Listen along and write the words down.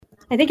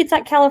I think it's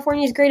at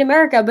California's Great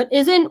America, but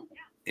isn't...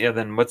 Yeah,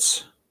 then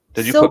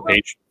did you put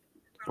page?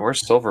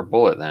 Where's Silver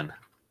Bullet then?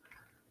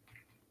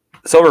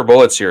 Silver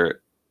Bullet's your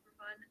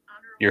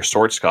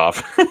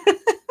Schwarzkopf.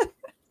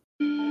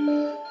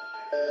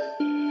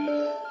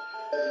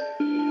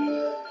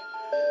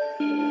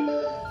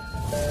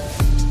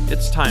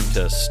 It's time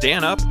to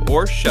stand up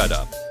or shut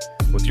up.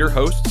 With your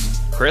hosts,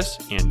 Chris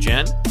and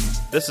Jen,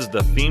 this is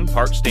the Theme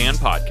Park Stand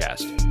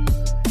Podcast.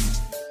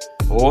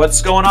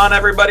 What's going on,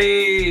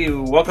 everybody?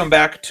 Welcome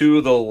back to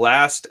the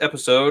last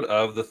episode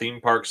of the Theme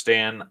Park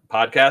Stand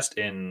Podcast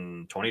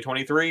in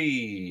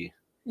 2023.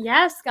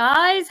 Yes,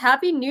 guys.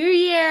 Happy New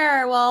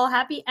Year. Well,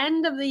 happy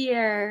end of the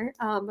year.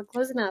 But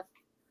close enough.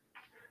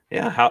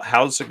 Yeah,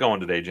 how's it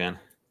going today, Jen?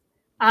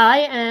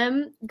 I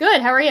am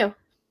good. How are you?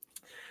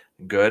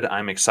 Good.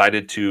 I'm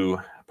excited to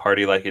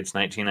party like it's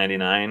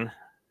 1999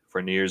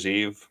 for New Year's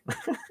Eve.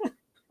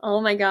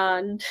 Oh my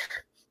God.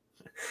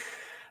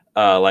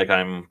 Like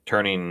I'm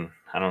turning,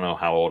 I don't know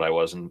how old I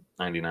was in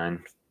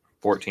 99,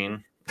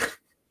 14.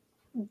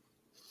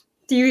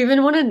 Do you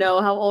even want to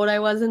know how old I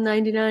was in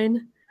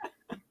 99?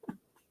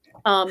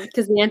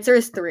 Because the answer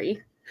is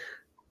 3.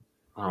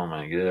 Oh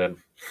my God.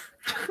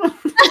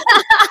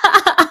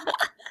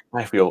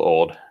 I feel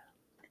old.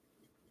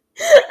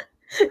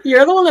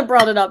 You're the one that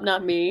brought it up,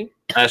 not me.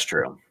 That's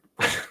true.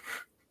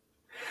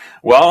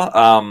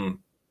 Well,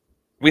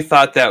 we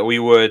thought that we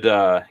would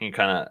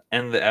kind of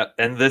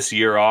end this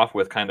year off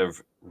with kind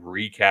of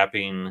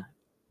recapping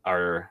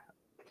our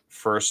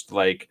first,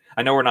 like,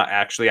 I know we're not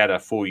actually at a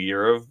full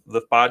year of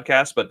the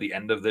podcast, but the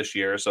end of this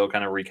year, so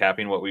kind of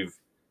recapping what we've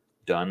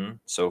done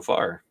so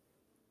far.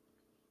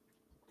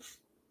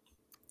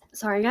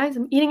 Sorry, guys,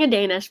 I'm eating a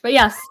Danish, but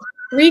yes,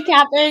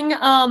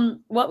 recapping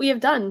what we have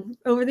done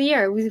over the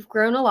year. We've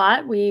grown a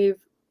lot. We've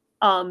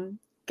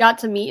got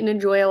to meet and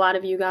enjoy a lot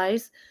of you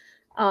guys.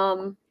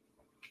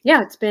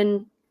 Yeah, it's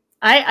been,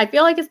 I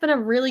feel like it's been a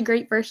really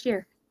great first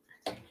year.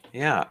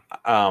 Yeah.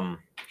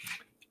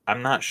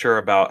 I'm not sure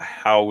about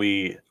how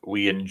we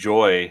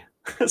enjoy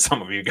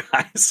some of you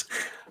guys,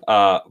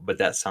 but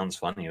that sounds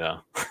funny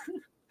though.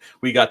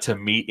 We got to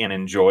meet and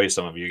enjoy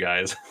some of you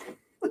guys.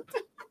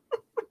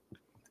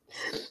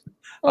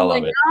 Oh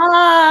my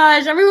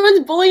gosh,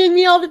 everyone's bullying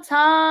me all the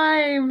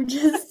time.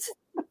 Just,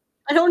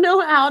 I don't know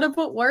how to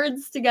put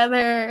words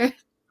together.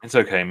 It's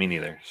okay, me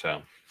neither.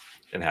 So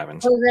it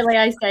happens. Oh, really,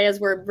 I say as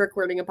we're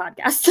recording a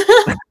podcast.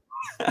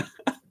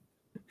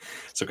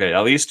 It's okay.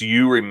 At least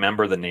you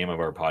remember the name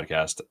of our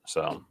podcast.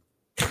 So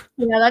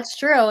yeah, that's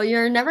true.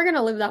 You're never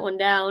gonna live that one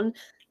down.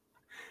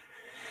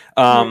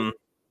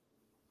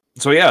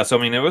 So yeah, so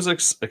I mean, it was an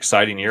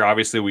exciting year.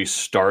 Obviously, we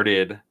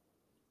started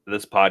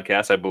this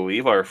podcast. I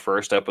believe our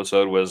first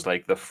episode was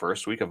like the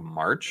first week of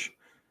March.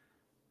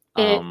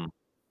 It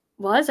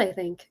was, I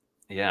think.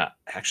 Yeah,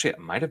 actually, it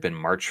might have been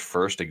March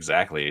 1st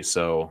exactly.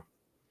 So,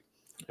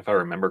 if I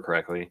remember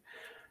correctly.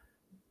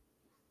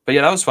 But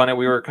yeah, that was fun.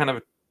 We were kind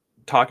of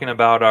talking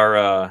about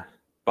our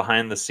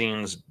behind the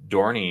scenes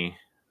Dorney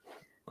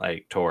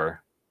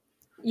tour.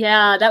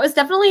 Yeah, that was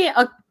definitely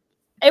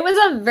it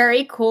was a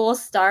very cool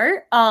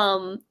start.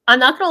 I'm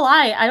not gonna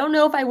lie, I don't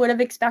know if I would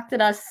have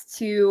expected us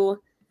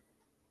to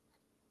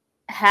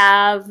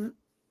have,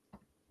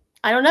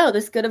 I don't know,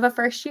 this good of a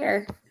first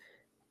year.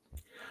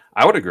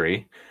 I would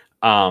agree.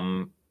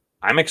 I'm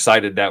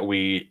excited that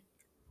we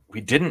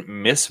didn't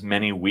miss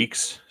many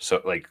weeks.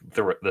 So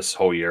this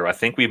whole year, I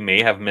think we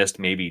may have missed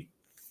maybe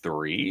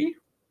 3.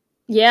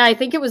 Yeah, I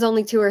think it was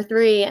only 2 or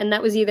 3, and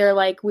that was either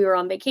like we were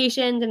on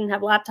vacation, didn't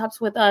have laptops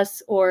with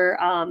us, or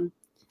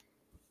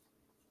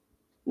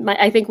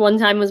I think one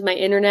time was my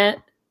internet.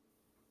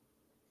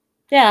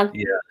 Yeah.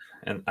 Yeah,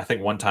 and I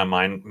think one time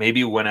mine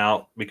maybe went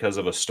out because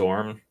of a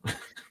storm.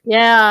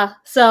 Yeah,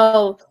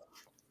 so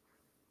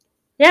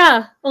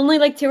yeah, only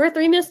like 2 or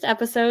 3 missed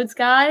episodes,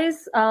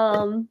 guys.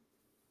 I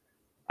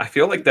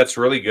feel like that's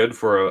really good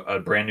for a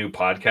brand new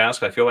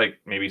podcast. I feel like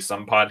maybe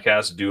some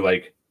podcasts do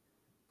like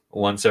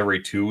once every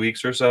 2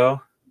 weeks or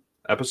so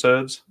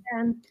episodes.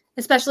 Yeah.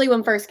 Especially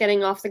when first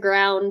getting off the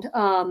ground,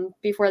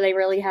 before they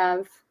really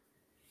have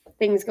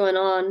things going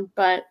on.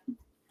 But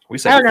we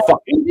said, I don't know.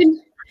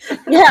 Even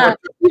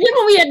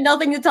when we had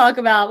nothing to talk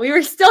about, we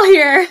were still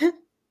here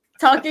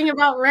talking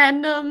about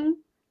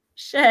random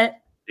shit.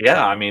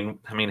 Yeah, I mean,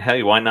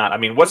 hey, why not? I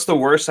mean, what's the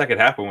worst that could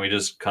happen? We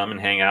just come and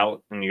hang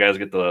out, and you guys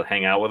get to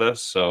hang out with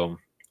us. So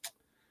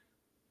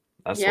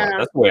that's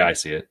the way I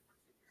see it.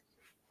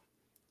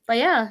 But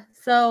yeah,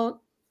 so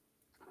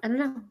I don't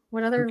know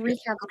what other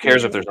recap. Who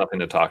cares if there's nothing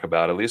to talk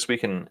about? At least we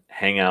can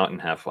hang out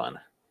and have fun.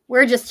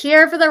 We're just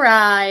here for the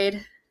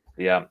ride.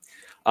 Yeah.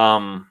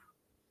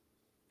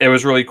 It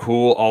was really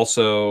cool.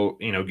 Also,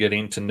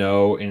 getting to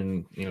know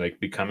and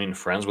becoming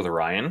friends with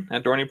Ryan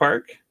at Dorney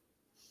Park.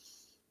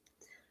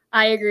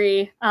 I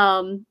agree.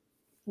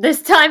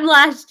 This time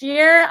last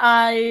year,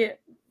 I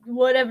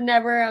would have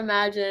never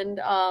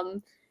imagined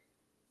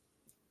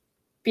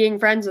being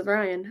friends with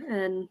Ryan,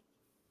 and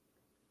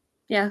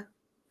yeah,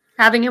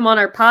 having him on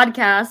our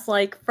podcast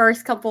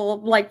first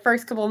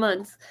couple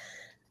months.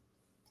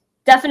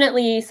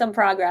 Definitely some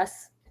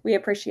progress. We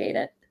appreciate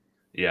it.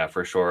 Yeah,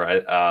 for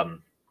sure.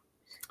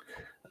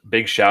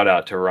 Big shout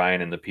out to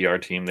Ryan and the PR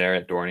team there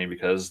at Dorney,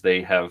 because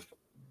they have,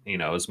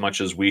 as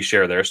much as we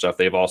share their stuff,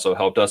 they've also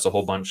helped us a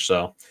whole bunch.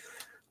 So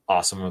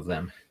awesome of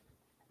them.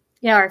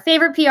 Yeah, our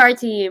favorite PR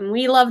team.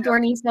 We love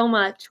Dorney so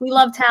much. We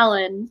love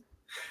Talon.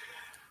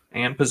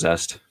 And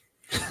Possessed.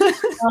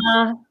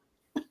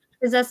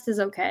 Possessed is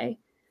okay.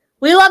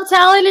 We love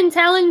Talon and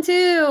Talon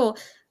too.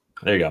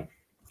 There you go.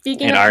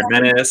 Speaking and of Iron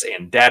Menace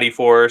and Daddy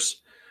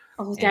Force.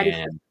 Oh, Daddy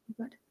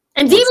Force.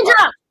 And Demon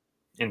Drop.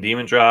 And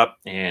Demon Drop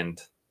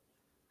and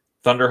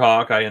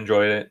Thunderhawk. I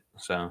enjoyed it.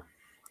 So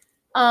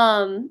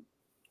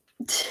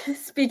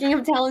speaking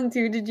of Talon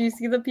too, did you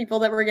see the people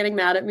that were getting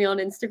mad at me on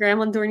Instagram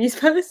on Dorney's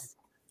post?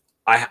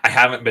 I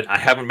haven't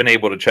been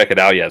able to check it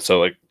out yet.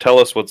 So tell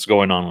us what's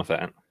going on with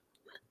that.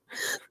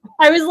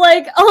 I was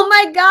like, oh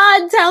my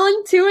god,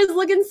 Talon 2 is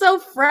looking so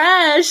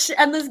fresh.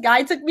 And this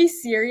guy took me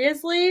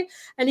seriously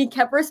and he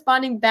kept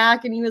responding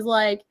back and he was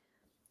like,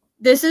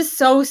 this is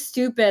so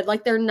stupid.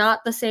 Like, they're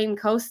not the same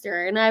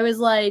coaster. And I was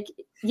like,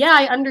 yeah,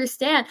 I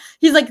understand.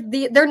 He's like,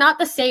 they're not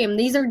the same.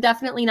 These are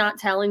definitely not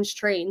Talon's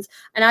trains.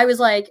 And I was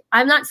like,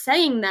 I'm not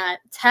saying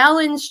that.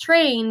 Talon's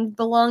trains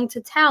belong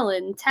to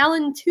Talon.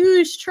 Talon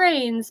 2's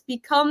trains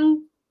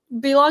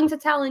belong to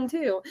Talon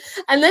 2.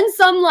 And then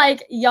some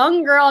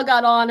young girl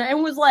got on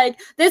and was like,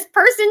 this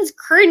person's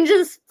cringe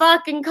as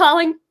fuck and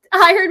calling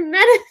Iron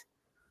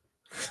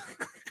Menace.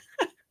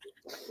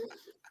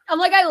 I'm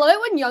like, I love it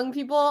when young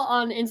people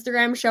on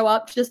Instagram show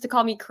up just to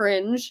call me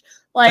cringe.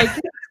 Like,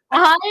 if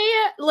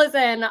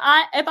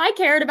I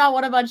cared about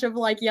what a bunch of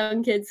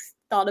young kids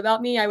thought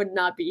about me, I would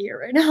not be here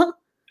right now.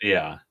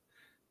 Yeah.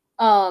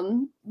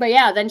 But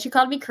yeah, then she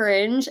called me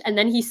cringe, and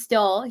then he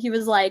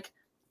was like,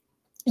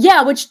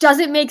 yeah, which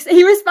doesn't make sense.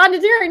 He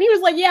responded to her and he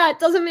was like, yeah, it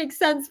doesn't make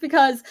sense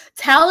because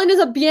Talon is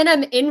a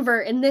B&M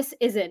invert and this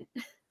isn't.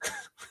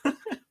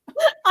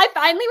 I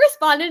finally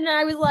responded and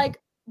I was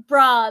like,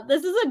 bruh,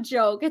 this is a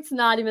joke. It's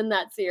not even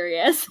that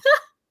serious.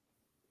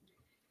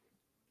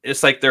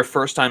 It's like their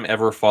first time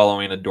ever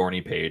following a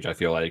Dorney page, I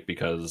feel like,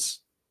 because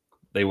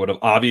they would have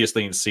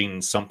obviously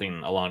seen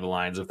something along the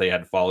lines if they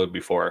had followed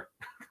before.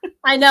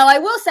 I know. I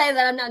will say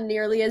that I'm not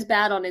nearly as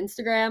bad on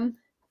Instagram.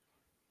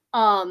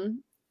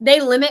 They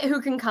limit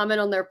who can comment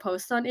on their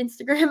posts on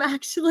Instagram,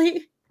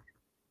 actually.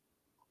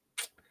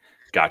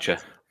 Gotcha.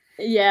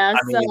 Yeah, I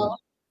mean,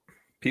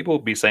 people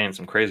be saying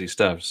some crazy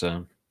stuff,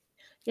 so.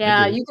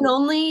 Yeah, I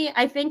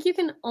think you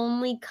can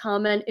only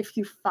comment if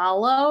you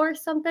follow or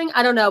something.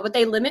 I don't know, but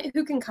they limit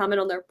who can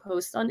comment on their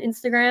posts on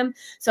Instagram.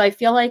 So I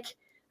feel like,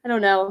 I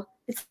don't know,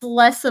 it's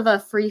less of a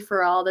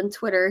free-for-all than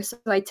Twitter, so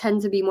I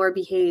tend to be more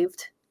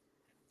behaved.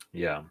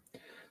 Yeah.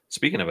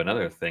 Speaking of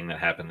another thing that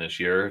happened this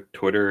year,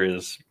 Twitter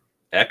is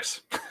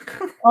X.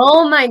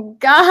 Oh my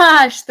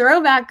gosh,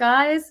 throwback,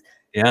 guys.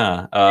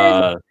 Yeah.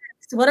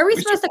 What are we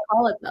supposed to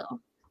call it, though?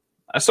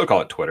 I still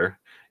call it Twitter.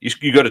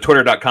 You go to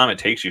twitter.com, it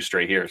takes you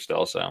straight here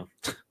still, so.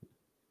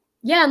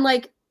 Yeah, and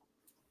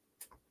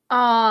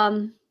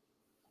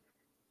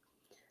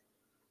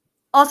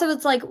also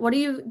it's like,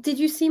 did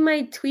you see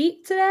my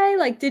tweet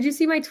today? Did you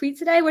see my tweet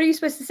today? What are you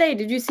supposed to say?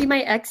 Did you see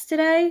my ex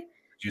today?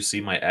 Did you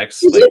see my ex?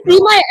 Did you see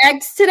my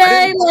ex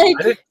today? I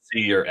didn't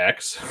see your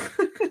ex.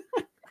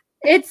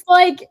 It's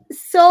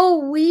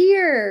so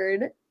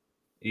weird.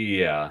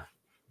 Yeah.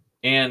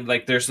 And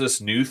there's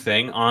this new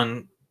thing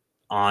on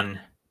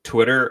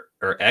Twitter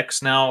or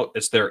X now.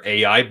 It's their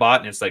AI bot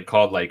and it's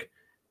called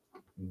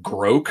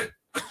Grok.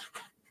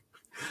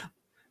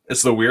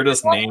 It's the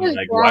weirdest name.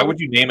 Why would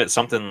you name it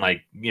something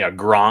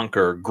Gronk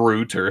or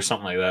Groot or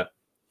something like that?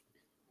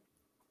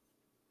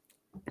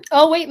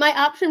 Oh wait, my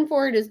option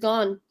for it is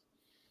gone.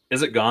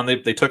 Is it gone?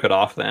 They took it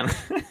off then.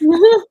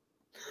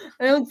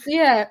 I don't see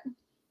it.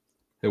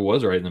 It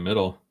was right in the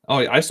middle. Oh,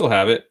 I still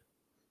have it.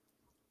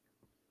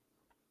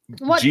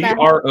 What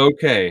Grok.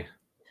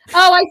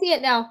 Oh, I see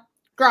it now.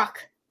 Grok.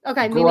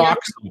 Okay, maybe Grok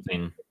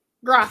something.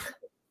 Grok.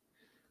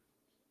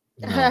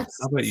 No. That's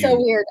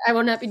so weird. I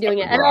will not be doing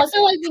it. And also,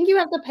 I think you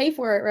have to pay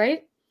for it,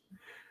 right?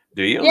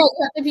 Do you? Yeah, you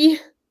have to be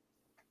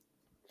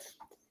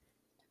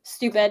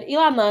stupid.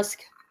 Elon Musk.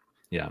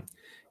 Yeah.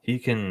 He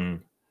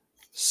can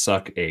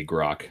suck a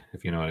grok,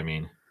 if you know what I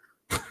mean.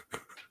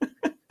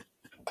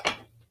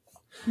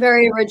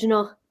 Very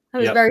original. I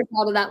was very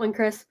proud of that one,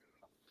 Chris.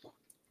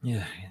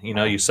 Yeah.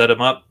 You set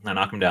him up, I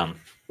knock him down.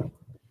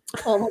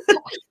 Oh my God.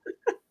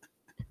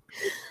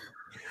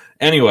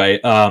 Anyway,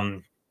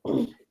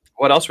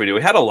 what else we do?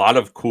 We had a lot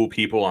of cool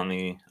people on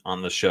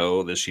the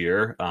show this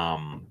year.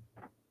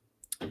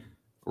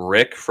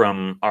 Rick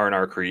from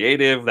R&R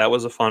Creative, that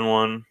was a fun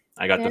one.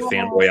 I got to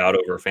fanboy out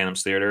over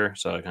Phantom's Theater,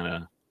 so I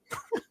kind of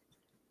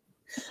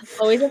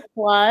always a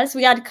plus.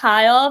 We got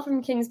Kyle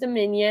from King's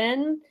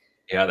Dominion.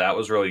 Yeah, that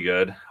was really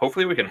good.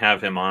 Hopefully we can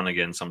have him on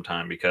again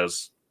sometime,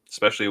 because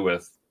especially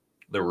with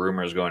the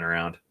rumors going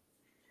around.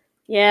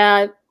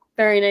 Yeah,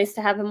 very nice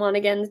to have him on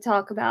again to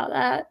talk about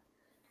that.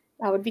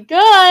 That would be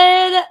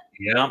good.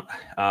 Yeah.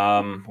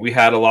 We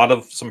had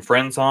some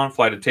friends on,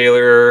 Flight of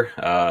Taylor,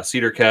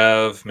 Cedar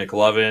Kev,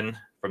 McLovin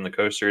from the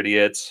Coaster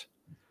Idiots.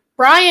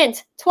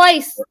 Bryant,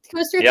 twice.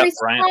 Coaster Yep,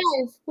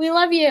 365. We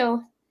love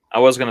you. I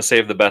was going to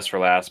save the best for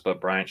last,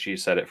 but Bryant, she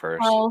said it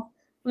first. Oh,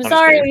 I'm just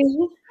sorry.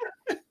 kidding.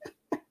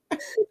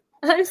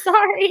 I'm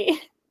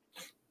sorry.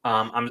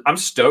 I'm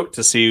stoked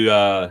to see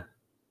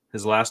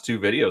his last 2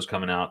 videos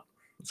coming out.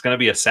 It's going to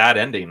be a sad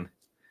ending.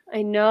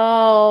 I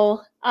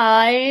know.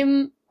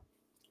 I'm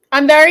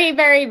very,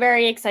 very,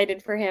 very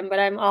excited for him, but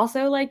I'm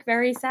also like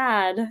very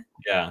sad.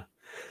 Yeah.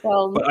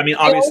 So, But I mean,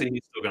 obviously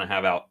he's still going to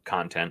have out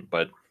content,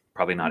 but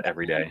probably not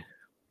every day.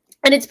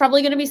 And it's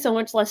probably going to be so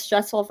much less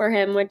stressful for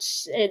him,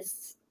 which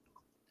is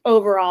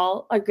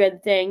overall a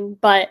good thing.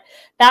 But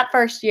that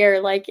first year,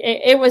 like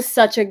it was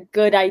such a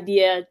good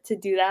idea to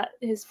do that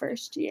his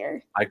first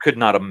year. I could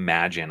not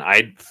imagine.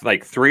 I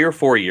like 3 or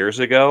 4 years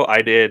ago,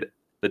 I did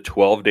the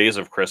 12 days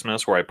of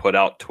Christmas where I put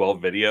out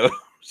 12 videos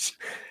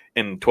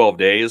in 12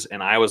 days.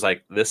 And I was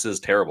like, this is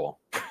terrible.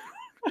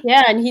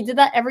 Yeah. And he did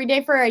that every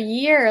day for a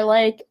year.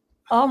 Like,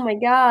 oh my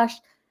gosh.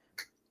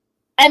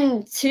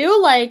 And too,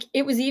 like,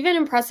 it was even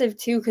impressive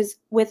too, because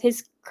with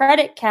his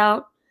credit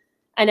count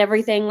and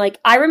everything, like,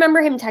 I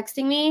remember him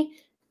texting me.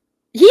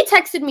 He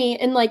texted me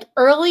in like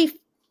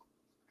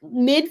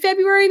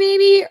mid-February,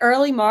 maybe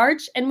early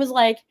March, and was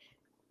like,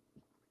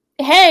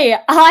 hey,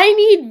 I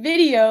need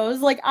videos.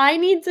 Like, I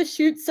need to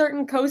shoot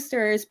certain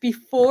coasters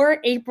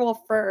before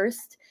April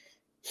 1st.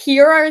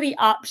 Here are the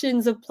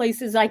options of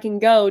places I can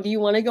go. Do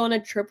you want to go on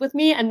a trip with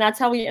me? And that's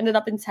how we ended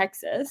up in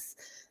Texas.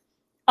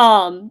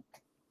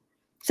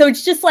 So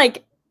it's just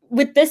like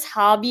with this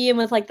hobby and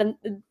with like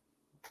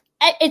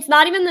it's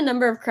not even the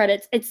number of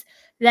credits. It's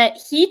that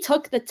he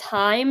took the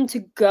time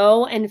to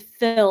go and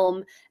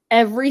film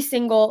every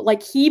single,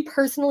 like he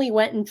personally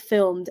went and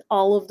filmed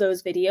all of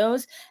those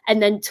videos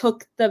and then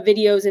took the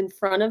videos in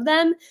front of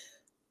them.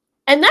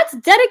 And that's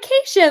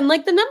dedication.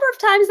 Like the number of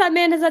times that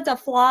man has had to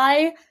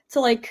fly to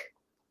like,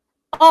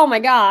 oh my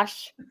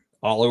gosh.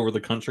 All over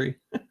the country.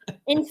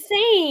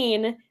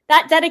 Insane.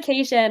 That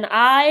dedication.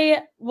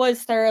 I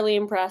was thoroughly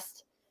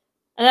impressed.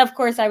 And of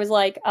course I was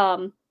like,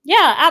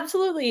 yeah,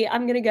 absolutely.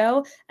 I'm going to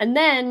go. And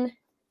then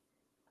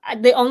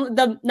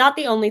not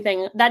the only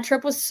thing, that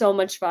trip was so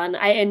much fun.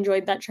 I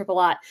enjoyed that trip a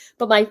lot.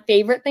 But my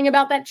favorite thing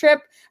about that trip,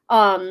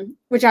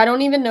 which I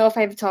don't even know if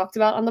I've talked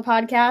about on the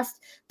podcast,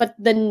 but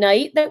the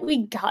night that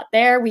we got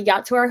there, we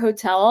got to our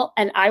hotel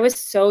and I was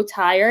so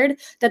tired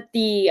that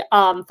the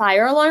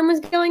fire alarm was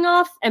going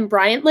off and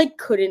Bryant like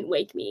couldn't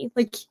wake me.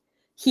 Like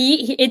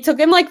it took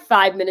him like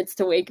 5 minutes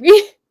to wake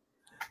me.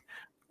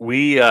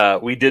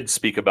 We did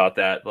speak about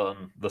that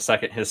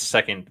his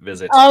second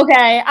visit.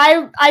 Okay,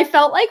 I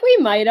felt like we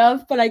might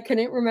have, but I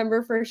couldn't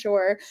remember for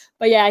sure.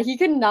 But yeah, he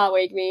could not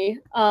wake me.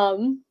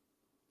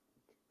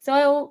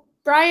 So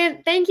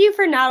Bryant, thank you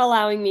for not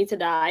allowing me to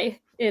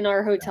die in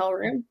our hotel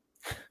room.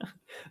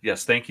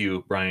 Yes, thank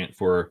you, Bryant,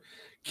 for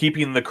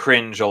keeping the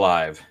cringe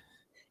alive.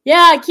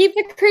 Yeah, keep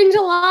the cringe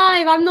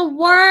alive. I'm the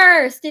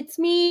worst. It's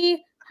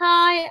me.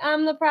 Hi,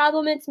 I'm the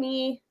problem. It's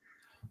me.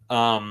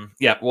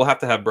 Yeah, we'll have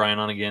to have Brian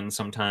on again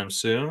sometime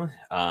soon.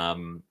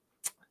 And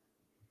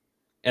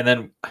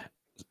then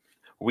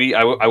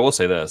I will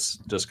say this,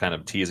 just kind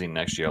of teasing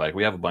next year, like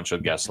we have a bunch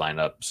of guests lined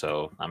up,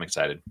 so I'm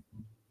excited.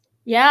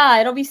 Yeah,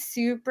 it'll be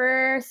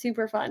super,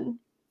 super fun.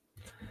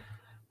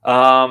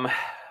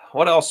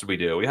 What else did we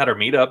do? We had our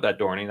meetup at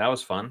Dorney. That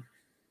was fun.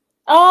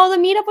 Oh,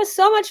 the meetup was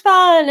so much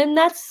fun. And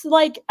that's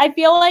like, I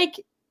feel like,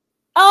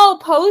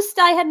 Post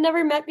I had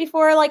never met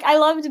before. Like I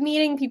loved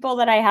meeting people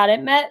that I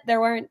hadn't met.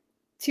 There weren't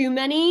too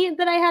many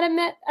that I hadn't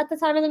met at the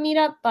time of the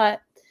meetup,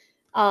 but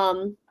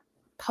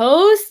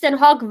Post and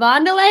Hawk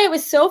Vandalay, it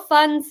was so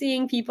fun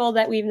seeing people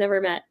that we've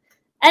never met.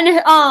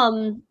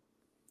 And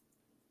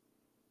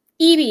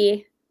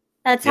Evie,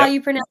 that's how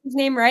you pronounce his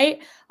name,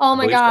 right? Oh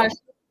my gosh.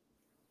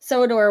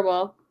 So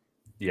adorable.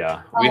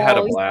 Yeah, we had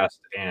a blast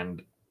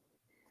and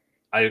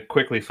I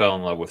quickly fell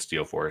in love with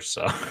Steel Force,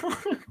 so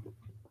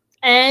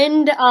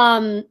and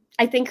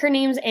I think her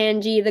name's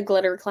Angie the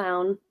Glitter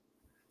Clown.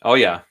 Oh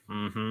yeah.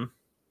 Mm-hmm.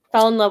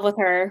 Fell in love with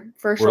her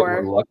for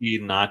sure. We're lucky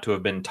not to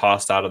have been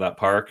tossed out of that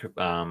park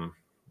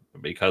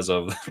because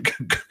of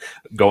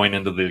going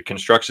into the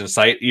construction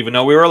site, even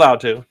though we were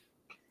allowed to.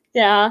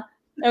 Yeah,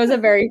 that was a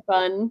very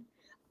fun.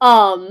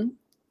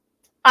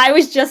 I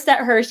was just at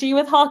Hershey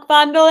with Hawk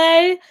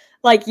Vandalay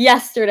like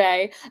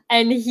yesterday,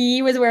 and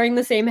he was wearing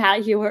the same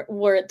hat he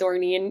wore at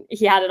Dorney, and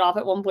he had it off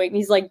at one point, and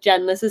he's like,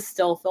 Jen, this is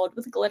still filled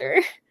with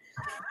glitter.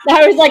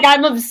 I was like,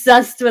 I'm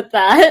obsessed with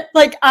that.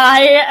 Like,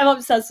 I am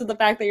obsessed with the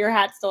fact that your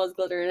hat still has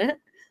glitter in it.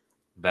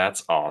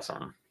 That's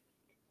awesome.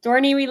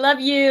 Dorney, we love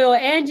you.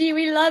 Angie,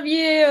 we love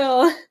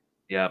you.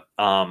 Yep.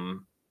 I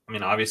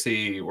mean,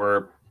 obviously,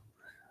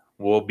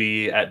 we'll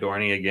be at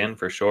Dorney again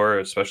for sure,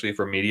 especially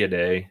for Media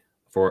Day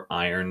for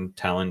Iron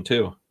Talon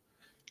 2.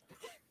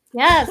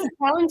 Yes,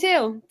 Talon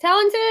 2.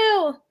 Talon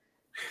 2.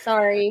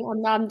 Sorry,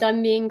 I'm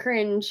done being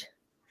cringe.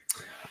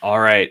 All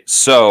right,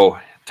 so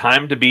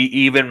time to be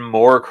even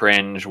more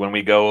cringe when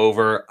we go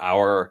over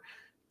our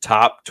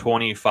top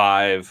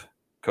 25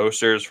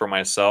 coasters for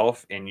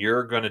myself, and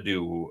you're going to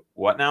do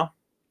what now?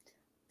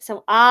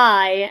 So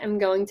I am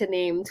going to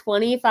name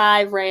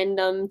 25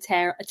 random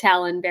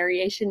Talon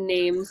variation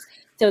names.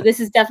 So this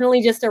is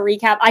definitely just a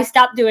recap. I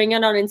stopped doing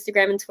it on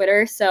Instagram and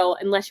Twitter. So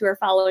unless you are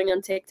following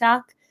on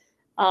TikTok,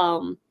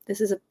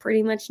 this is a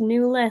pretty much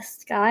new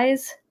list,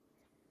 guys.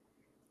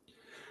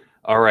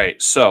 All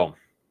right. So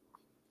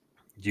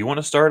do you want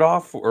to start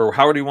off, or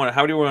how do you want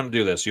to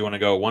do this? You want to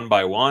go one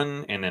by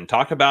one and then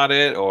talk about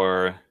it,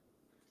 or?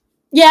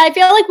 Yeah, I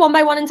feel like one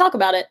by one and talk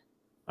about it.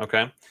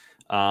 Okay.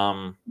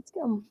 Let's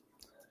go.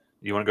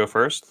 You want to go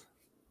first?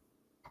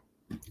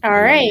 All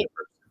right.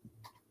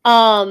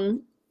 How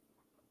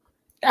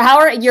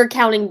are you're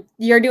counting?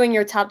 You're doing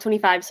your top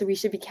 25, so we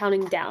should be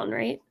counting down,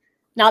 right?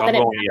 Not I'm that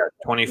going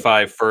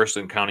 25 first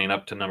and counting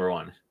up to number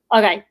 1.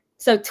 Okay,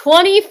 so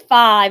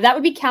 25. That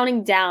would be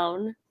counting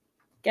down.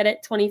 Get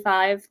it?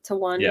 25 to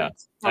 1. Yeah,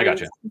 I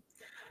got you.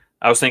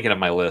 I was thinking of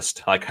my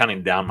list, like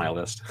counting down my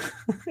list.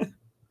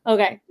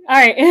 Okay. All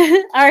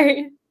right. All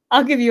right.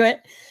 I'll give you it.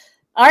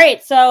 All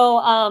right.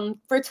 So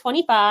for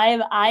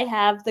 25, I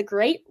have the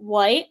Great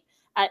White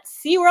at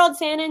SeaWorld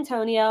San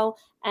Antonio,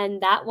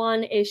 and that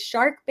one is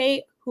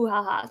Sharkbait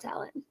Hoo-Ha-Ha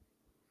Talon.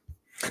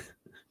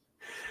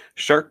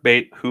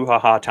 Sharkbait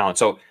Hoo-Ha-Ha Talon.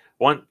 So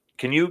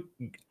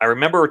I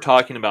remember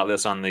talking about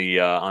this on the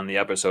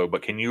episode,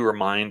 but can you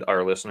remind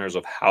our listeners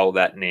of how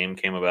that name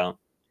came about?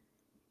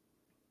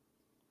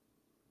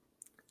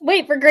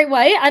 Wait, for Great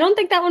White? I don't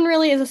think that one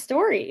really is a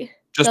story.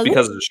 Just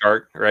because of the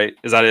shark, right?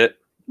 Is that it?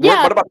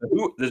 Yeah. What about the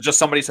who? Just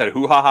somebody said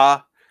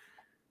hoo-ha-ha?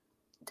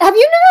 Have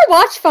you never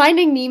watched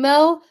Finding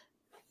Nemo?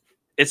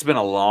 It's been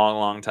a long,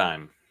 long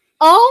time.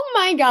 Oh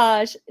my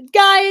gosh.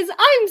 Guys,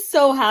 I'm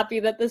so happy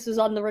that this is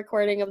on the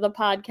recording of the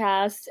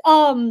podcast.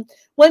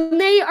 When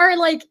they are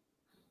like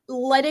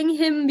letting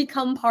him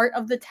become part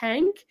of the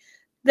tank,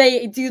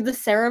 they do the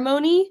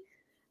ceremony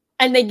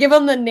and they give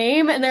him the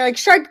name and they're like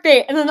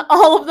Sharkbait, and then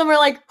all of them are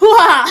like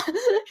hoo-ha.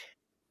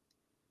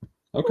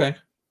 Okay.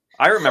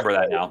 I remember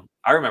that now.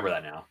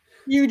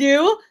 You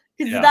do?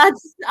 Because Yeah.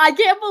 I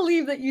can't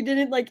believe that you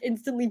didn't like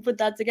instantly put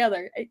that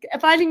together.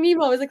 Finding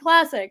Nemo is a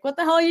classic. What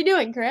the hell are you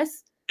doing,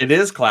 Chris? It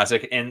is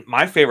classic, and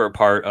my favorite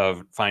part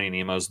of Finding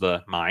Nemo is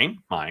the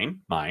mine.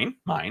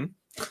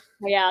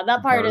 Yeah,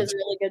 that part is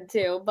really good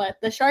too. But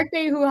the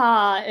Sharkbait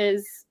hoo-ha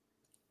is,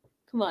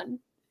 come on.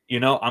 You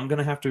know, I'm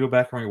gonna have to go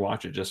back and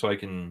rewatch it just so I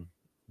can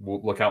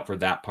look out for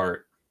that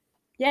part.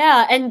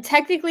 Yeah, and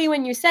technically,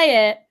 when you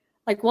say it,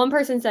 like one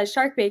person says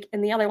Sharkbait,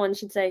 and the other one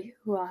should say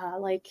hoo-ha.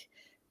 Like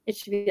it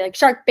should be like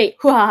Sharkbait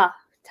hoo-ha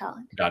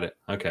Talon. Got it.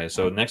 Okay,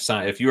 so next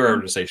time, if you were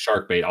ever to say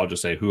Sharkbait, I'll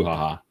just say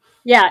hoo-ha-ha.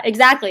 Yeah,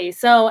 exactly.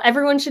 So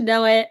everyone should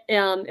know it.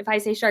 If I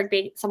say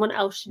Sharkbait, someone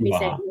else should be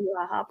saying the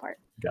hoo-ha part.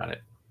 Got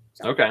it.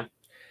 So. Okay.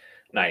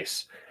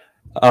 Nice.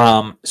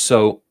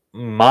 So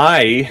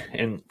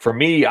for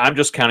me, I'm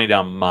just counting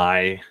down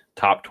my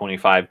top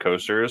 25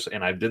 coasters,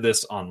 and I did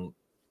this on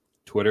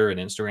Twitter and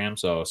Instagram,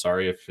 so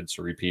sorry if it's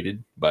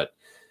repeated, but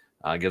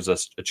gives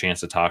us a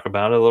chance to talk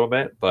about it a little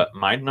bit. But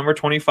my number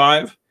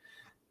 25,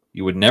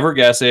 you would never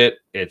guess it,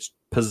 it's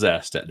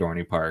Possessed at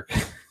Dorney Park.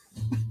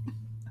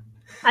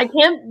 I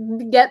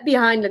can't get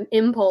behind an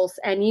Impulse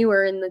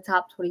anywhere in the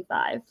top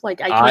 25.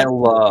 Like I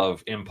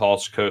love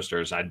Impulse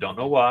coasters. I don't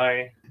know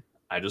why.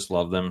 I just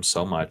love them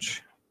so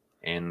much.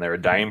 And they're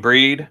a dying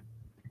breed.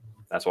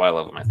 That's why I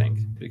love them, I think.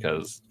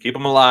 Because keep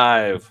them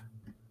alive.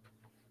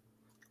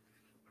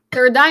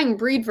 They're a dying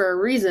breed for a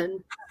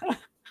reason.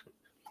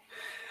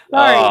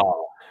 Sorry.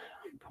 Oh,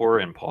 poor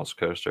Impulse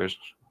coasters.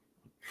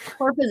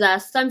 Poor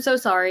Possessed. I'm so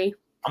sorry.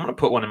 I'm going to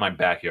put one in my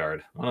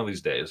backyard one of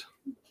these days.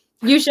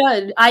 You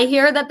should. I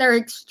hear that they're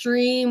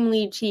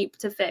extremely cheap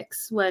to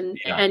fix when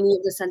any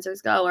of the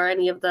sensors go, or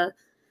any of the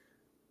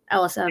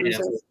LSMs.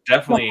 It's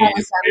definitely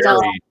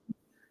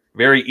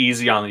very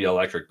easy on the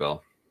electric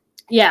bill.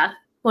 Yeah,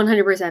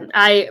 100%.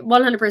 I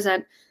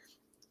 100%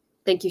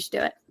 think you should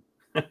do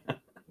it.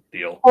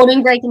 Deal.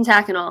 Holding, brake, and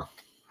tack and all.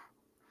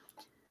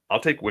 I'll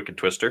take Wicked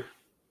Twister.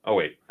 Oh,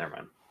 wait.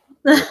 Never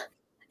mind.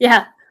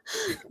 Yeah.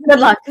 Good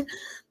luck.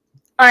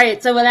 All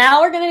right. So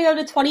now we're going to go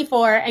to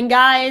 24. And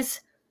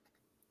guys,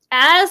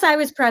 as I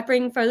was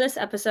prepping for this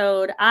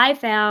episode, I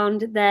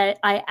found that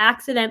I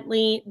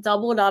accidentally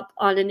doubled up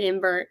on an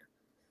invert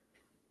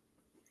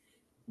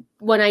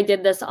when I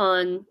did this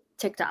on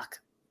TikTok.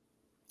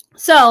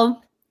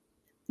 So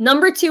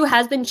number 2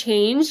 has been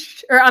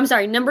changed, or I'm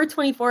sorry, number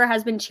 24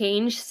 has been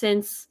changed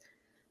since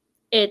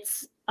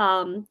its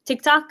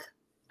TikTok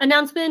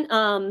announcement.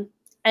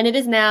 And it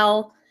is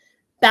now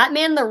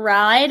Batman the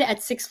Ride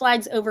at Six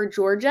Flags Over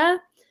Georgia.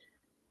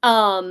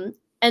 And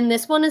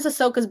this one is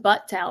Ahsoka's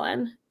butt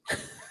Talon.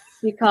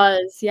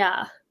 Because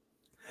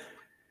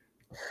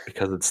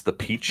it's the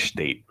peach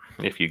state.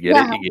 If you get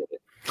it, you get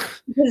it.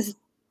 Because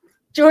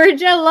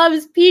Georgia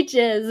loves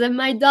peaches, and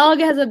my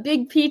dog has a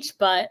big peach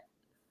butt.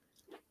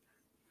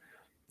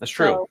 That's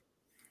true. So,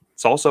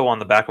 it's also on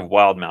the back of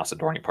Wild Mouse at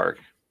Dorney Park.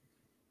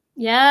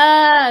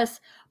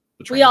 Yes.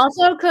 We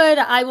also could,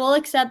 I will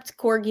accept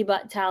Corgi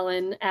Butt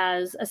Talon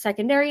as a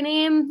secondary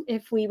name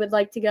if we would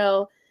like to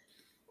go.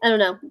 I don't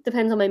know.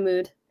 Depends on my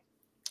mood.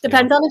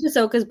 Depends on if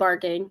Ahsoka's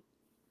barking.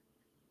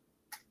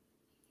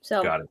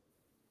 So got it.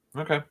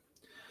 Okay.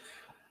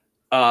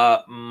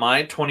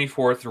 My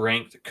 24th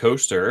ranked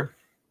coaster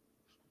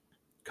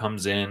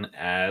comes in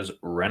as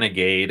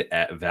Renegade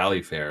at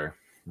Valley Fair.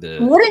 The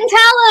Wooden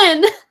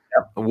Talon.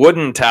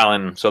 Wooden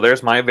Talon. So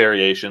there's my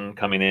variation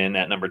coming in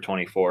at number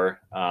 24.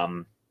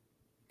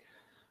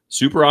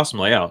 Super awesome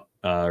layout.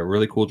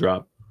 Really cool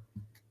drop.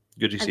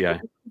 Good GCI.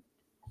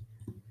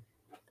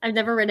 I've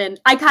never ridden.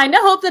 I kind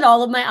of hope that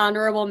all of my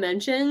honorable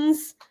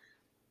mentions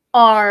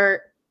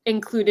are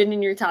included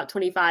in your top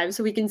 25,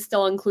 so we can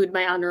still include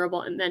my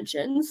honorable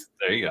mentions.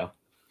 There you go.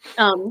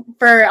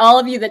 For all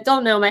of you that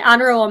don't know, my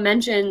honorable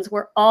mentions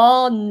were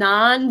all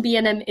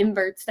non-B&M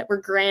inverts that were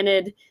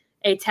granted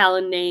a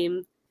Talon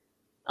name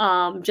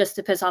just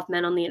to piss off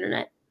men on the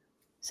internet.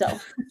 So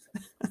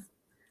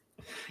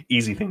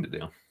easy thing to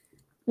do.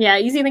 Yeah,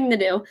 easy thing to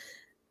do.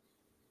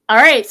 All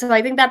right, so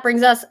I think that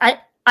brings us.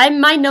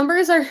 My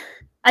numbers are.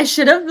 I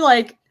should have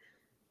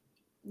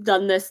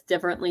done this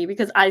differently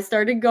because I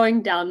started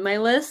going down my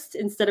list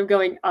instead of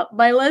going up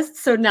my list.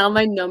 So now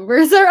my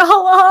numbers are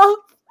all off.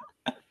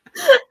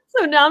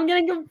 So now I'm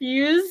getting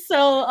confused.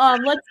 So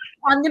I'm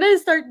gonna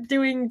start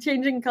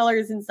changing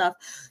colors and stuff.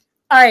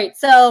 All right.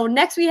 So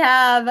next we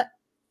have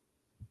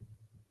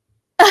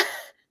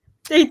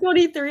day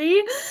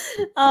 23.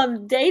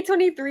 Day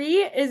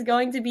 23 is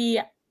going to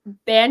be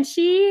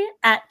Banshee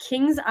at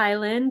Kings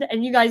Island,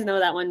 and you guys know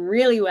that one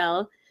really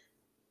well.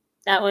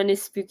 That one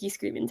is Spooky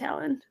Screaming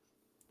Talon.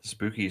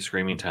 Spooky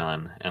Screaming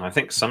Talon. And I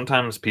think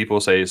sometimes people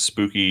say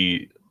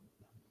Spooky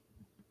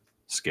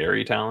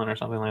Scary Talon or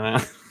something like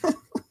that.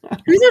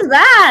 Who says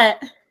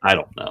that? I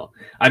don't know.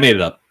 I made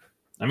it up.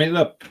 I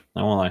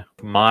won't lie.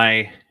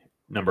 My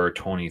number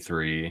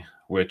 23,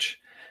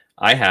 which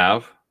I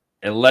have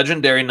a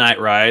legendary night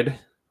ride,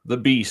 the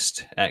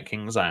Beast at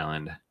Kings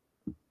Island.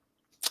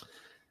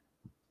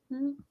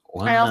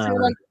 I also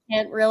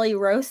can't really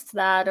roast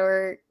that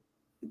or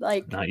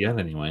not yet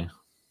anyway.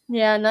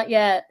 Yeah, not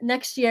yet.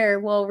 Next year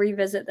we'll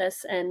revisit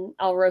this and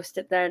I'll roast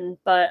it then.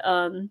 But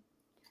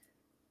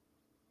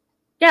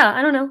yeah,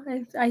 I don't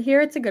know. I hear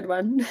it's a good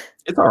one.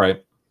 It's all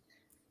right.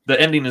 The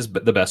ending is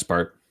the best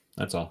part.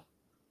 That's all.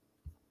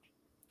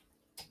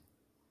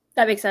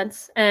 That makes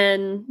sense.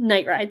 And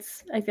night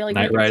rides. I feel like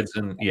night rides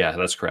and yeah,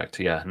 that's correct.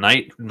 Yeah,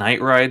 night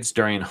rides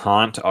during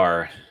Haunt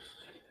are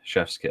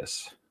chef's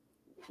kiss.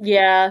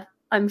 Yeah,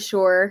 I'm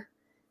sure.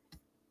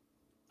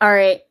 All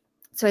right.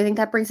 So I think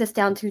that brings us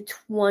down to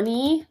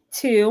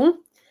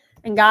 22.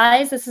 And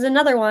guys, this is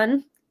another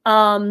one.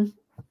 On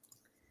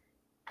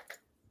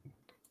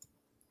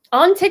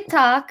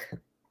TikTok,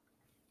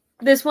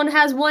 this one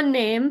has one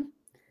name,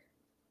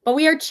 but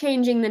we are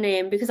changing the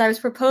name because I was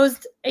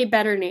proposed a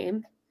better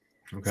name.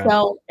 Okay.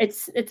 So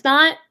it's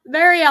not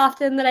very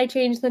often that I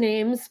change the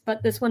names,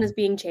 but this one is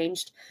being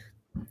changed.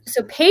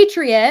 So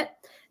Patriot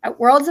at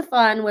Worlds of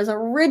Fun was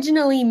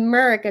originally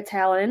Murica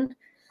Talon.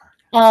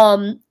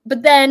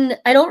 But then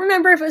I don't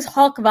remember if it was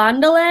Hawk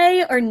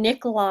Vandalay or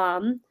Nick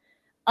Lam.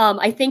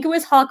 I think it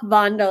was Hawk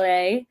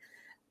Vandalay.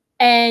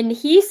 And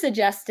he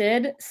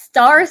suggested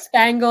Star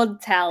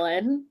Spangled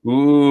Talon.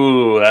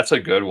 Ooh, that's a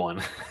good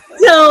one.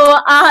 So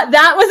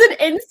that was an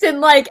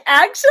instant,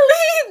 actually,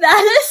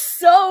 that is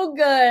so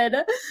good.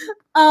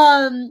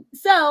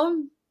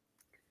 So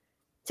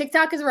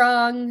TikTok is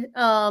wrong.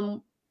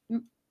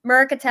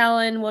 Murica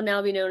Talon will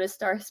now be known as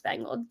Star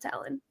Spangled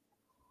Talon.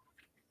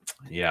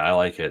 Yeah, I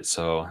like it.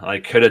 So,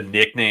 could a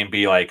nickname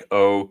be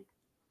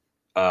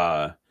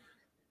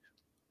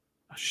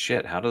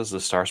shit, how does the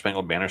Star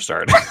Spangled Banner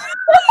start?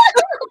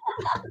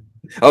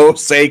 Oh,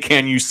 say,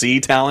 can you see,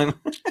 Talon?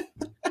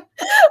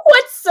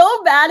 What's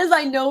so bad is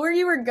I know where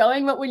you were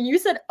going, but when you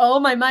said, oh,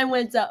 my mind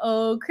went to,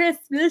 oh,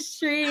 Christmas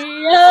tree,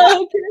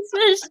 oh,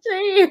 Christmas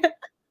tree.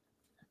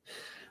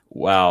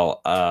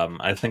 Wow,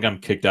 I think I'm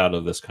kicked out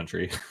of this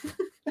country.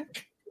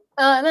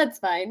 That's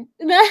fine.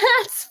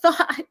 That's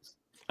fine.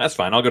 That's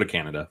fine. I'll go to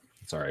Canada.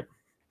 It's all right.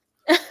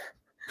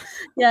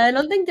 Yeah, I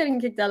don't think getting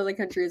kicked out of the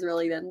country is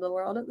really the end of the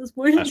world at this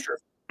point. That's true.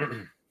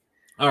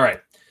 All right.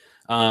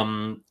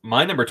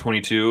 My number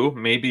 22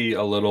 may be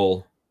a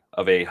little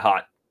of a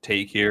hot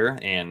take here,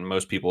 and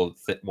most people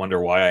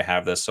wonder why I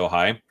have this so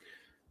high.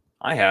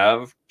 I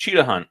have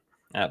Cheetah Hunt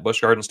at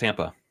Busch Gardens,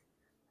 Tampa.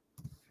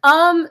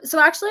 So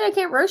actually I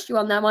can't roast you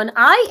on that one.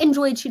 I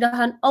enjoyed Cheetah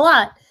Hunt a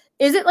lot.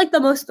 Is it the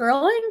most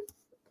thrilling?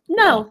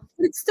 No,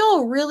 but it's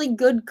still a really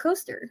good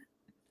coaster.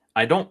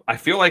 I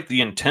feel like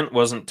the intent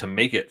wasn't to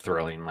make it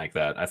thrilling like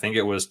that. I think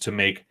it was to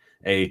make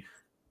a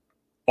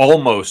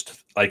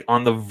almost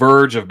on the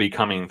verge of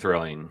becoming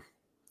thrilling.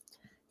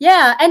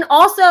 Yeah, and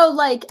also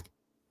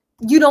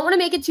you don't want to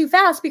make it too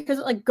fast because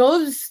it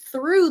goes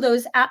through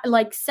those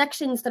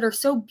sections that are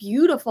so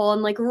beautiful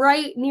and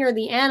right near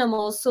the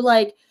animals. So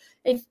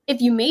if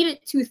you made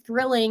it too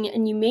thrilling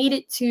and you made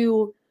it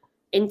too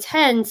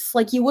intense,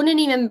 you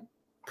wouldn't even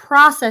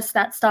process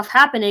that stuff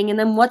happening, and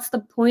then what's the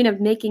point of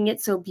making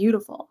it so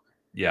beautiful?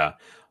 Yeah.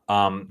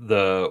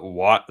 The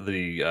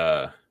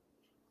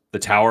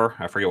tower,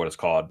 I forget what it's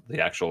called, the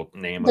actual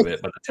name of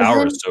it, but the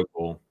tower is so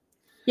cool.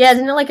 Yeah,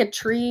 isn't it a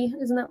tree?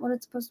 Isn't that what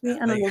it's supposed to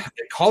be? I don't know.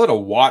 They call it a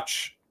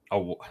watch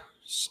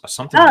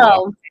something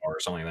or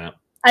something like that.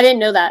 I didn't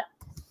know that.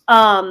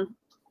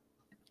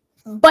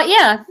 But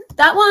yeah,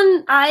 that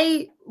one,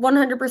 I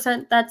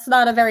 100%, that's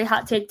not a very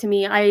hot take to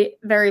me. I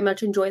very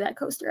much enjoy that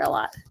coaster a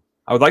lot.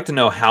 I would like to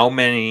know how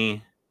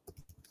many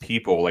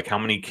people, like how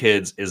many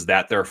kids, is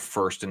that their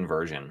first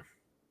inversion?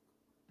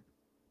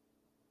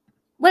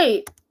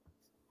 Wait.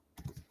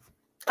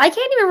 I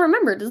can't even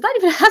remember. Does that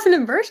even have an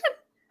inversion?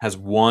 Has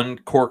one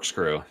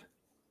corkscrew.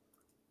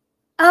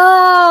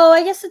 Oh,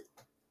 I guess it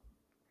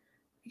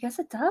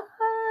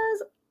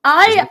does.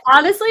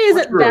 Honestly, is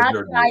it bad?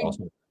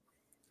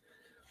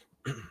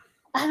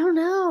 I don't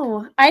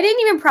know. I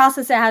didn't even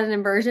process it had an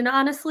inversion,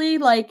 honestly.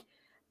 Like,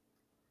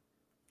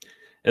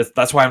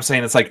 that's why I'm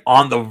saying it's like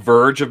on the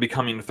verge of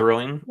becoming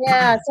thrilling.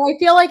 Yeah, so I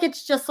feel like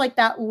it's just like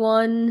that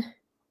one.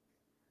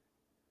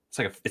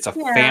 It's a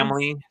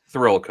family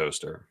thrill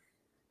coaster.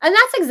 And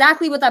that's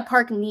exactly what that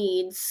park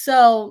needs.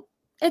 So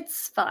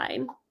it's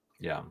fine.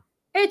 Yeah.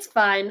 It's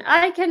fine.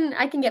 I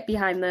can get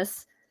behind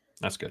this.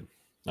 That's good.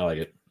 I like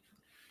it.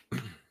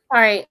 All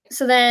right.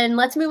 So then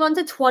let's move on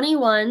to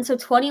 21. So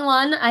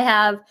 21, I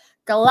have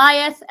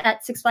Goliath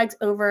at Six Flags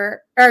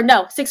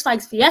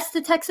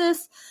Fiesta,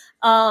 Texas.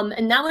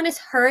 And that one is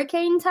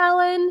Hurricane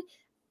Talon.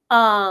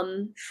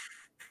 And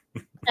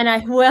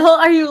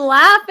are you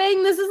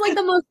laughing? This is like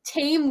the most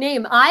tame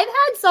name. I've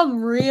had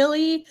some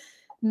really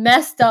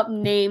messed up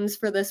names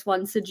for this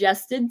one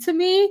suggested to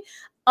me.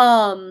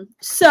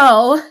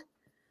 So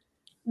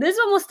this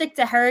one will stick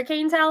to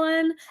Hurricane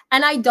Talon.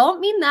 And I don't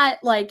mean that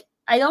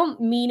I don't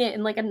mean it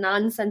in like a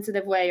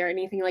non-sensitive way or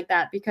anything like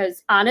that,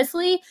 because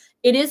honestly,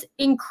 it is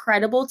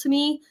incredible to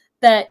me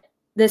that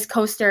this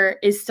coaster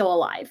is still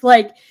alive.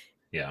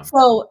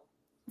 So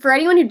for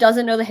anyone who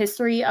doesn't know the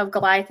history of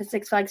Goliath at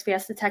Six Flags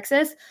Fiesta,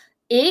 Texas,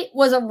 it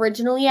was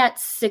originally at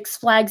Six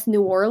Flags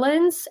New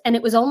Orleans, and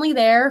it was only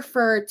there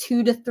for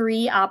 2 to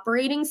 3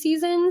 operating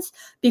seasons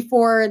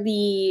before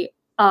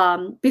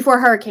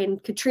Hurricane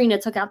Katrina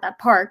took out that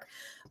park.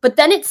 But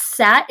then it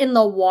sat in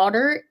the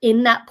water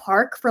in that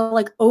park for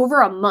like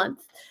over a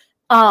month.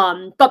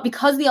 But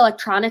because the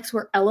electronics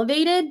were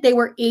elevated, they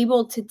were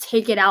able to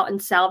take it out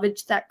and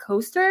salvage that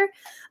coaster.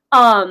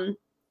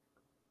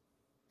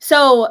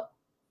 So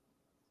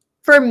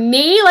for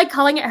me, like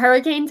calling it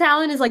Hurricane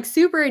Talon is like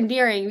super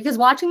endearing, because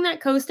watching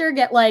that coaster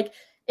get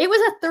it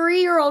was a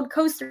 3-year-old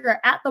coaster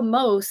at the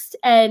most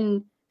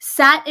and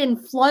sat in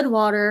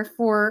floodwater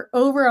for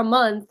over a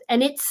month.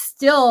 And it's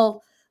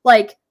still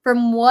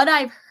from what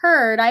I've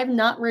heard, I have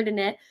not ridden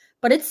it,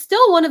 but it's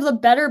still one of the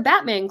better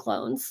Batman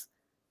clones.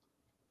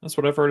 That's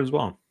what I've heard as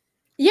well.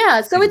 Yeah,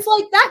 so it's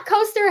like that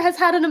coaster has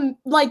had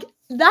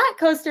that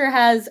coaster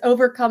has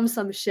overcome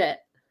some shit.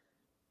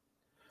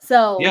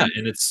 So yeah,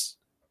 and is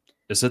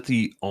it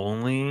the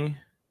only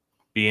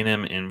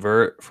B&M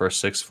invert for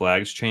Six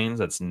Flags chains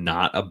that's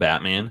not a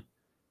Batman?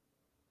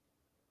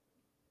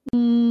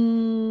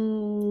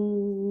 No,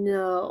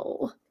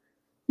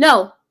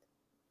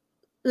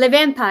 Le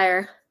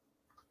Vampire.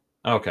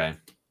 Okay,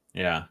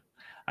 yeah,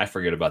 I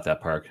forget about that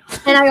park.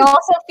 And I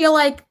also feel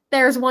like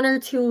there's one or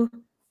two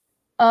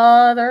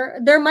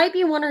there might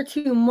be one or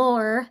two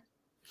more.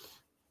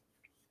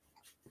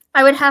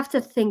 I would have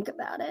to think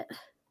about it.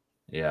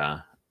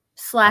 Yeah.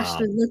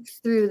 Look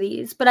through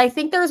these, but I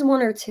think there's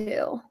one or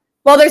two.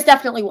 Well, there's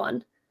definitely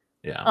one.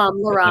 Yeah.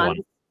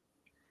 Laurent.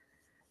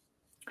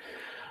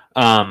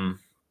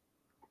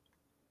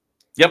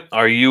 Yep.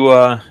 Are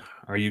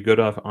you good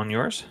on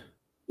yours?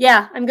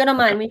 Yeah, I'm good on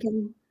mine. We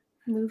can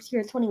move to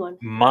your 21.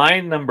 My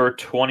number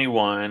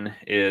 21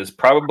 is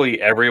probably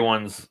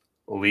everyone's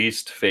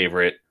least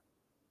favorite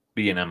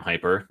B&M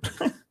hyper.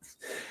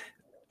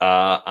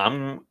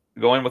 I'm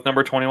going with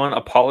number 21,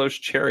 Apollo's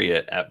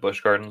Chariot at Busch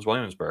Gardens,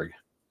 Williamsburg.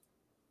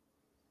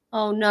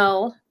 Oh,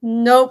 no.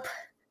 Nope.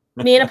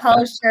 Me and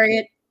Apollo's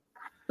Chariot,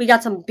 we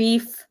got some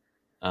beef.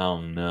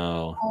 Oh,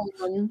 no.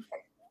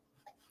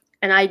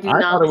 And I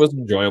thought it was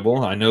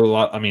enjoyable. I know a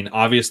lot. I mean,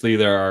 obviously,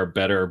 there are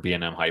better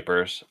B&M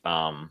hypers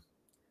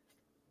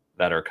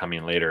that are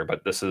coming later,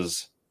 but this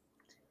is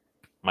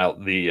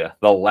the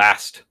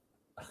last,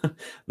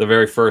 the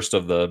very first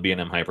of the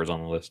B&M hypers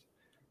on the list.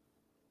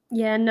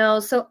 Yeah, no.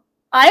 So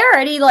I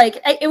already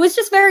it was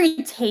just very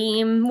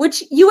tame,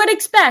 which you would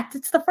expect.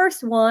 It's the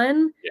first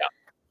one. Yeah.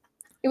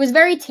 It was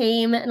very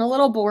tame and a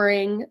little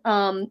boring.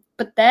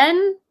 But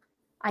then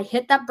I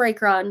hit that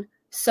brake run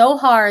so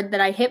hard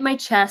that I hit my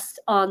chest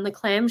on the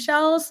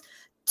clamshells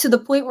to the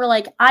point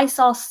where I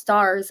saw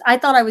stars. I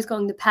thought I was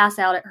going to pass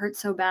out. It hurt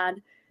so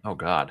bad. Oh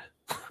God.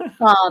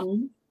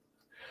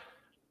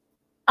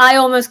 I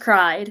almost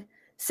cried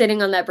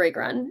sitting on that brake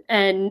run,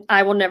 and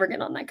I will never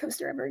get on that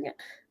coaster ever again.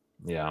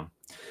 Yeah.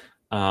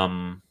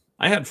 I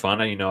had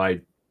fun. I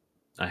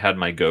had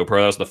my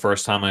GoPro. That was the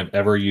first time I've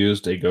ever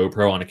used a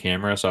GoPro on a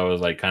camera, so I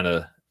was kind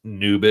of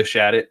noobish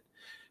at it.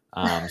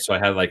 So I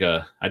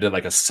did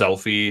a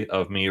selfie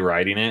of me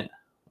riding it,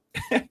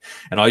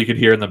 and all you could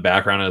hear in the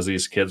background is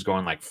these kids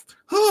going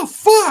 "Oh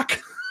fuck!"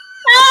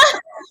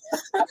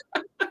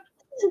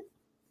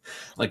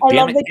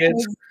 Damn it,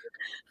 kids!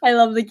 I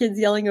love the kids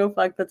yelling "Oh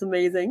fuck!" That's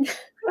amazing.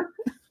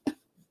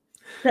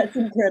 That's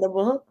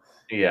incredible.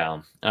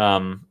 Yeah.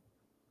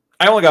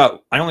 I only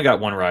got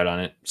one ride on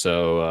it,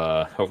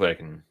 so hopefully I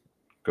can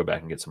go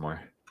back and get some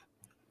more.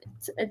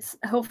 It's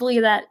hopefully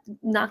that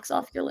knocks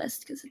off your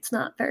list because it's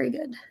not very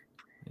good.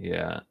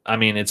 Yeah. I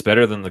mean, it's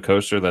better than the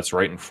coaster that's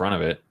right in front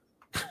of it.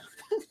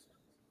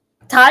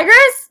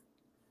 Tigress?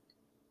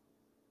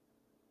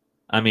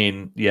 I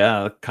mean,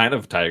 yeah, kind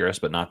of Tigress,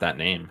 but not that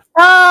name.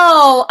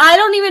 Oh, I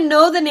don't even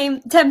know the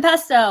name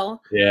Tempesto.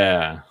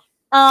 Yeah.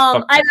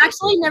 I've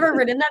actually never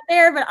ridden that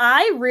there, but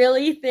I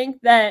really think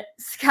that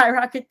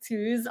Skyrocket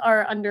 2s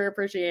are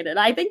underappreciated.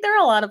 I think they're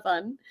a lot of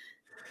fun.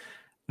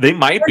 They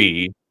might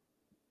be,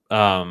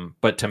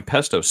 but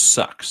Tempesto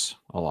sucks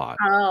a lot.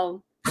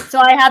 Oh, so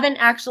I haven't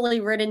actually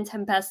ridden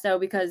Tempesto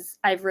because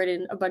I've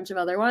ridden a bunch of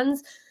other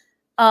ones.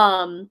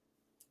 And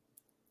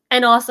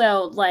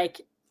also,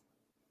 like,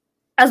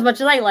 as much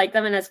as I like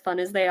them and as fun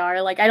as they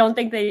are, like, I don't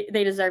think they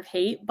deserve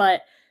hate,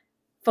 but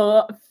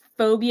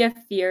Phobia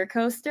Fear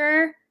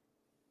Coaster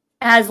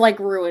has, like,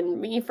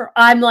 ruined me.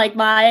 I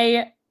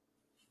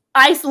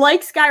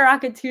like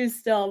Skyrocket 2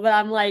 still, but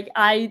I'm like,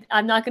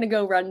 I'm not going to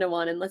go run to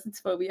one unless it's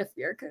Phobia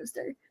Fear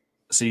Coaster.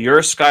 See,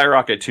 your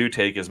Skyrocket 2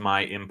 take is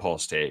my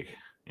Impulse take.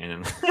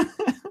 And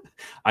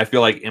I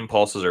feel like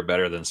Impulses are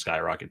better than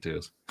Skyrocket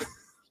 2s.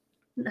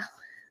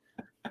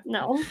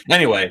 No.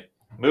 Anyway,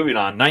 moving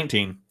on. 20.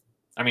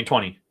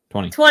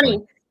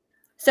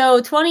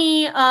 So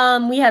 20,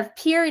 we have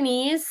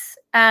Pyrenees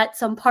at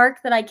some park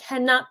that I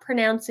cannot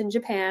pronounce in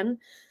Japan.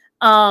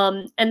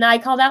 And I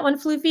call that one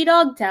Floofy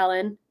Dog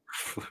Talon.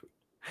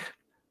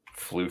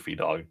 Floofy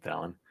Dog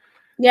Talon.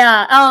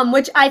 Yeah,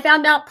 which I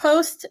found out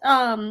post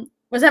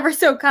was ever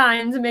so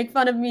kind to make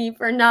fun of me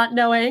for not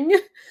knowing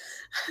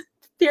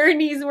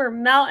Pyrenees were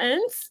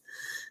mountains.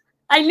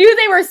 I knew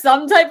they were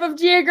some type of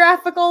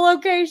geographical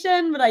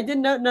location, but I did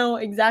not know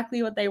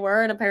exactly what they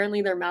were, and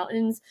apparently they're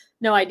mountains.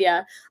 No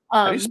idea.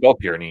 How do you spell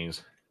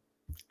Pyrenees?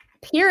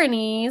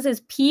 Pyrenees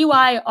is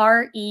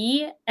Pyrenees.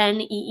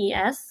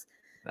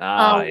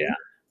 Yeah.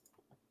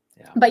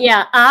 But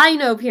yeah, I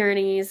know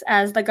Pyrenees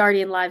as the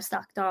guardian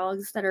livestock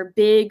dogs that are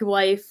big,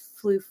 white,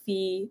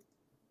 floofy,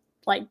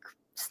 like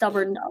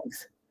stubborn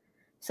dogs.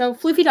 So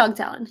Floofy Dog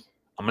Talon.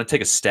 I'm going to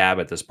take a stab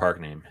at this park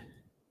name.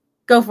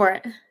 Go for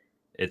it.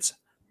 It's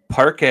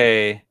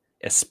Parque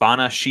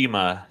Espana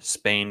Shima,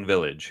 Spain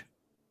Village.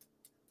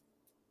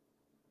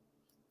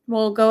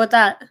 We'll go with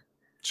that.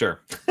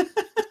 Sure.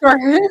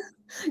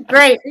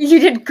 Great. You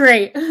did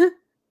great.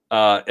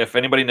 If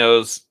anybody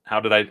knows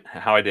how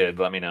I did,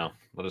 let me know.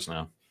 Let us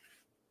know.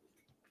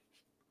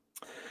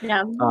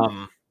 Yeah.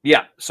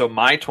 Yeah. So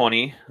my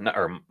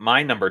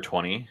number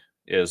 20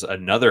 is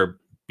another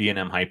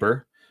B&M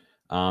Hyper.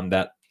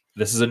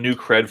 This is a new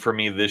cred for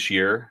me this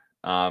year,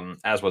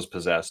 as was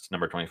Possessed,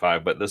 number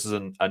 25. But this is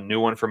a new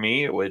one for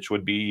me, which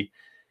would be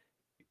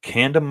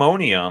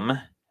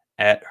Candemonium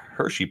at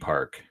Hershey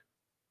Park.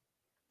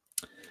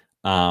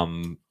 A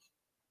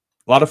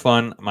lot of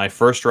fun. My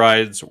first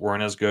rides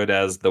weren't as good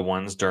as the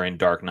ones during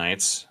Dark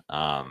Nights.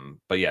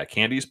 But yeah,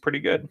 Candy's pretty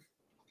good.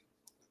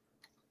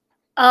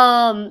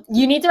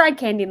 You need to ride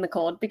Candy in the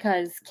cold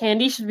because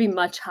Candy should be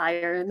much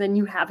higher than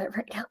you have it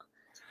right now.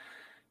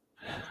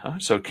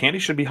 So Candy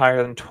should be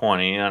higher than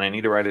 20, and I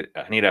need to ride it.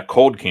 I need a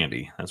cold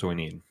Candy. That's what we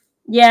need.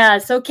 Yeah,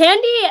 so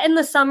Candy in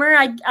the summer,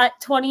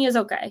 20 is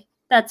okay.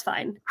 That's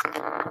fine.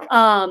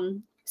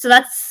 So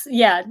that's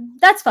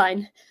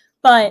fine.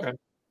 But okay.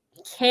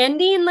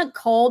 Candy in the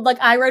cold, like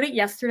I rode it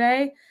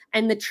yesterday,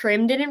 and the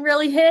trim didn't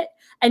really hit.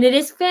 And it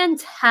is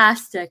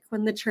fantastic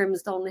when the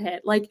trims don't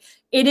hit. Like,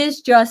 it is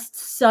just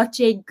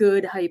such a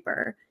good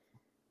hyper.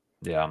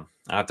 Yeah.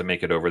 I have to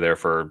make it over there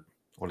for,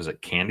 what is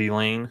it, Candy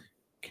Lane?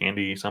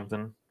 Candy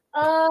something?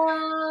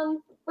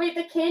 Wait,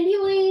 the Candy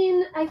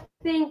Lane, I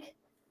think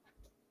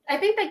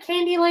the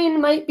Candy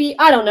Lane might be,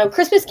 I don't know.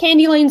 Christmas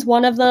Candy Lane's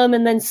one of them,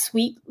 and then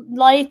Sweet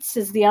Lights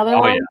is the other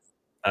one. Oh, yeah.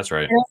 That's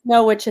right. I don't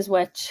know which is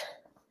which.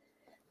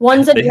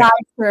 One's a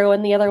drive-through,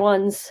 and the other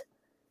one's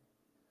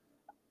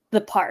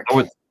the park.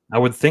 I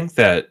would think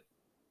that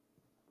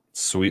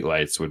Sweet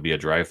Lights would be a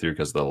drive-through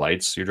because of the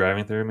lights you're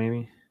driving through,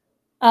 maybe?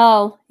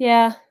 Oh,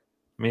 yeah.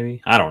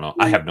 Maybe? I don't know.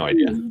 I have no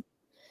idea.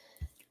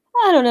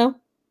 I don't know.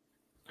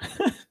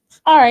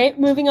 All right,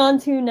 moving on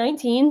to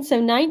 19.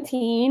 So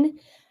 19,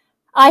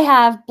 I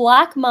have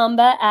Black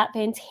Mamba at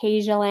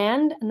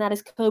Fantasialand, and that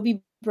is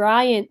Kobe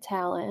Bryant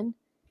Talon.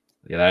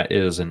 Yeah,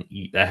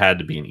 that had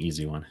to be an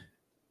easy one.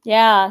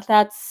 Yeah,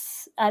 that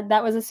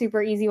was a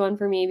super easy one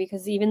for me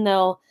because even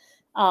though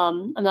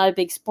I'm not a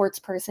big sports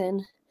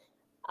person,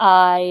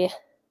 I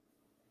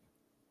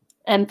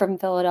am from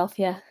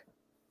Philadelphia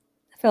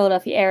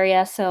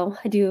area, so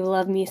I do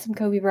love me some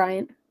Kobe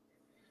Bryant.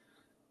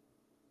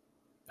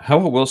 How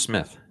about Will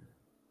Smith?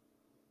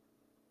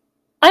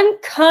 I'm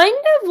kind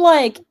of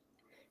like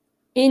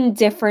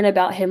indifferent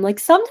about him. Like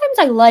sometimes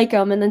I like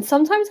him, and then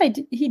sometimes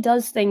he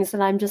does things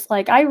that I'm just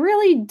like, I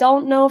really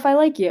don't know if I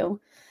like you.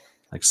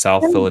 Like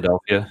South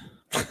Philadelphia?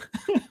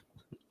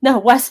 No,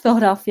 West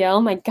Philadelphia.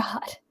 Oh my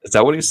God. Is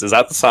that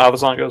how the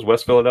song goes?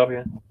 West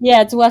Philadelphia?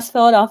 Yeah, it's West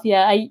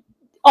Philadelphia.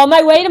 on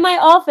my way to my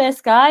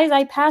office, guys.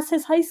 I pass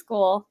his high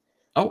school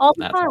all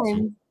the that's time.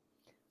 awesome.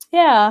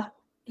 Yeah,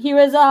 he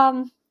was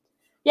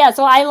yeah.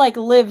 So I like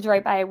lived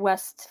right by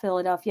West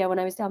Philadelphia when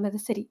I was down by the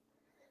city.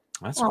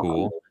 That's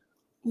cool.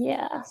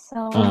 Yeah.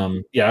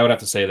 So yeah, I would have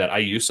to say that I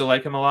used to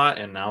like him a lot,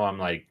 and now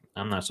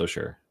I'm not so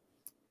sure.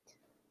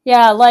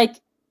 Yeah, like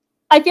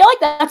I feel like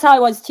that's how I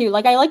was too.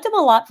 Like I liked him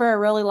a lot for a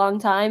really long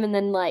time, and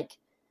then like,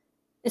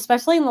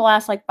 especially in the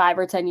last like 5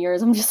 or 10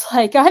 years, I'm just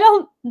like,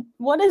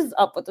 what is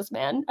up with this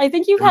man? I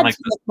think you've had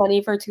too much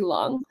money for too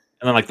long.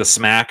 And then like the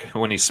smack,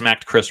 when he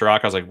smacked Chris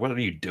Rock, I was like, what are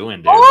you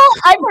doing, dude? Oh,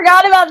 I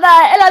forgot about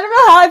that. And I don't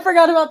know how I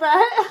forgot about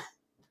that.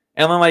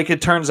 And then like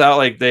it turns out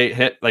like they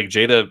hit, like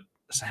Jada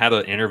had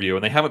an interview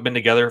and they haven't been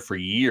together for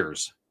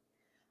years.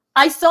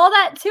 I saw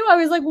that too. I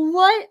was like,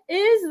 what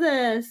is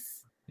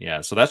this? Yeah,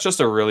 so that's just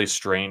a really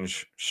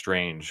strange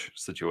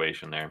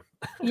situation there.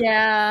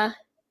 Yeah.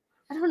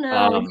 I don't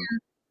know.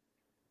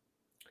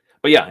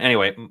 But yeah,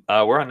 anyway,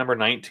 we're on number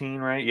 19,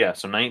 right? Yeah,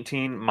 so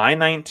 19. My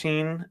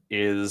 19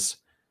 is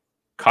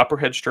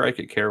Copperhead Strike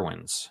at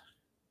Carowinds.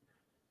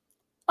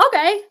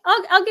 Okay,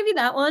 I'll give you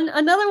that one.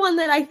 Another one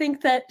that I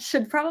think that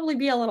should probably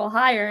be a little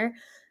higher.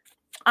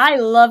 I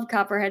love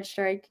Copperhead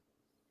Strike.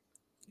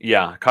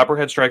 Yeah,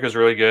 Copperhead Strike is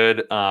really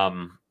good.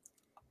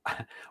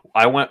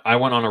 I went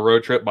on a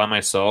road trip by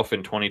myself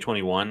in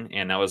 2021,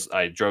 and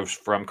I drove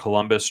from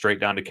Columbus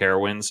straight down to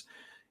Carowinds,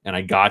 and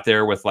I got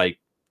there with like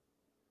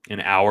an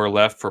hour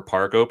left for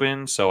park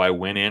open, so I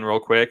went in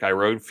real quick. I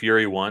rode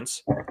Fury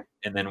once,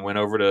 and then went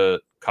over to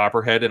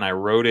Copperhead, and I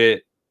rode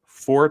it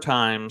 4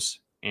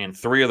 times, and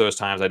 3 of those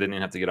times I didn't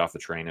even have to get off the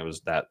train. It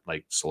was that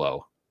like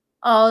slow.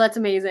 Oh, that's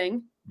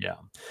amazing. Yeah.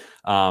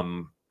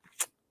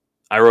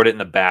 I rode it in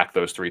the back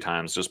those 3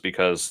 times just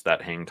because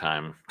that hang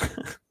time.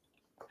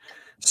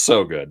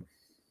 So good.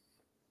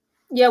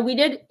 Yeah, we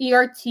did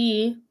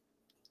ERT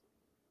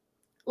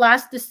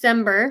last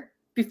December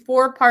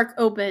before park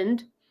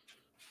opened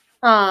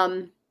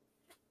for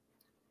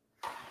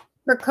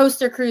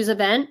Coaster Cruise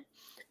event,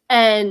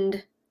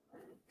 and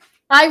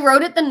I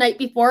rode it the night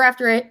before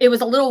after it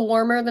was a little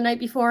warmer the night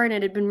before and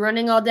it had been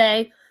running all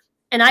day,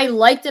 and I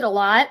liked it a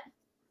lot,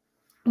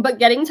 but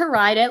getting to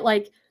ride it,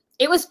 like,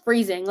 it was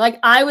freezing. Like,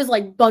 I was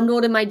like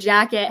bundled in my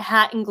jacket,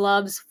 hat and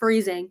gloves,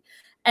 freezing,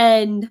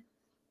 and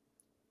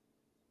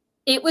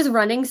it was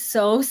running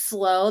so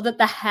slow that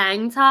the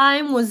hang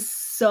time was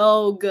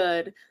so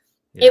good.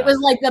 Yeah. It was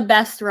like the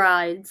best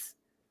rides.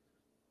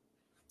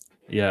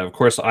 Yeah, of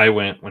course I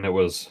went when it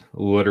was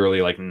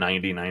literally like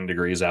 99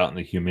 degrees out and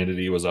the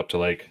humidity was up to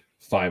like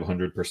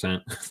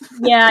 500%.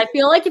 Yeah, I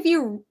feel like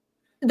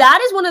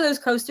that is one of those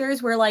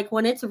coasters where like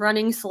when it's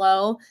running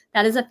slow,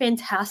 that is a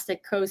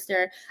fantastic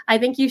coaster. I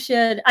think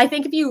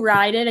if you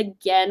ride it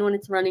again when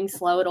it's running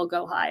slow, it'll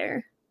go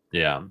higher.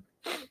 Yeah,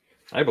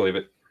 I believe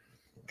it.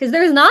 Because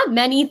there's not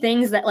many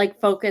things that like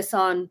focus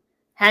on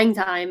hang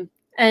time,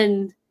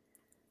 and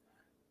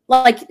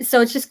like,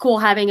 so it's just cool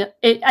having it.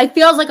 It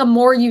feels like a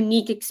more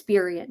unique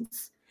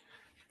experience.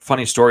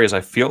 Funny story is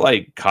I feel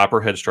like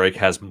Copperhead Strike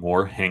has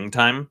more hang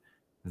time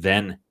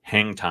than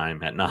hang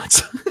time at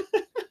Knott's.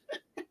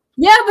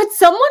 Yeah, but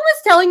someone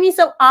was telling me,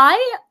 so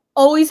I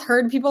always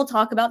heard people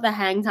talk about the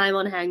hang time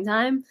on hang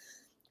time,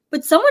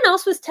 but someone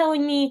else was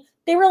telling me,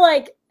 they were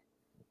like,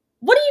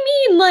 what do you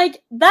mean?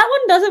 Like, that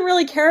one doesn't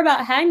really care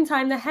about hang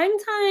time. The hang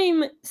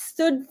time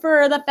stood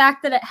for the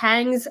fact that it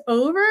hangs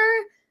over.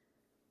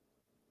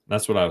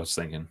 That's what I was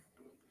thinking.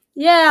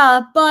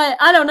 Yeah, but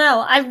I don't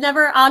know. I've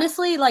never,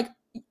 honestly, like,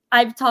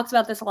 I've talked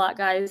about this a lot,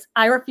 guys.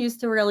 I refuse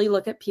to really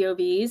look at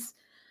POVs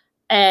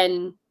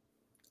and,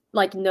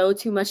 like, know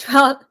too much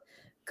about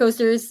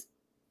coasters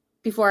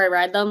before I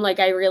ride them. Like,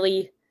 I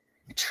really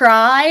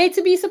try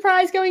to be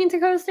surprised going into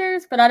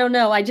coasters, but I don't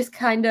know. I just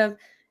kind of,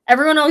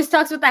 everyone always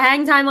talks about the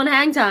hang time on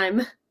hang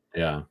time.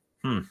 Yeah.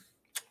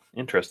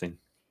 Interesting.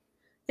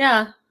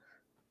 Yeah.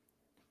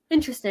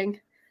 Interesting.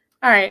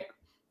 All right.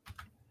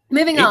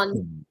 Moving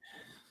on.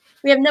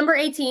 We have number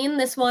 18.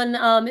 This one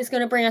is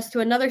going to bring us to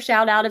another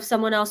shout out of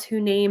someone else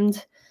who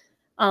named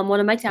one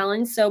of my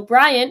Talons. So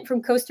Bryant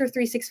from Coaster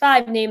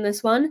 365 named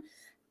this one.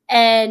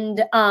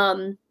 And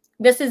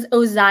this is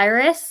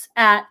Osiris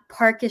at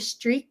Parkish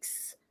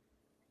Streaks.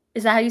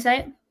 Is that how you say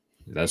it?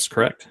 That's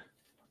correct.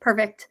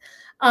 Perfect.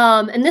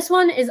 And this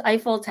one is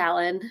Eiffel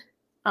Talon.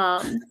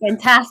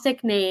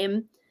 Fantastic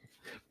name.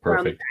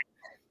 Perfect.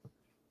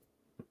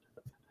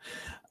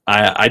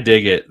 I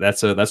dig it.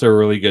 That's a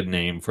really good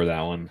name for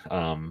that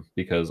one.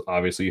 Because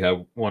obviously you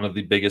have one of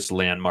the biggest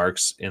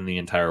landmarks in the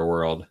entire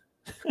world.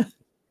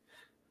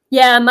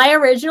 Yeah, my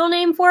original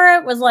name for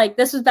it was like,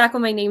 this was back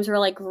when my names were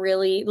like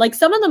really, like,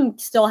 some of them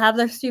still have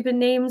their stupid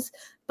names,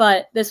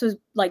 but this was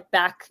like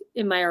back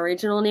in my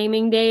original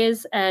naming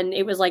days, and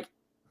it was like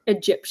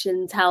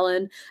Egyptian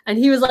Talon, and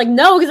he was like,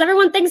 no, because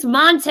everyone thinks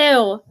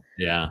Montu.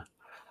 Yeah,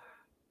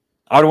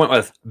 I would have went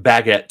with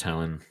Baguette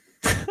Talon.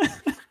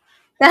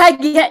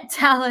 Baguette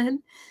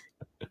Talon,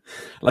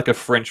 like a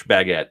French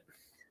baguette.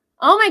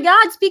 Oh my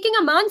god, speaking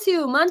of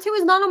Montu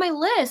is not on my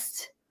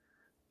list.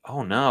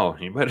 Oh no,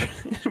 you better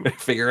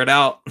figure it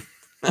out.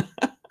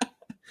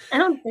 I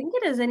don't think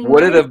it is anymore.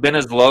 Would it have been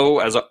as low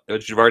as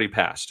you've already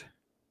passed?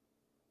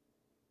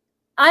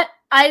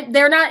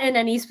 They're not in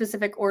any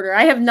specific order.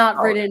 I have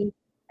not written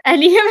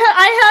any of it.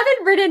 I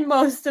haven't written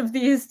most of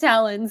these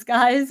Talons,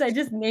 guys. I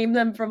just name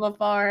them from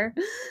afar.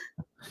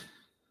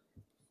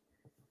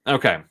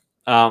 Okay.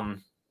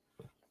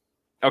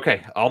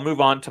 Okay, I'll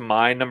move on to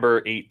my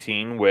number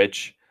 18,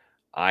 which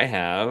I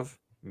have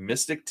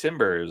Mystic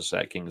Timbers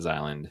at Kings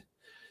Island.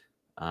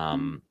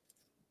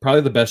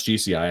 Probably the best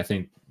GCI. I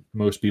think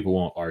most people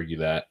won't argue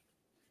that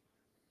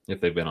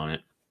if they've been on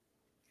it.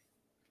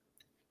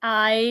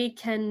 I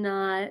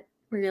cannot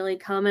really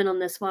comment on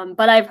this one,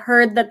 but I've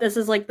heard that this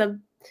is like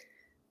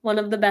one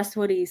of the best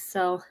woodies.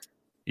 So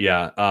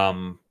yeah,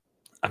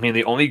 I mean,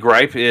 the only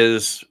gripe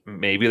is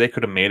maybe they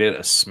could have made it a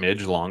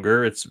smidge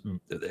longer.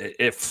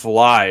 It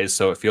flies,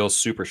 so it feels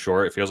super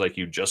short. It feels like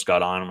you just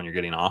got on when you're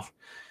getting off.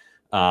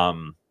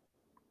 But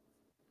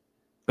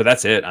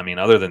that's it. I mean,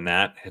 other than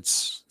that,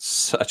 it's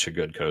such a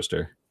good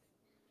coaster.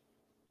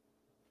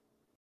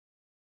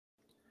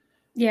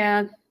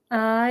 Yeah,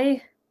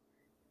 I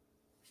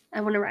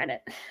want to ride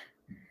it.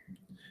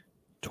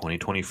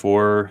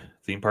 2024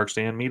 theme park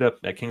stand meetup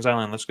at Kings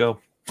Island. Let's go.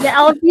 Yeah,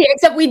 LFG,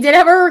 except we did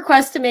have a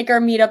request to make our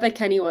meetup at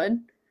Kennywood.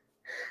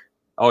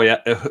 Oh, yeah.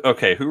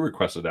 Okay, who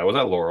requested that? Was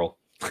that Laurel?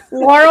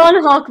 Laurel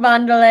and Hulk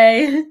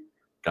Vandelay.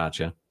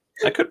 Gotcha.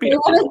 That could be. They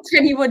want a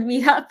Kennywood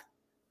meetup.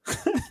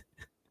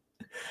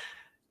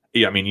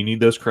 Yeah, I mean, you need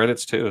those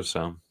credits too,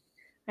 so.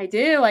 I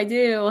do.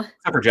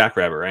 Except for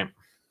Jackrabbit, right?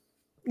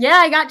 Yeah,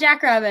 I got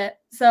Jackrabbit,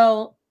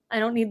 so I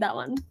don't need that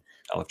one.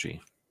 LFG.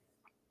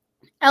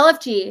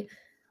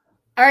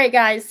 All right,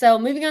 guys, so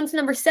moving on to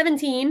number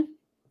 17.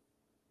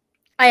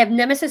 I have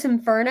Nemesis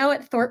Inferno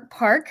at Thorpe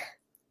Park,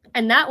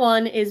 and that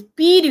one is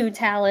Beedoo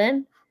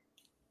Talon.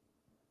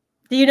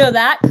 Do you know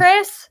that,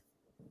 Chris?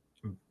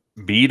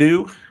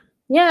 Beedoo?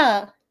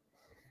 Yeah.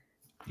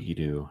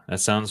 Beedoo.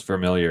 That sounds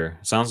familiar.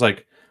 It sounds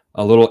like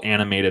a little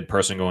animated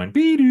person going,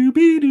 Beedoo,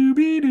 Beedoo,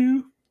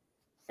 Beedoo.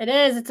 It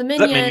is. It's a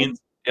minion. Is that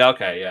Minions? Yeah,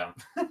 okay, yeah.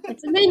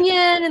 It's a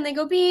minion, and they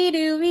go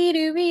Beedoo,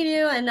 Beedoo,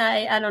 Beedoo, and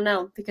I don't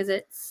know, because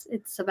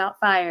it's about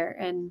fire,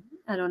 and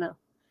I don't know.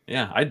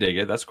 Yeah, I dig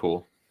it. That's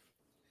cool.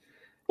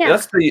 Yeah.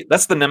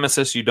 That's the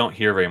Nemesis you don't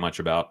hear very much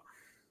about.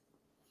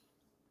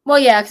 Well,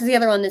 yeah, because the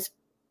other one is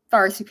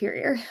far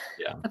superior.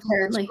 Yeah.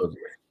 Apparently.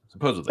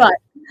 Supposedly.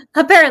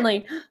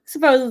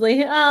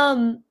 Supposedly.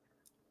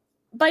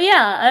 But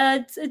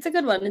yeah, it's a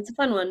good one. It's a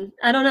fun one.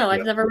 I don't know.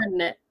 I've never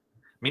ridden it.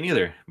 Me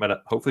neither,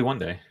 but hopefully one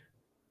day.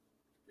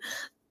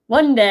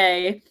 One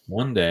day.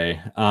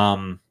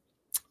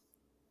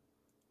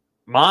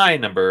 My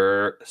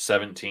number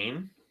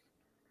 17,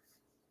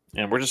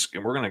 and we're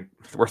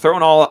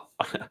throwing all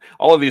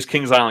of these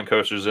Kings Island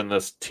coasters in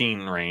this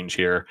teen range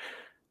here.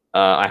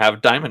 I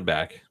have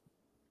Diamondback,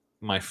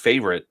 my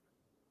favorite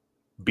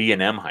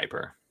B&M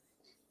hyper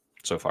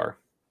so far.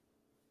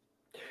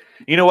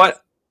 You know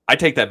what? I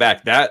take that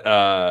back.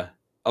 That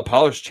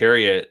Apollo's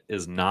Chariot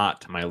is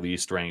not my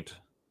least ranked,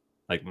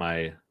 like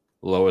my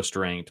lowest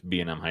ranked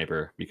B&M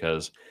hyper,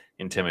 because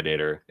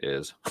Intimidator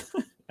is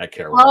at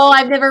Carowinds. Oh,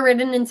 I've never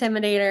ridden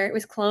Intimidator. It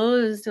was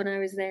closed when I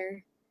was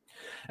there.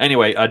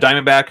 Anyway,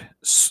 Diamondback,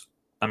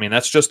 I mean,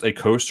 that's just a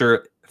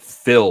coaster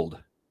filled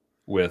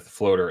with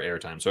floater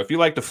airtime. So if you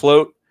like to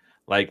float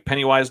like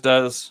Pennywise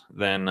does,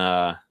 then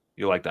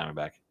you like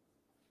Diamondback.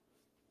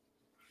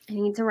 I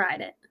need to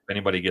ride it. If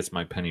anybody gets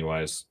my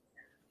Pennywise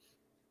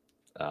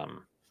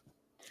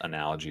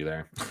analogy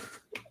there.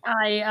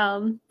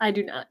 I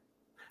do not.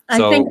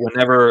 So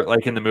whenever,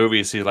 like in the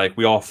movies, he's like,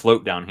 we all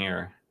float down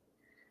here.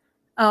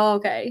 Oh,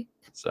 okay.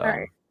 So, all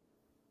right.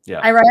 Yeah.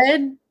 I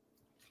read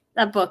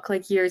that book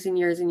like years and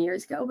years and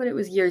years ago, but it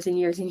was years and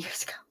years and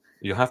years ago.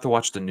 You'll have to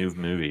watch the new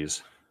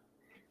movies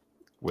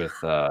with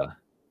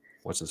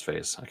what's his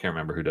face? I can't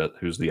remember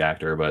who's the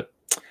actor, but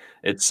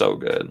it's so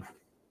good.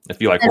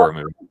 If you like horror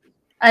movies.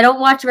 I don't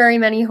watch very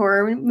many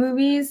horror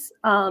movies,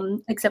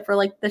 except for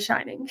like The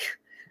Shining.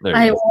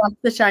 I watch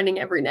The Shining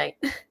every night.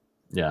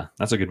 Yeah,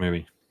 that's a good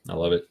movie. I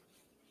love it.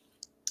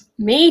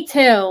 Me too.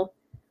 All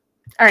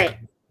right.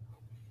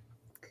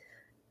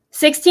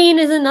 16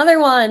 is another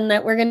one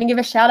that we're going to give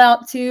a shout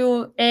out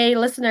to a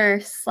listener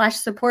 /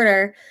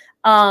 supporter.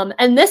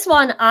 And this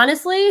one,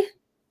 honestly,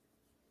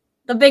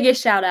 the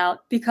biggest shout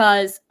out,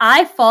 because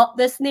I fought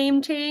this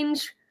name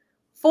change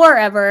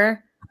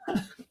forever.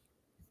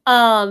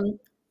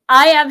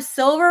 I have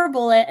Silver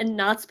Bullet and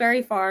Knott's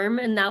Berry Farm,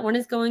 and that one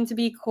is going to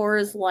be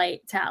Coors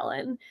Light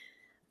Talon.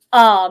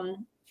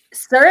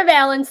 Sir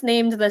Valence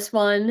named this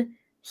one.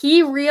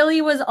 He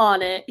really was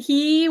on it.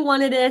 He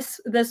wanted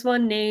this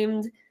one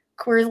named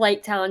Coors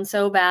Light Talon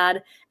so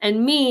bad.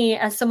 And me,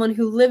 as someone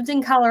who lived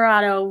in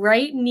Colorado,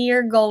 right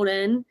near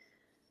Golden,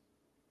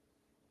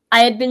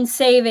 I had been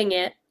saving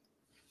it.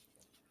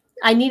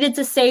 I needed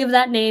to save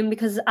that name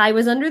because I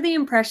was under the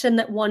impression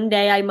that one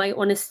day I might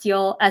want to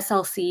steal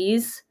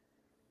SLCs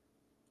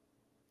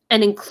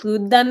and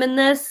include them in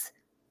this.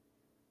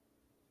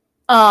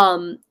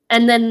 And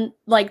then,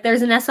 like,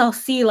 there's an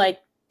SLC, like,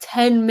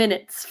 10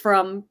 minutes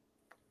from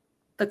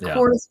the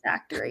Coors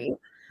factory.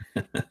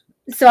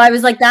 So I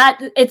was like, that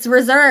it's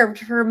reserved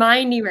for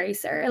my knee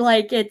racer.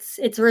 Like it's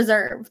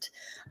reserved.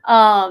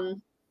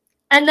 And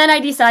then I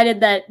decided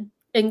that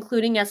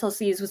including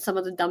SLCs was some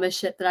of the dumbest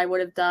shit that I would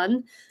have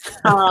done.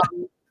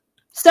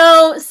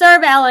 So Sir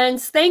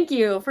Balance, thank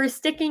you for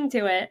sticking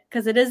to it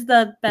because it is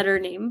the better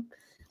name.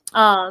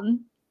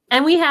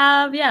 And we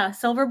have,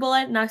 Silver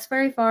Bullet,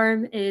 Knoxbury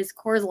Farm is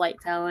Coors Light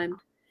Talon.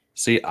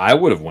 See, I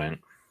would have went,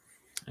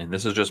 and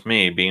this is just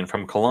me being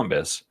from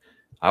Columbus,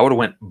 I would have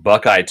went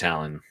Buckeye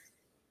Talon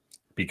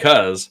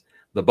because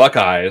the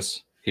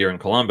Buckeyes here in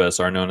Columbus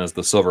are known as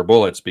the Silver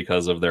Bullets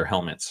because of their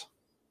helmets.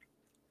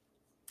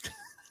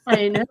 I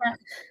didn't know that.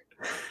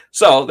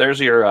 So there's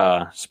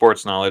your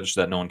sports knowledge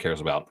that no one cares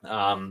about.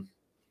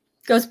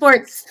 Go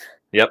Sports.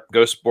 Yep,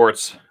 go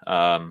Sports.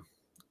 What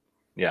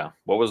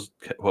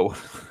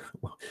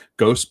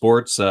Go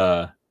Sports?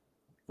 Go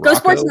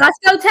Sports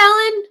Roscoe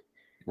Talon?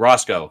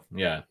 Roscoe,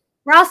 yeah.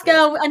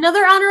 Roscoe,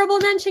 another honorable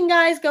mention,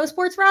 guys. Go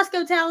Sports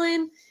Roscoe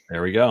Talon.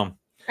 There we go.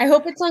 I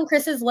hope it's on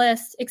Chris's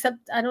list, except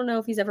I don't know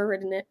if he's ever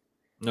written it.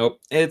 Nope,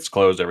 it's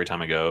closed every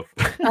time I go.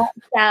 Oh,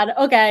 sad.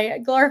 Okay,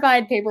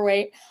 glorified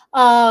paperweight.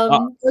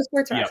 Go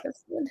Sports Roscoe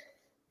Talon.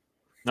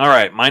 All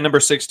right, my number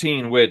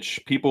 16, which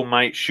people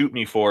might shoot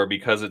me for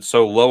because it's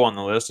so low on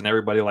the list and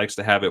everybody likes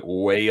to have it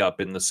way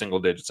up in the single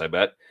digits, I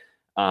bet,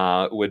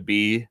 would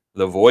be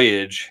The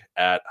Voyage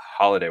at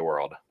Holiday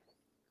World.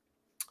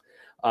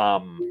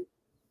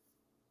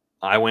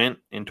 I went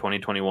in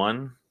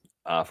 2021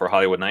 for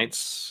Hollywood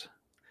Nights.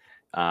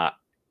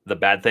 The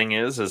bad thing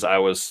is I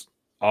was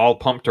all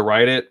pumped to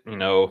ride it,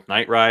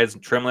 night rides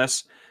and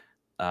trimless.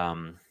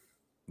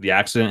 The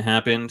accident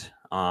happened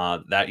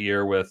that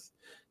year with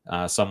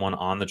someone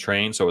on the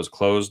train, so it was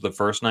closed the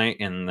first night,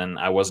 and then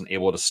I wasn't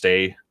able to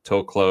stay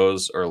till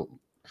close or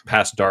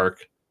past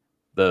dark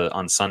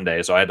on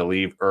Sunday, so I had to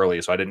leave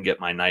early, so I didn't get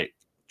my night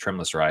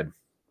trimless ride.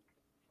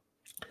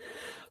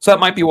 So that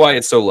might be why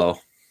it's so low.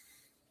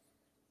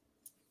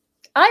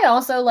 I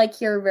also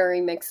hear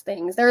very mixed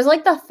things. There's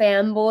the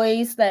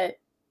fanboys that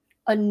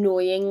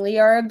annoyingly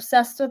are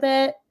obsessed with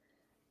it,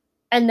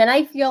 and then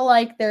I feel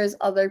like there's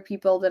other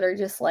people that are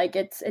just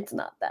it's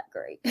not that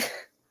great.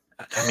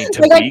 I mean,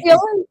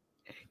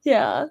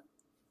 yeah.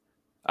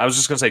 I was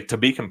just gonna say, to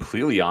be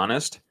completely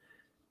honest,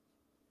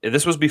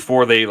 this was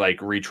before they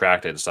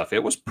retracted and stuff.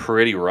 It was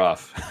pretty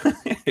rough.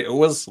 It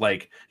was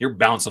you're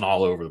bouncing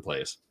all over the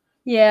place.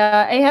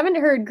 Yeah, I haven't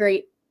heard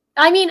great.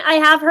 I mean, I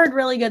have heard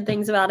really good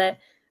things about it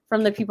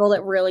from the people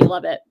that really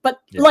love it.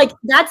 But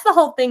that's the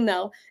whole thing,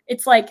 though.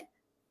 It's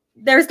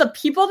there's the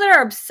people that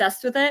are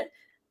obsessed with it,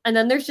 and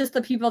then there's just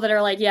the people that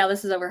are yeah,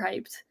 this is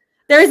overhyped.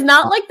 There's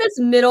not this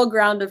middle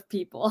ground of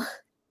people.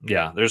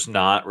 Yeah, there's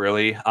not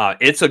really.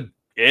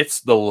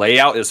 It's the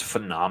layout is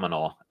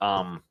phenomenal.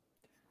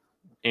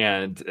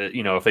 And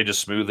if they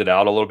just smooth it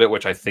out a little bit,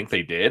 which I think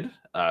they did,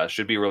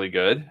 should be really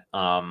good.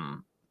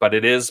 But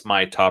it is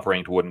my top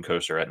ranked wooden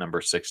coaster at number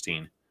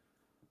 16.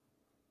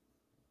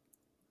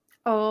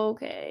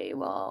 Okay,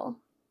 well,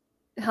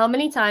 how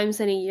many times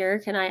in a year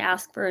can I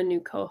ask for a new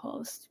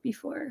co-host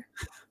before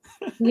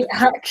we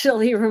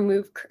actually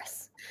remove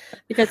Chris?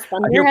 Because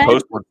Thunderhead, I hear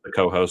Post wants the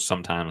co-host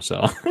sometimes,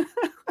 so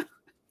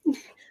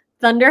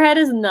Thunderhead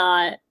is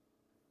not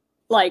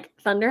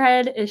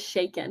Thunderhead is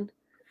shaken.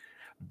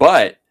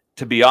 But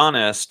to be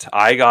honest,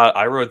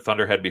 I rode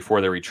Thunderhead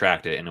before they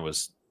retracted it, and it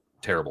was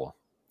terrible.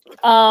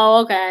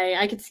 Oh, okay.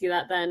 I could see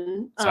that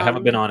then. So I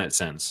haven't been on it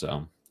since.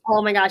 So.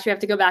 Oh my gosh, you have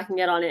to go back and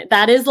get on it.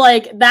 That is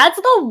that's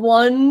the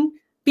one.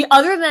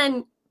 Other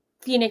than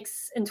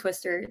Phoenix and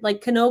Twister,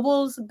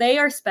 Knoebels, they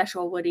are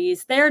special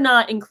Woodies. They're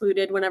not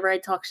included whenever I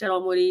talk shit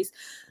on Woodies.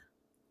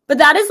 But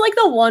that is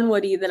the one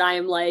Woody that I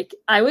am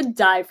I would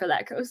die for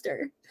that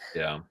coaster.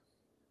 Yeah.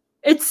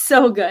 It's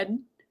so good.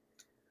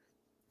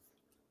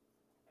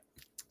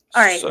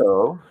 All right.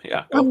 So,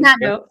 yeah. On that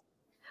note,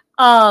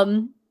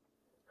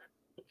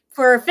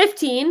 for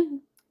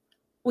 15,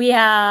 we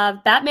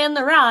have Batman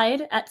the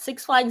Ride at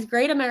Six Flags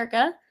Great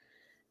America,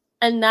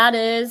 and that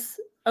is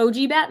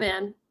OG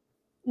Batman.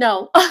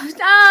 No.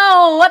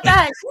 No, what the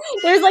heck?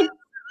 There's a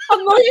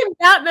million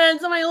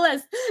Batmans on my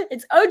list.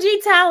 It's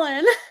OG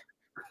Talon.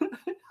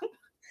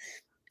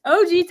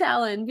 OG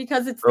Talon,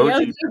 because it's the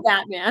OG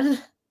Batman.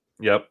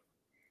 Yep.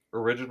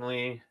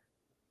 Original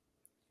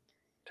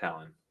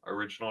Talon.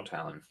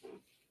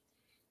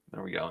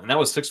 There we go. And that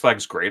was Six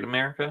Flags Great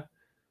America?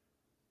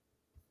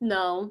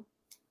 No.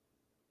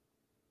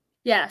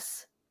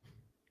 Yes.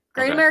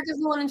 Great America's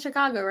the one in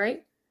Chicago,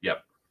 right?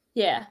 Yep.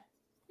 Yeah.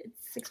 It's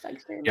Six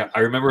Flags Great America. Yeah,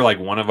 I remember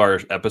one of our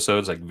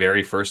episodes,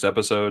 very first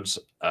episodes,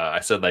 I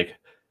said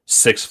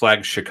Six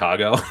Flags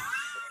Chicago.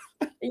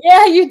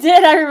 Yeah, you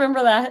did. I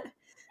remember that.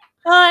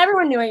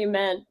 Everyone knew what you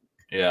meant.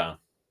 Yeah.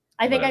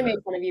 I think I made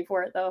fun of you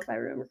for it, though, if I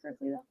remember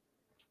correctly, though.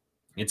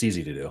 It's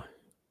easy to do.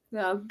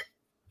 Yeah.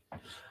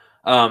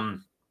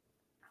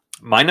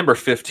 My number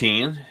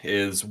 15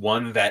 is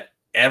one that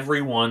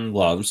everyone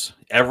loves.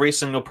 Every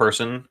single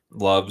person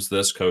loves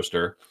this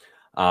coaster.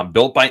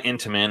 Built by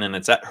Intamin, and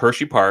it's at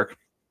Hershey Park.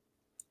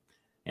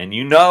 And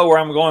you know where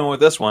I'm going with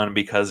this one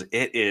because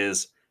it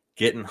is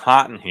getting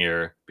hot in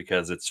here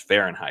because it's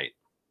Fahrenheit.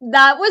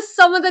 That was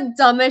some of the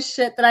dumbest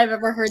shit that I've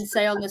ever heard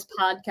say on this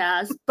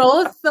podcast.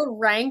 Both the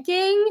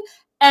ranking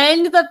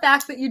and the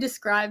fact that you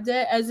described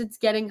it as it's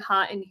getting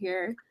hot in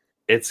here.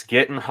 It's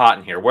getting hot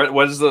in here.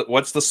 What's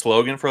the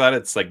slogan for that?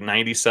 It's like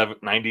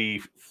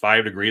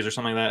 95 degrees or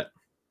something like that.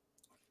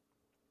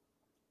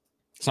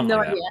 Something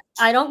like idea.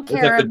 That. I don't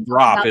care. Like the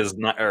drop is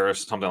not, or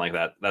something like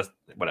that. That's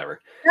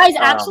whatever. Guys,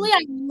 actually, I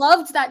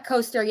loved that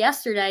coaster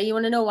yesterday. You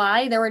want to know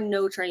why? There were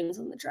no trains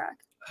on the track.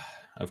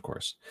 Of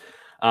course.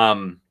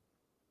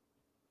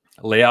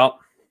 Layout,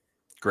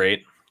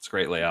 great. It's a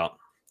great layout.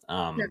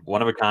 Sure.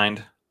 One of a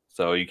kind.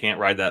 So you can't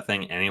ride that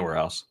thing anywhere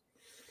else.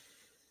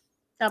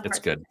 It's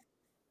good.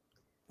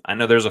 I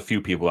know there's a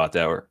few people out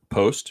there,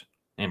 Post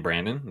and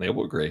Brandon, they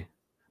will agree.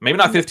 Maybe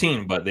not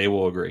 15, but they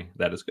will agree.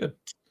 That is good.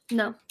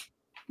 No.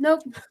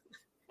 Nope.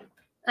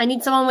 I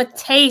need someone with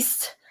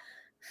taste.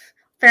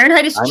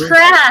 Fahrenheit is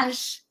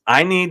trash.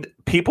 I need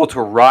people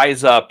to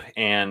rise up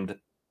and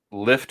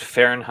lift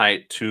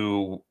Fahrenheit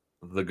to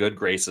the good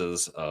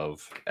graces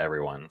of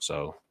everyone.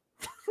 So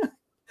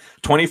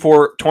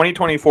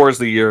 2024 is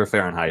the year of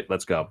Fahrenheit.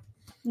 Let's go.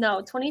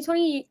 No,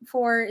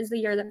 2024 is the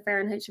year that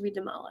Fahrenheit should be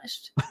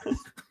demolished.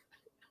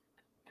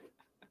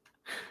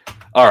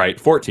 All right,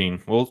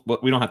 14.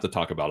 We don't have to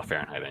talk about a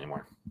Fahrenheit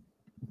anymore.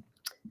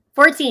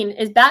 14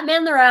 is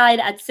Batman the Ride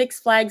at Six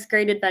Flags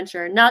Great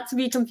Adventure, not to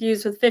be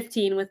confused with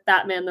 15 with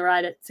Batman the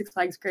Ride at Six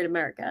Flags Great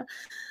America.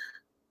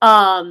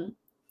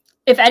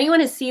 If anyone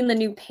has seen the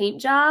new paint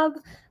job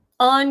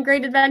on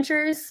Great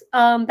Adventures,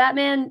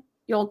 Batman,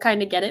 you'll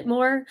kind of get it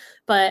more.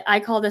 But I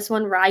call this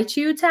one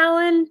Raichu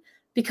Talon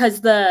because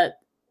the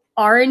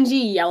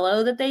orangey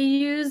yellow that they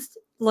used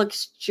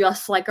looks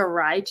just like a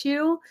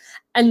Raichu.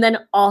 And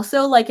then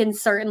also, like, in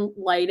certain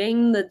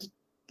lighting, the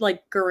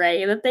like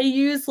gray that they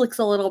use looks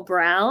a little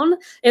brown.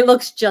 It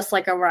looks just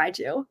like a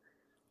Raichu.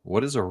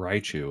 What is a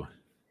Raichu?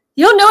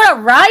 You don't know what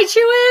a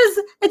Raichu is?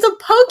 It's a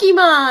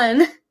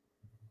Pokemon.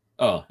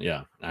 Oh,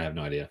 yeah. I have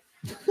no idea.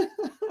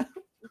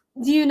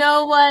 Do you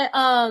know what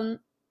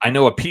I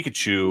know a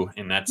Pikachu,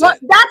 and that's it.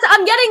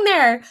 I'm getting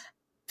there.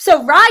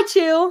 So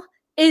Raichu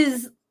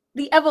is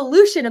the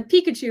evolution of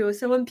Pikachu.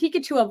 So when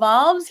Pikachu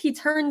evolves, he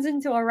turns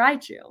into a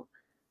Raichu.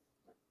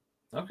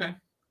 Okay.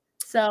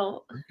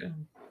 So okay.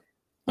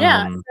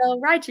 Yeah,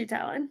 so Raichu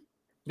Talon.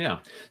 Yeah.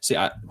 See,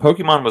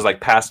 Pokemon was like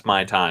past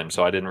my time,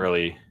 so I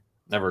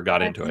never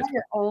got into it.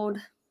 You're old.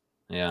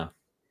 Yeah.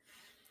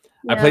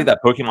 I played that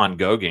Pokemon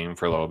Go game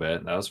for a little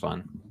bit. That was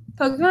fun.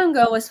 Pokemon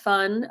Go was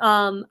fun.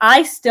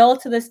 I still,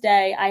 to this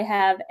day, I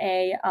have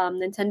a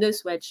Nintendo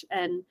Switch,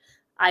 and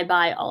I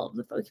buy all of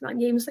the Pokemon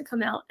games that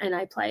come out, and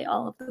I play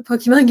all of the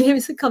Pokemon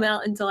games that come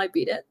out until I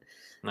beat it.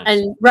 Nice.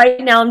 And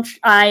right now,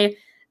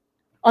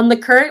 on the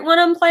current one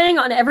I'm playing,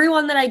 on every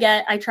one that I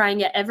get, I try and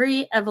get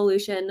every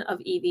evolution of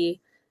Eevee,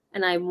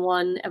 and I'm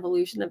one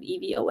evolution of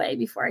Eevee away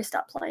before I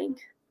stop playing.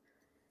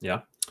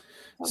 Yeah.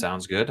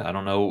 Sounds good. I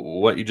don't know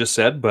what you just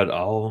said, but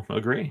I'll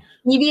agree.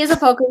 Eevee is a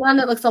Pokemon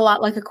that looks a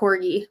lot like a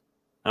Corgi.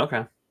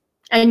 Okay.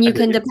 And you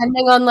can,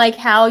 depending on like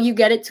how you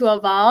get it to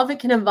evolve, it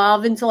can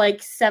evolve into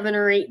like 7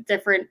 or 8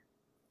 different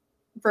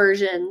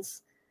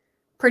versions.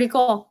 Pretty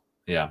cool.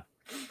 Yeah.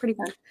 Pretty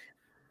fun.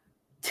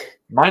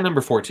 My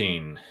number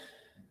 14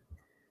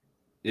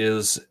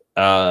 is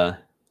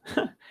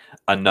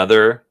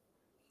another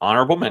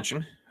honorable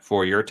mention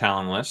for your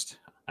Talon list,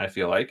 I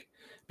feel like,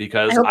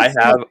 because I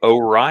have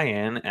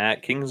Orion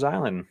at Kings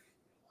Island.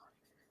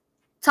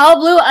 Tall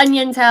blue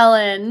onion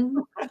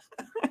Talon.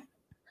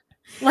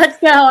 Let's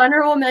go.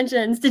 Honorable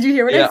mentions. Did you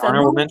hear what I said?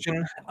 Honorable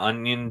mention,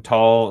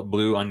 tall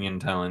blue onion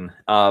Talon.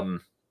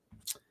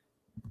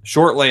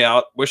 Short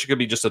layout. Wish it could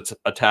be just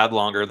a tad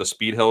longer. The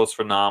speed hill is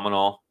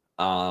phenomenal.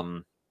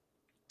 The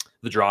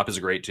drop is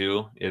great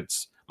too.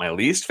 It's my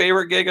least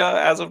favorite Giga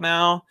as of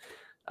now,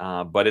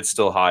 but it's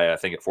still high. I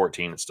think at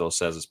 14, it still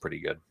says it's pretty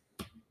good.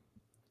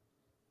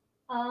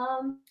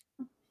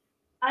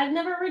 I've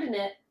never ridden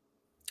it.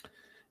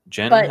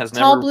 Jen has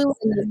never. Tall blue.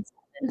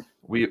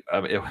 We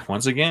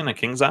once again at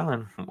Kings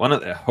Island.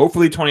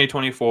 Hopefully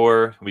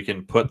 2024 we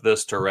can put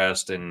this to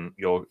rest and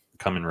you'll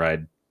come and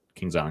ride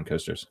Kings Island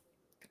coasters.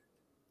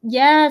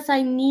 Yes,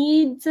 I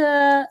need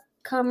to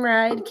come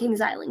ride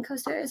Kings Island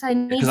coasters.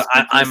 Because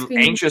I'm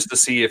anxious to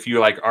see if you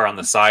like are on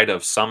the side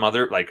of some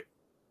other like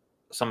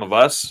some of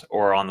us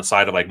or on the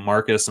side of like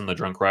Marcus and the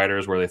drunk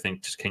riders where they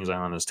think Kings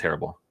Island is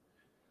terrible.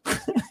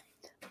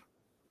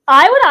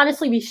 I would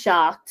honestly be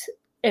shocked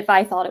if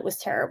I thought it was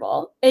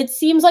terrible. It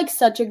seems like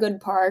such a good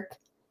park.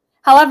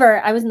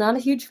 However, I was not a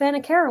huge fan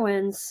of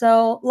Carowinds,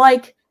 so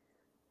like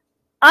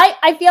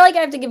I feel like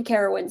I have to give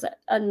Carowinds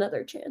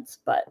another chance,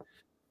 but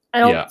I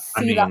don't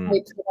see that hype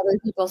of other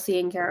people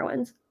seeing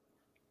Carowinds.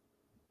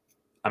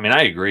 I mean,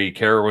 I agree.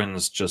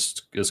 Carowinds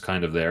just is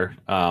kind of there.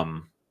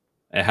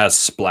 It has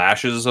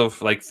splashes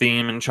of like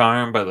theme and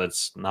charm, but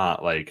it's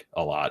not like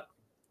a lot.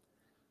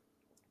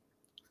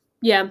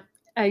 Yeah,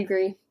 I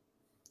agree.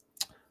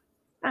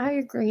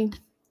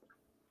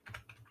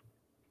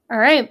 All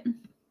right.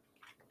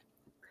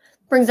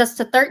 Brings us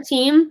to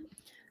 13.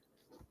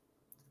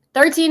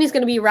 13 is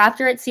going to be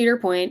Raptor at Cedar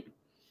Point.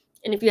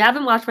 And if you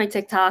haven't watched my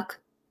TikTok,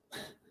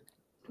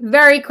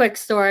 very quick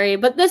story,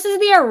 but this is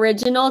the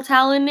original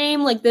Talon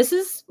name. Like, this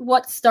is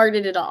what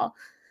started it all.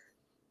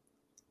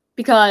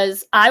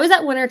 Because I was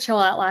at Winter Chill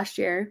Out last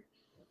year,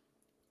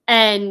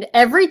 and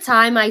every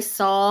time I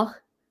saw,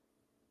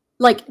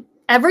 like,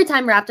 every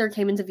time Raptor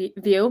came into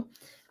view,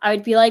 I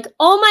would be like,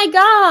 oh my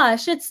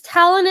gosh, it's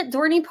Talon at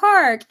Dorney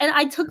Park. And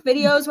I took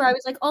videos where I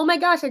was like, oh my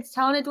gosh, it's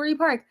Talon at Dorney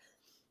Park.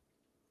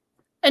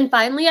 And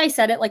finally I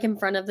said it like in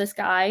front of this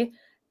guy,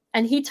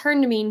 and he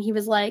turned to me and he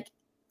was like,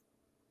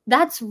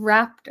 that's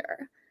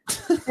Raptor.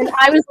 And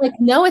I was like,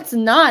 no, it's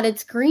not.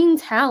 It's Green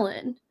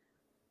Talon.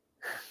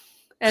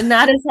 And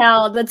that is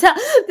how this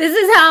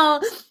is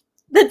how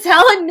the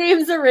Talon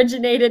names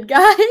originated,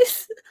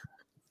 guys.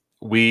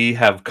 We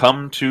have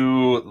come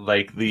to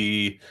like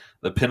the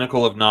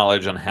pinnacle of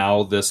knowledge on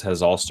how this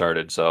has all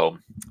started. So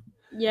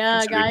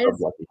yeah, guys,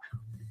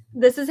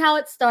 this is how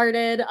it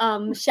started.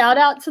 Shout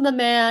out to the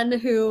man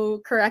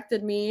who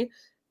corrected me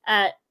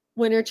at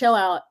Winter Chill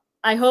Out.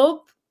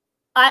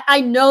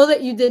 I know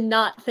that you did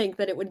not think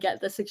that it would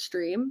get this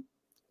extreme.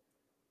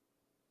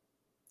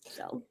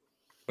 So.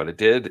 But it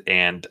did,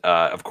 and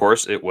of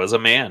course it was a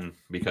man,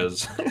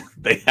 because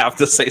they have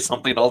to say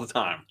something all the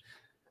time.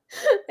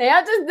 They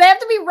have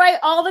to be right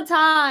all the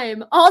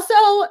time. Also,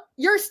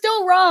 you're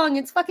still wrong.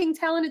 It's fucking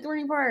Talon at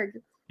Dorney Park.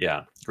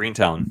 Yeah, Green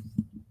Talon.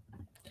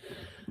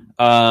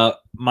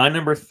 My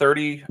number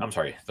 30.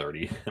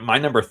 My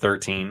number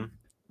 13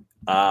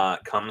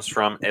 comes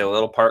from a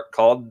little park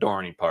called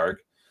Dorney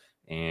Park,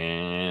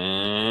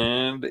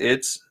 and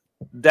it's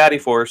Daddy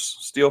Force,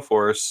 Steel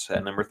Force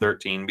at number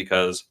 13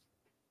 because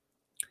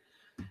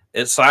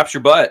it slaps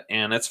your butt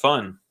and it's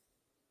fun.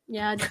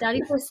 Yeah,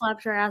 Daddy Force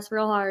slaps your ass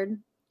real hard.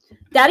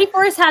 Daddy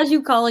Force has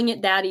you calling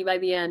it Daddy by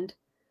the end.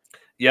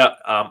 Yeah,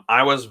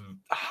 I was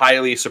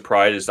highly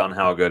surprised on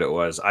how good it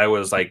was. I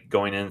was like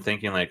going in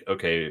thinking like,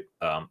 okay,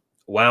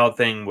 Wild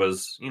Thing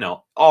was,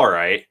 all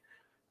right.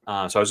 So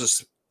I was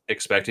just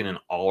expecting an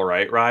all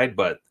right ride,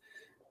 but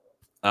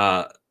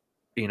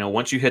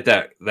once you hit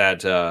that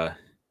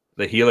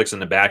the helix in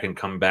the back and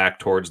come back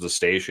towards the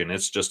station,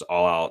 it's just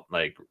all out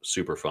like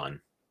super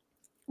fun.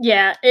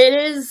 Yeah, it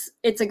is.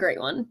 It's a great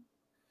one.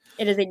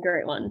 It is a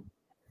great one.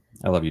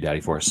 I love you,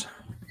 Daddy Force.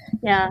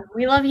 Yeah,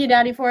 we love you,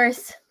 Daddy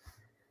Force.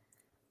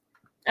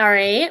 All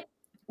right.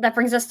 That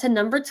brings us to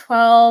number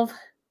 12,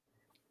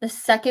 the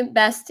second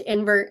best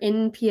invert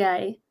in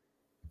PA.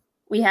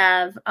 We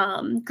have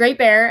Great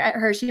Bear at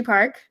Hershey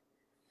Park,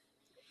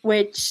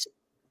 which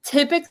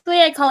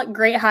typically I call it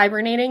Great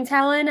Hibernating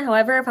Talon.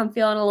 However, if I'm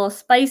feeling a little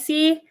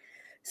spicy,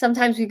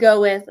 sometimes we go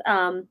with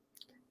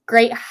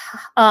Great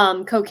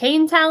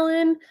Cocaine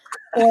Talon,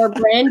 or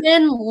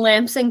Brandon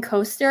Lamps and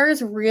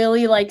Coasters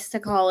really likes to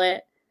call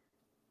it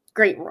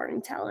Great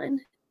Roaring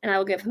Talon, and I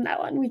will give him that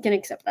one. We can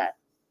accept that.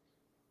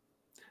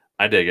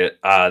 I dig it.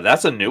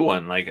 That's a new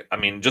one. Like, I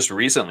mean, just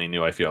recently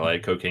new, I feel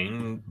like.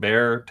 Cocaine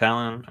Bear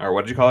Talon, or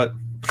what did you call it?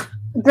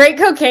 Great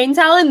Cocaine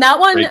Talon. That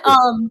one,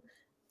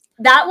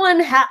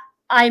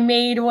 I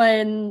made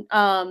when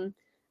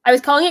I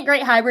was calling it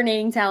Great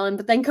Hibernating Talon,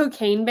 but then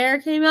Cocaine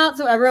Bear came out,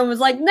 so everyone was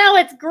like, no,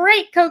 it's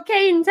Great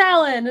Cocaine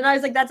Talon. And I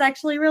was like, that's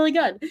actually really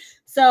good.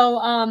 So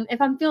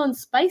if I'm feeling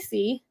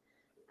spicy,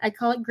 I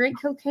call it Great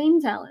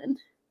Cocaine Talon.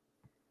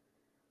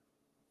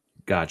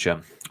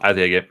 Gotcha. I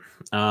dig it.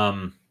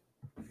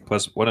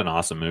 Plus, what an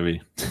awesome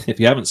movie. If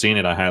you haven't seen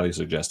it, I highly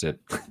suggest it.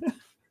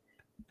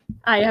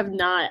 I have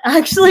not,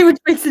 actually, which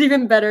makes it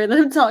even better that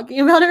I'm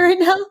talking about it right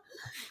now.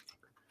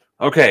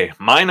 Okay,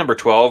 my number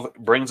 12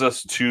 brings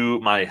us to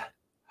my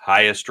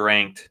highest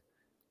ranked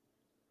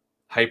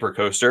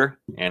hypercoaster,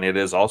 and it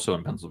is also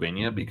in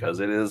Pennsylvania because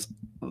it is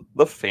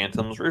the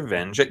Phantom's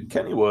Revenge at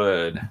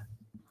Kennywood.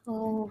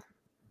 Oh,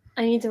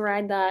 I need to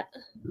ride that.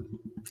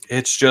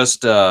 It's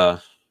just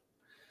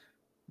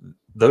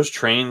those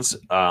trains,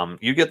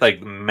 you get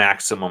like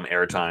maximum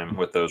airtime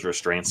with those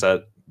restraints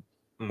that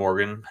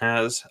Morgan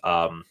has.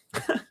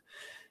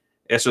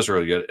 It's just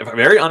really good.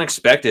 Very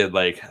unexpected,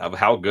 like, of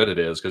how good it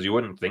is, because you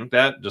wouldn't think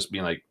that, just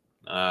being like,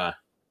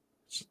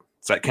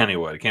 it's at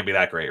Kennywood. It can't be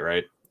that great,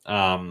 right?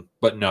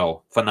 But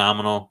no,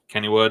 phenomenal.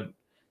 Kennywood,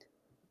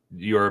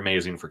 you're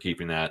amazing for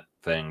keeping that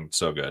thing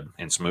so good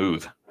and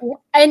smooth.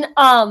 And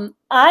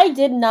I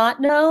did not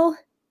know,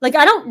 like,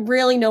 I don't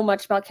really know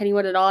much about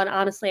Kennywood at all, and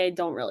honestly, I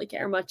don't really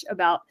care much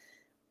about,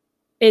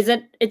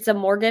 it's a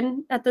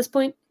Morgan at this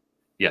point?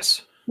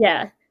 Yes.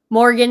 Yeah.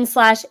 Morgan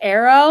 /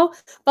 Arrow.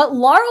 But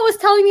Laura was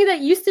telling me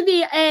that used to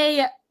be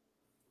a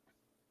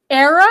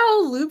Arrow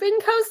looping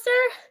coaster.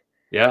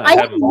 Yeah. I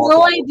have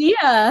no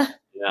idea.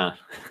 Yeah.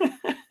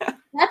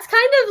 That's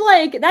kind of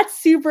like, that's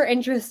super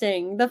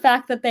interesting. The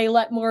fact that they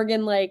let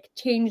Morgan like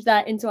change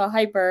that into a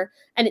hyper,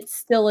 and it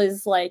still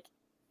is like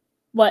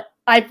what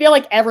I feel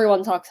like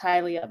everyone talks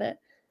highly of it.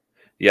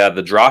 Yeah,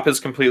 the drop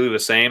is completely the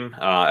same.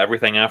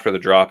 Everything after the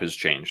drop is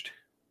changed.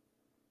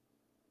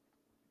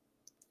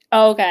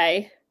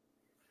 Okay.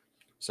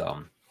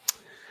 So,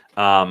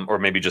 or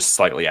maybe just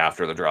slightly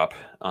after the drop,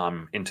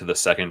 into the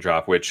second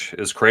drop, which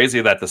is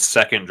crazy that the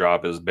second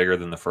drop is bigger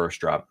than the first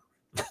drop.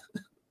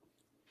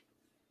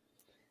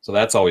 So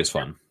that's always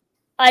fun.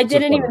 I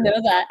didn't even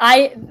know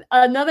that.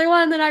 Another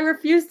one that I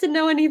refuse to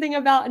know anything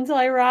about until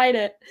I ride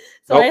it.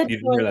 So I had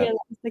no idea that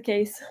was the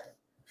case.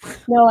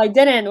 No, I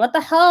didn't. What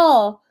the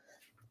hell?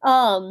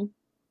 All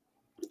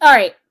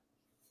right.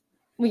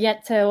 We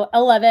get to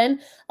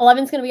 11.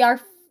 11 is going to be our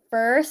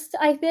first,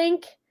 I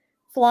think,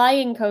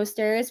 flying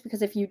coasters,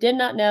 because if you did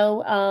not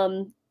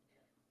know,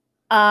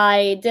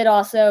 I did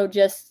also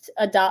just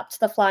adopt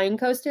the flying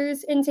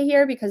coasters into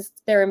here because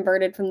they're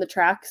inverted from the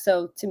track.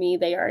 So to me,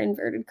 they are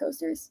inverted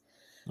coasters.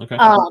 Okay.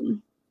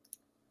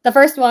 The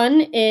first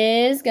one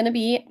is going to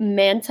be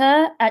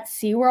Manta at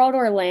SeaWorld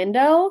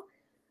Orlando.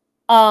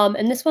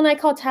 And this one I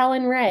call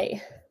Talon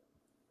Ray.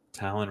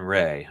 Talon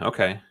Ray.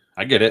 Okay.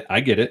 I get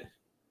it.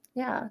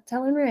 Yeah,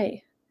 Talon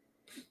Ray.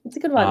 It's a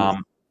good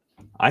one.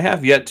 I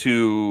have yet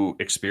to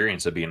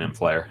experience a B&M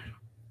flyer.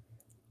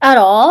 At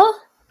all?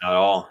 Not at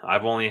all.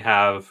 I've only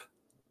have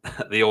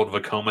the old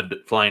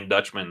Vekoma Flying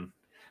Dutchman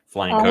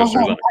flying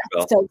coasters on my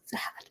belt. So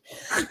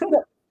sad.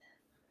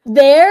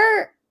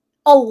 They're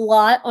a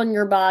lot on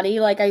your body.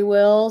 Like, I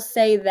will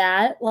say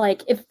that.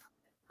 Like, if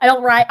I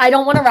don't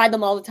want to ride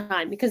them all the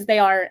time because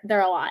they're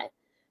a lot.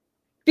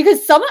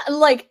 Because some,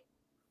 like,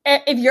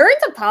 if you're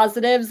into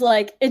positives,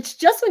 like, it's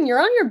just when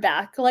you're on your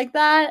back like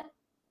that,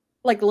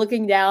 like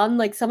looking down,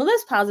 like some of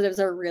those positives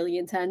are really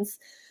intense.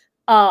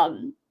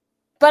 But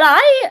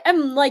I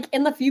am like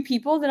in the few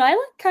people that I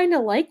like kind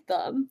of like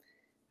them.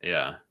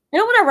 Yeah. I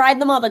don't want to ride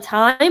them all the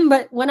time,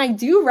 but when I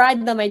do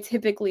ride them, I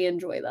typically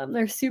enjoy them.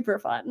 They're super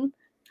fun.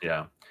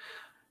 Yeah.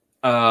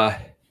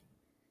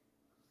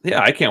 Yeah,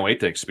 I can't wait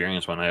to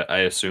experience one. I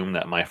assume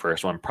that my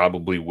first one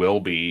probably will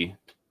be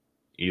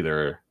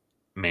either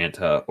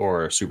Manta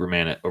or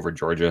Superman over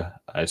Georgia,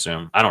 I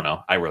assume. I don't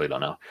know. I really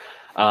don't know.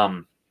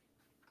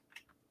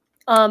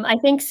 I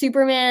think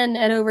Superman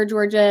at over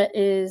Georgia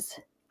is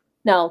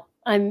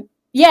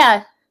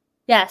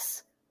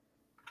yes.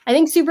 I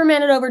think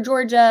Superman at over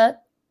Georgia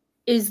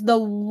is the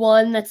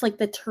one that's like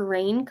the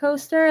terrain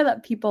coaster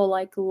that people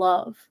like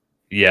love.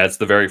 Yeah, it's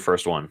the very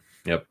first one.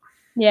 Yep.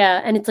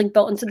 Yeah, and it's like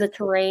built into the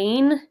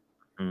terrain.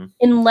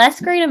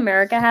 Unless Great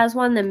America has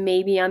one, then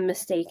maybe I'm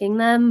mistaking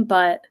them,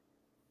 but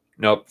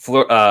nope.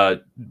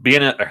 The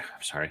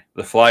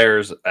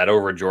Flyers at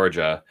over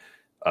Georgia,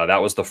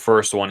 that was the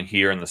first one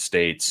here in the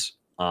States,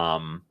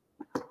 and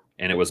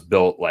it was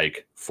built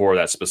like for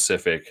that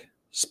specific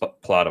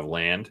plot of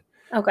land.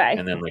 Okay.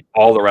 And then like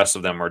all the rest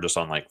of them were just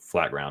on like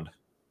flat ground,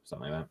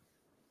 something like that.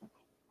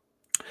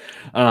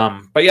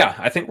 But yeah,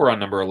 I think we're on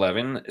number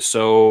 11.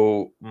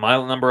 So my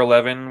number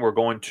 11, we're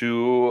going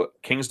to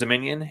King's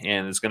Dominion,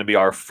 and it's going to be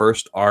our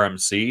first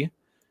RMC,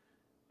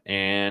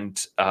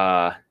 and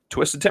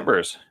Twisted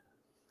Timbers,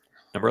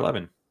 number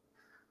 11.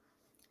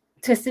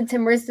 Twisted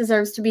Timbers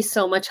deserves to be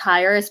so much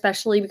higher,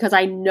 especially because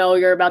I know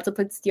you're about to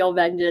put Steel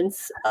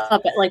Vengeance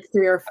up at like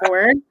 3 or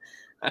 4.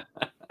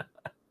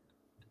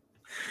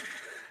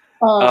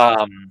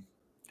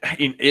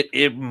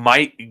 It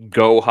might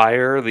go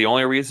higher. The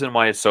only reason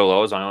why it's so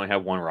low is I only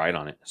have one ride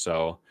on it.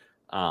 So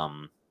I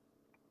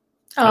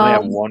only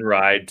have one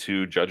ride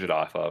to judge it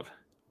off of.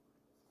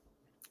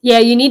 Yeah,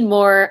 you need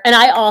more. And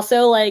I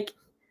also like,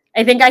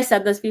 I think I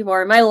said this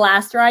before, my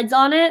last rides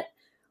on it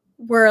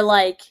were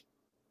like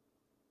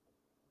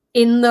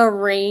in the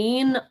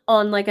rain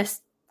on like a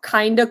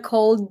kind of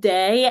cold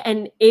day,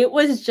 and it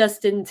was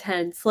just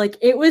intense. Like,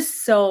 it was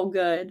so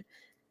good.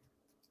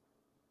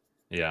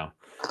 Yeah.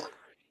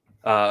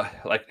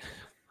 Like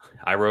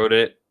I rode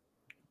it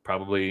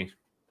probably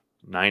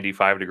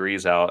 95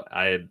 degrees out.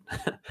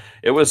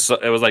 It was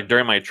like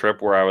during my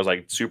trip where I was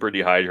like super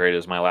dehydrated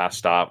as my last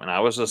stop, and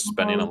I was just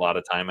spending a lot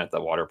of time at the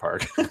water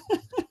park.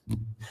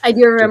 I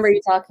do remember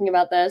you talking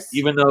about this.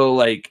 Even though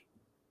like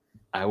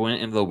I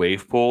went into the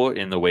wave pool,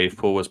 and the wave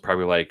pool was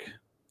probably like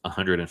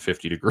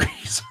 150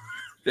 degrees.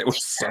 It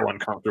was so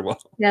uncomfortable.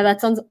 Yeah,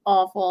 that sounds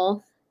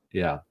awful.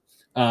 Yeah.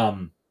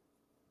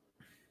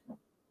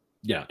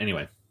 Yeah,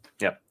 anyway.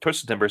 Yeah,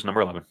 Twisted Timbers,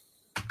 number 11.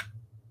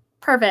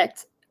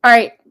 Perfect. All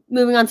right,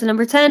 moving on to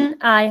number 10.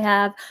 I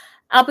have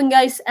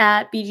Alpengeist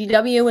at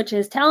BGW, which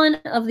is Talon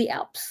of the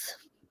Alps.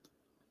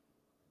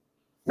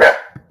 That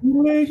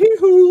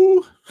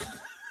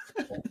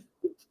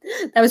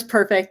was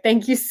perfect.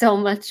 Thank you so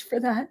much for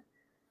that.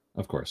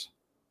 Of course.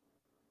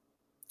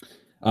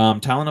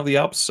 Talon of the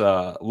Alps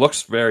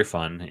looks very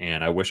fun,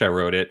 and I wish I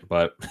rode it,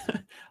 but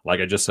like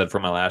I just said for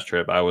my last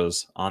trip, I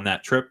was on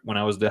that trip when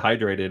I was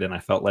dehydrated, and I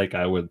felt like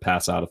I would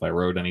pass out if I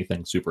rode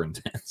anything super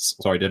intense,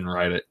 so I didn't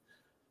ride it.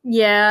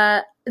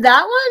 Yeah,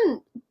 that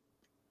one,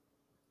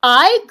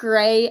 I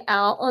gray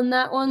out on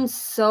that one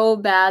so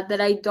bad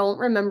that I don't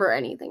remember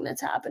anything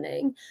that's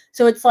happening.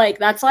 So it's like,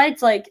 that's why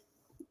it's like,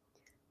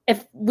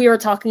 if we were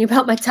talking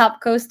about my top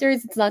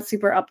coasters, it's not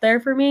super up there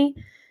for me.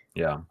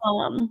 Yeah.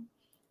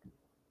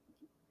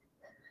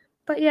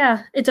 But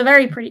yeah, it's a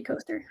very pretty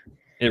coaster.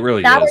 It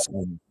really is.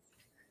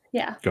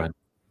 Yeah. Go ahead.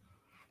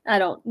 I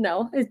don't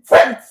know. It's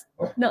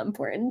not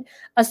important.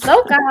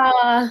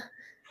 Ahsoka.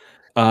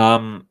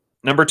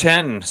 Number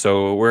 10.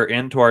 So we're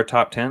into our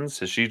top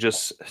 10s. She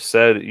just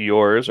said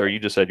yours, or you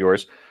just said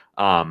yours.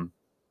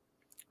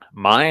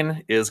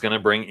 Mine is going to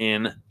bring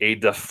in a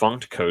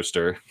defunct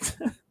coaster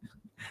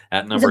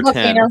at number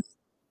 10.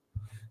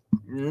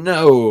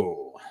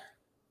 No.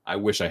 I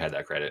wish I had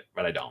that credit,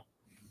 but I don't.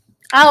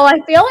 Oh, I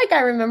feel like I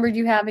remembered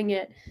you having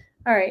it.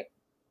 All right.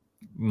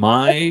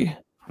 My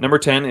number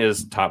 10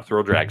 is Top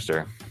Thrill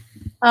Dragster.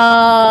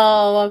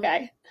 Oh,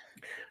 okay.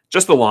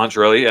 Just the launch,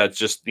 really. It's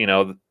just,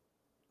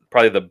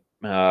 probably the,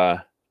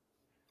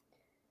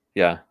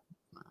 yeah,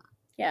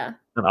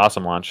 an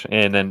awesome launch.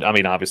 And then, I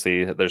mean,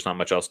 obviously, there's not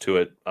much else to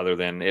it other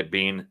than it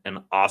being an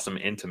awesome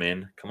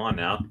Intamin. Come on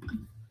now.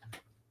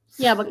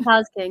 Yeah, but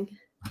Cos King.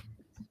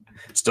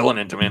 Still an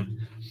Intamin.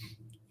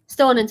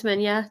 Still an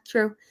Intamin, yeah,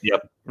 true.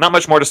 Yep. Not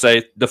much more to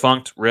say.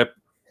 Defunct, rip,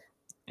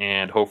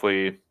 and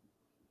hopefully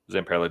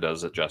Zamperla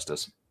does it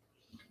justice.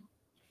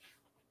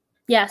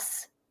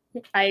 Yes,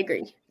 I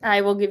agree.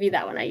 I will give you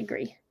that one. I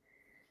agree.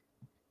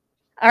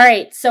 All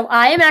right, so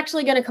I am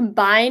actually going to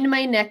combine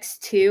my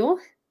next two.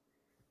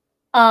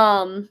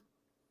 I'm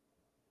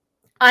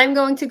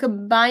going to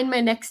combine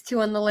my next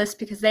two on the list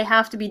because they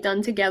have to be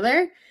done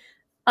together.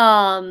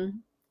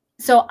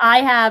 So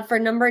I have for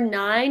number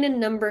 9 and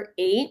number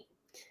 8,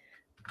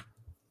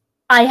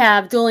 I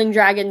have Dueling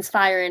Dragons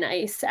Fire and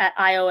Ice at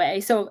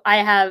IOA. So I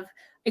have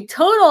a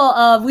total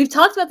of, we've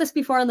talked about this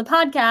before on the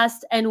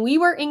podcast, and we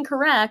were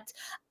incorrect.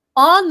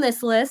 On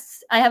this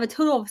list, I have a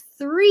total of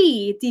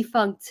 3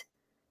 defunct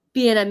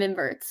B&M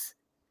inverts.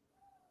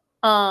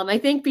 I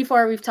think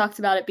before we've talked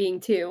about it being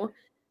 2.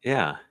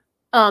 Yeah.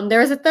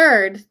 There is a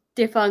 3rd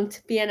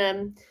defunct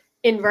B&M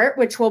invert,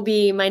 which will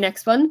be my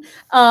next one.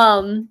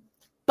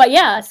 But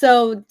yeah,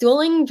 so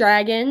Dueling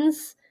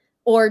Dragons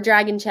or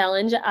Dragon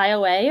Challenge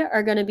IOA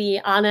are going to be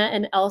Anna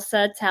and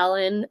Elsa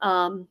Talon,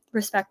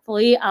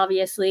 respectfully.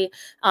 Obviously,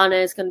 Anna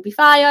is going to be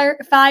fire.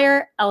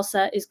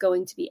 Elsa is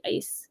going to be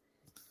ice.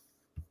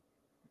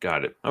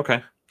 Got it.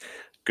 Okay.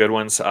 Good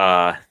ones.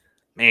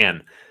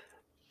 Man,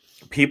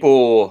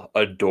 people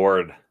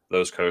adored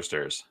those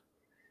coasters.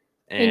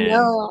 And I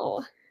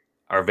know.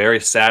 Are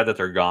very sad that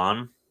they're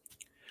gone.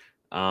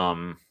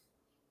 I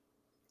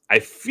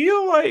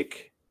feel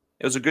like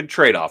it was a good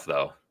trade-off,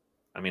 though.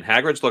 I mean,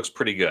 Hagrid's looks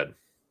pretty good.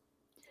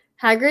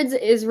 Hagrid's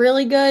is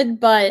really good,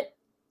 but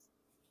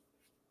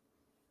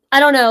I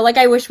don't know. Like,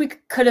 I wish we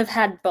could have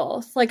had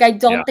both. Like, I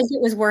don't think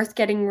it was worth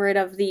getting rid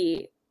of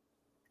the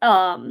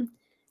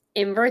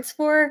inverts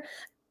for.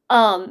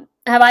 Have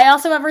I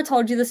also ever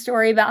told you the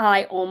story about how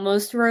I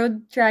almost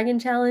rode Dragon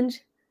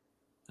Challenge?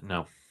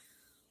 No.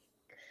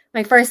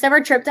 My first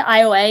ever trip to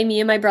IOA, me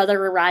and my brother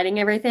were riding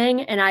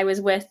everything, and I was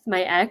with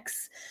my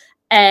ex,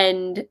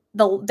 and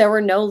there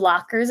were no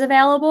lockers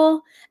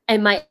available,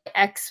 and my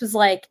ex was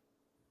like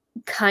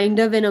kind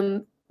of in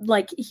a,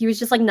 like, he was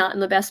just like not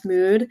in the best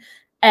mood,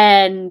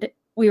 and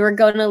we were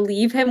going to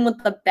leave him with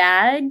the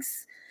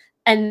bags,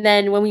 and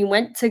then when we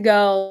went to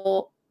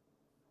go,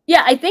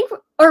 I think,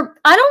 or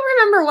I don't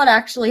remember what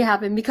actually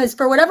happened, because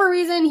for whatever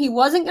reason, he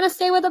wasn't going to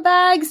stay with the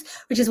bags,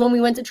 which is when we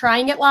went to try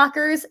and get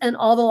lockers, and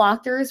all the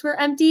lockers were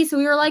empty. So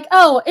we were like,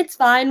 oh, it's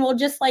fine. We'll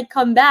just like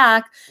come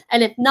back.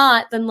 And if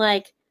not, then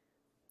like,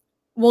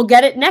 we'll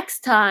get it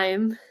next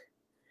time.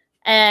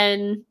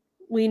 And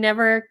we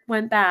never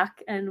went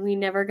back, and we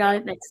never got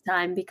it next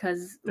time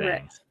because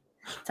rip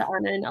to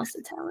Anna and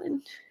Elsa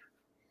Talon.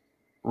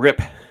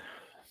 Rip.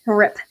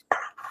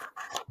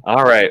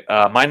 All right.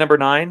 My number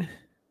 9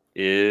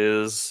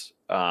 is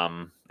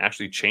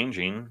actually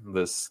changing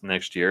this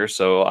next year.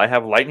 So I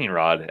have Lightning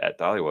Rod at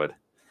Dollywood.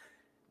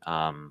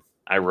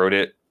 I wrote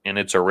it in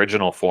its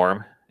original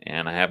form,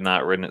 and I have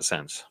not ridden it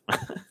since.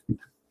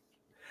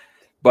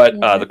 But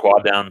the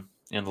quad down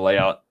and the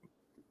layout,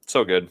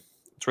 so good.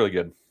 It's really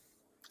good.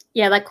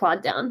 Yeah, that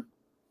quad down.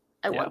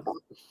 I want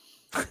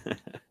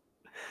that.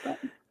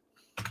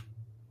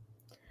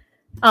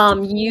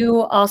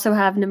 You also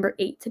have number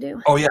 8 to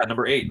do. Oh yeah,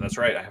 number 8. That's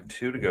right. I have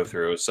 2 to go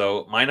through.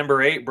 So my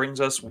number 8 brings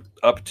us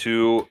up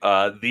to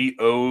the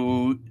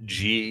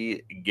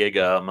OG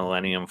Giga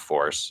Millennium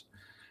Force.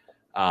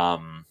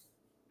 The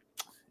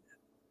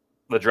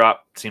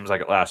drop seems like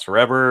it lasts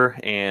forever,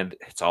 and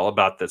it's all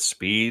about the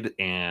speed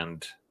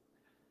and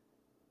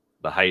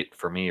the height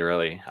for me,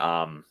 really.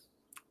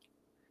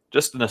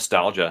 Just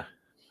nostalgia.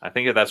 I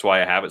think that's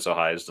why I have it so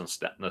high, is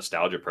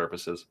nostalgia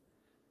purposes.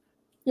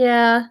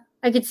 Yeah,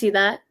 I could see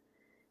that.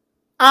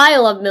 I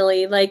love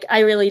Millie. Like, I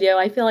really do.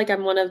 I feel like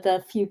I'm one of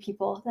the few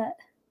people that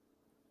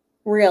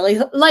really,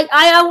 like,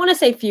 I want to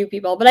say few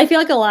people, but I feel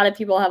like a lot of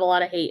people have a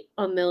lot of hate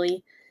on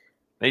Millie.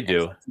 They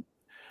do.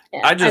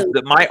 Yeah,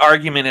 my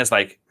argument is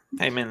like,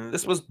 hey man,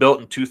 this was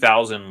built in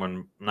 2000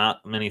 when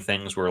not many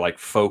things were like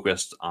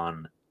focused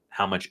on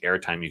how much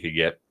airtime you could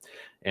get.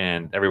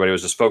 And everybody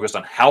was just focused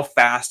on how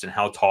fast and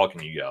how tall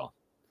can you go.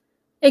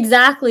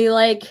 Exactly.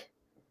 Like,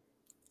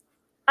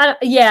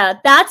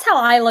 that's how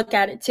I look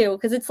at it too.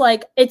 Because it's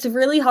like, it's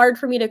really hard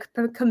for me to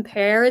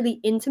compare the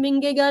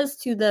Intamin Gigas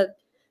to the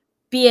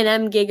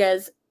B&M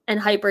Gigas and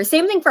hypers.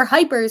 Same thing for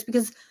hypers,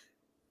 because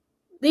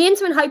the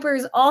Intamin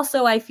hypers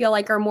also, I feel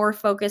like, are more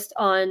focused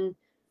on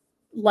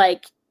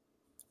like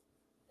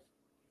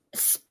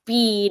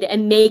speed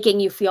and making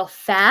you feel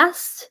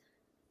fast,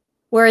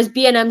 whereas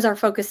B&Ms are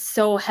focused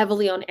so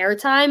heavily on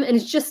airtime, and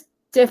it's just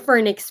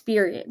different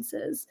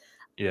experiences.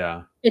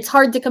 Yeah. It's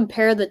hard to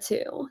compare the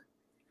two.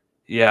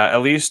 Yeah,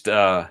 at least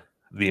the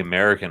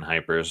American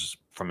hypers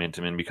from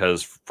Intamin,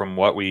 because from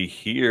what we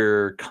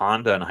hear,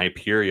 Conda and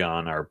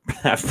Hyperion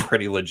have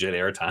pretty legit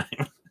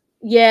airtime.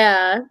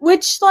 Yeah,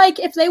 which, like,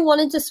 if they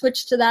wanted to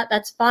switch to that,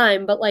 that's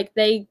fine. But like,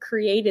 they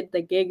created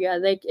the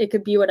Giga, it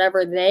could be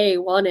whatever they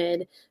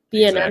wanted.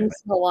 B&M's Exactly.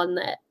 the one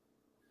that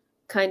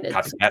kind of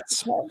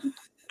Copycats.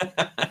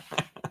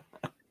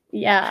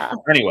 Yeah.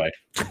 Anyway.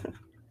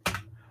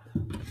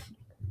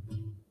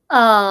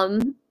 All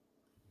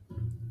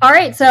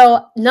right,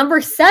 so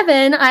number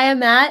 7, I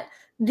am at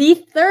the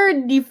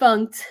third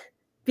defunct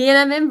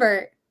B&M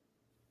invert.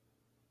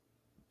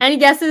 Any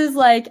guesses,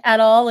 like, at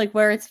all, like,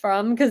 where it's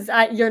from? Because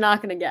you're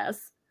not gonna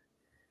guess.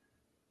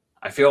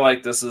 I feel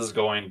like this is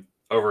going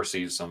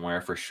overseas somewhere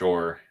for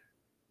sure.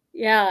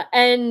 Yeah,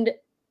 and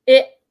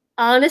it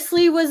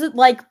honestly was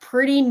like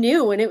pretty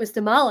new when it was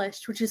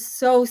demolished, which is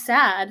so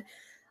sad.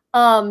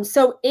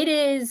 So it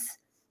is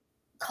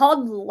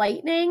called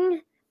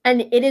Lightning,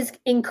 and it is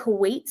in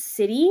Kuwait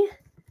City.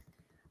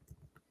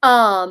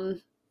 At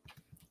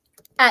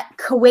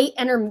Kuwait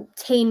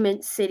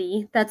Entertainment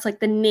City. That's like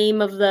the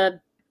name of the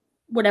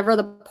whatever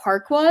the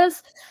park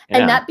was. Yeah.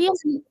 And that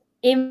B&M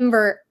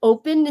invert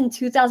opened in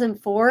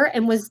 2004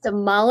 and was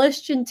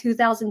demolished in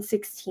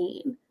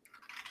 2016.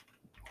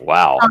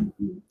 Wow.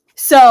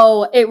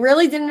 So it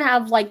really didn't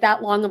have like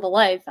that long of a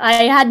life.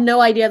 I had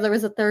no idea there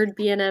was a third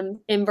B&M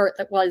invert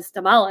that was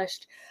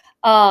demolished.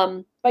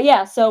 But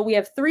yeah, so we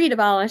have 3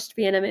 demolished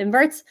B&M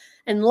inverts,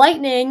 and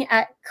Lightning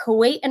at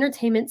Kuwait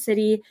Entertainment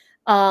City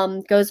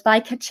goes by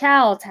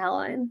Ka-chow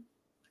Talon.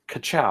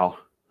 Ka-chow.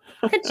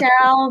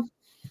 Ka-chow.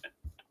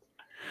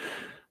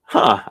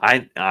 Huh.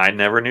 I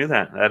never knew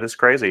that. That is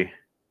crazy.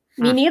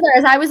 Me neither.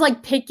 As I was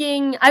like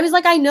picking, I was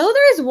like, I know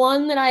there's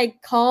one that I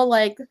call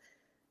like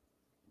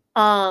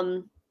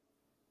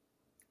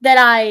that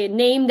I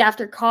named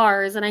after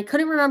cars, and I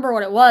couldn't remember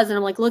what it was, and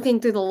I'm like looking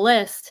through the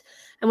list,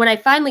 and when I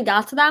finally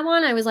got to that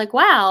one, I was like,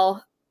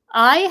 wow,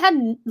 I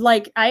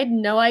had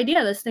no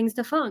idea this thing's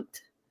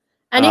defunct,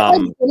 and it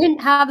like didn't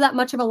have that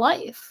much of a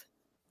life.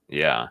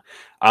 Yeah,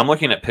 I'm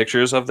looking at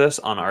pictures of this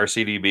on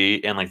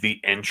RCDB, and like the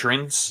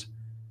entrance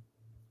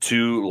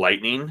to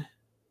Lightning,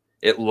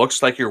 it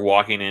looks like you're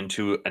walking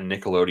into a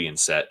Nickelodeon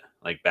set,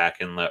 like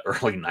back in the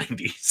early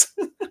 90s.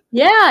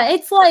 Yeah,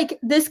 it's like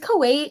this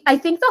Kuwait, I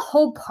think the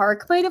whole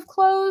park might have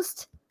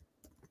closed.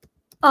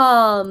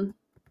 I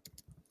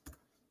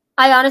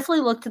honestly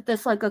looked at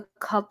this like a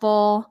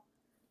couple.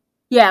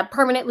 Yeah,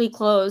 permanently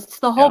closed.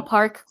 The whole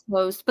park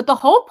closed, but the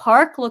whole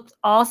park looked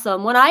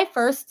awesome. When I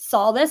first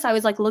saw this, I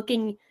was like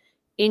looking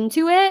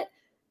into it.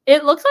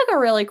 It looks like a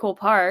really cool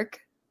park.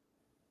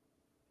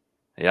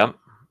 Yep.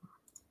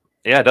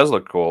 Yeah, it does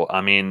look cool.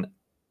 I mean,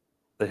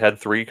 they had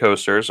 4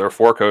 coasters.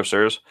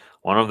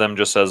 One of them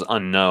just says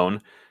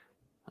unknown.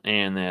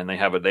 And then they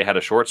had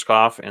a short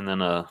scoff and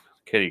then a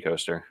kiddie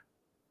coaster.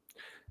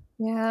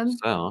 Yeah.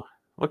 So,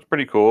 looked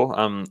pretty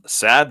cool.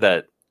 Sad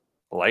that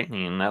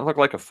Lightning, that looked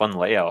like a fun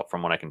layout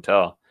from what I can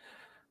tell.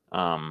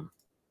 The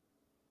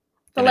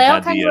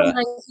layout kind of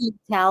reminds me of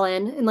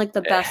Talon in like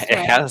the best way.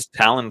 It has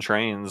Talon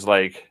trains.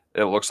 Like,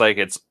 it looks like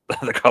it's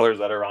the colors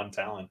that are on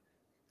Talon.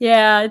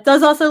 Yeah, it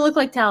does also look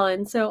like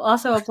Talon, so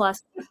also a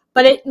plus.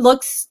 But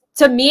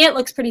to me, it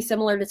looks pretty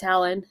similar to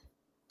Talon.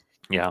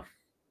 Yeah.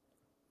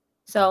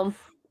 So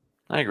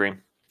I agree.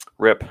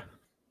 RIP.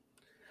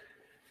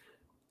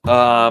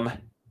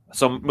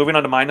 So moving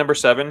on to my number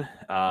 7.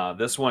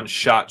 This one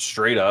shot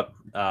straight up.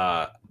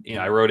 I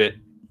wrote it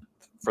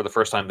for the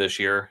first time this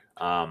year.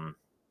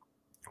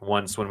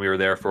 Once when we were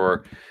there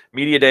for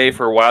Media Day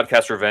for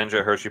Wildcats Revenge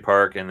at Hershey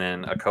Park, and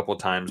then a couple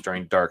times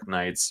during Dark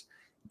Nights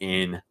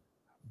in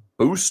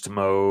Boost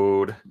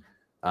mode.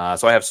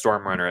 So I have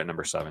Storm Runner at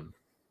number 7.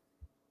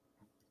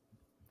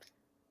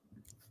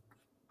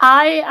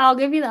 I'll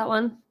give you that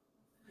one.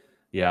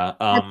 Yeah.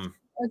 That's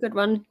a good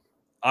one.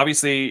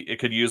 Obviously, it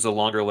could use a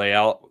longer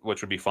layout,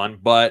 which would be fun.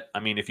 But, I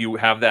mean, if you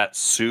have that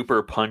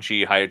super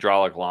punchy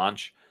hydraulic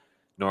launch,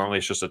 normally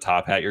it's just a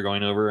top hat you're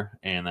going over,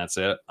 and that's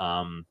it.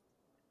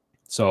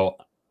 So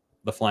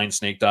the Flying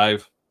Snake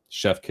Dive,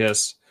 Chef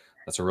Kiss,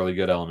 that's a really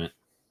good element.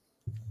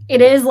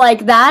 It is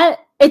like that.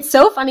 It's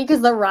so funny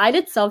because the ride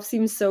itself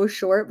seems so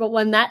short, but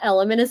when that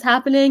element is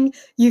happening,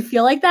 you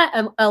feel like that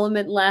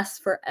element lasts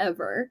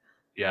forever.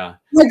 Yeah.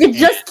 Like it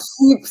just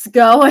keeps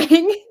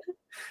going.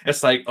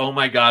 It's like, oh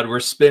my God, we're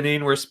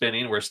spinning, we're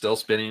still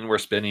spinning,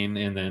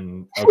 and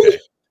then, okay.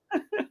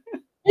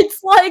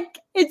 It's like,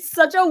 it's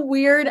such a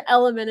weird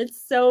element.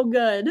 It's so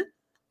good.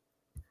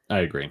 I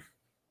agree.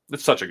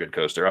 It's such a good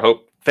coaster.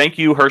 Thank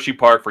you, Hershey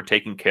Park, for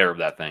taking care of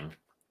that thing.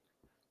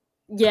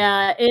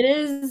 Yeah, it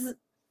is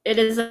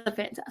a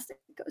fantastic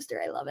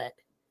coaster. I love it.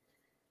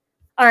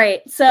 All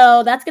right,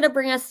 so that's going to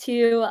bring us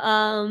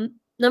to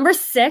Number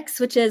 6,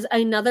 which is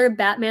another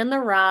Batman the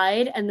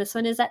Ride, and this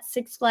one is at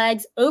Six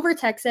Flags over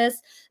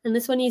Texas, and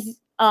this one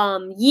is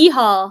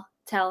Yeehaw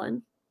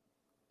Talon.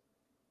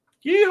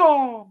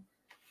 Yeehaw!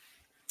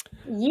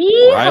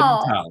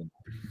 Yeehaw! Talon.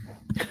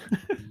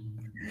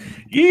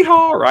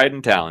 Yeehaw!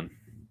 Riding Talon.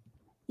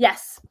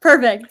 Yes,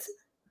 perfect.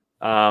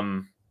 I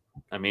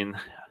mean,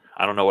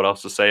 I don't know what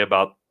else to say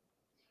about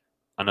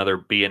another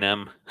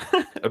B&M,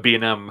 a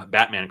B&M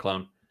Batman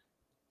clone.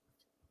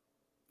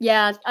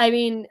 Yeah, I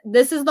mean,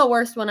 this is the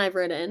worst one I've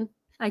ridden.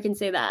 I can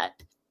say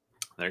that.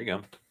 There you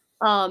go.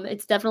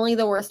 It's definitely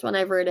the worst one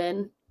I've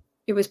ridden.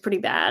 It was pretty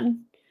bad.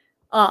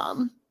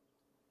 But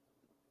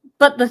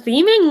the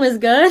theming was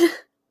good.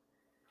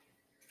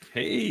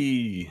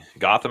 Hey,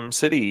 Gotham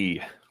City.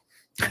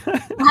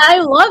 I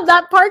love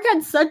that park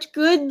had such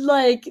good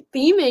like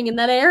theming in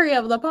that area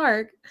of the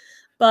park.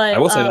 But I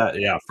will say that,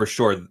 yeah, for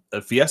sure.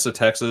 Fiesta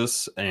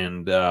Texas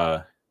and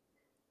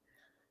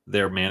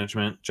their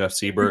management, Jeff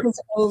Siebert. It's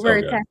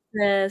over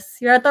Texas.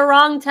 You're at the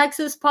wrong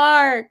Texas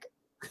park.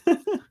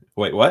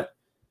 Wait, what?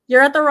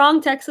 You're at the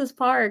wrong Texas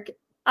park.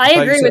 I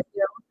agree with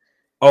you.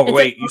 Oh,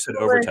 wait, you said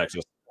over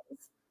Texas.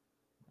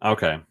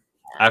 Okay.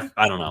 I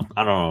don't know.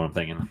 I don't know what I'm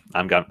thinking.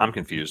 I'm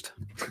confused.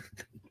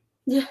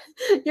 Yeah,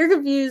 you're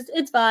confused.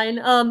 It's fine.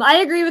 I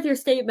agree with your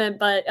statement,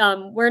 but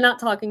we're not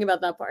talking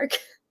about that park.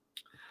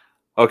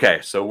 Okay,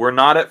 so we're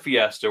not at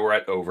Fiesta. We're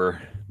at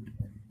over.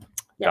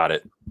 Yes. Got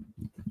it.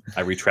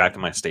 I retracted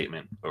my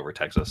statement. Over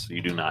Texas.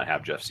 You do not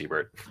have Jeff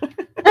Siebert.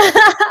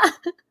 I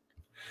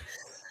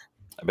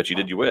bet you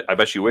did. I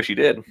bet you wish you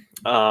did.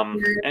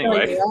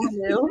 Anyway.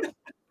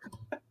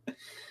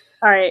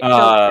 All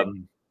right.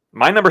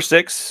 My number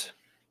 6.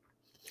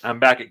 I'm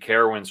back at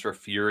Carowinds for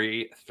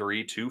Fury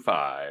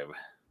 325.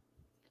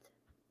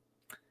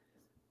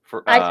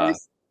 For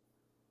what's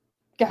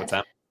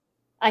that?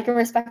 I can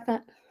respect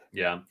that.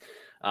 Yeah.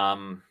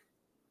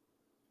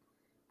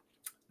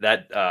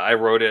 That I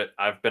wrote it.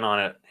 I've been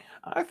on it,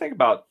 I think,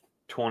 about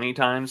 20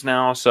 times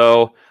now.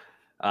 So,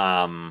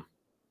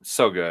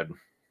 so good.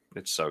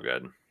 It's so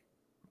good.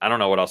 I don't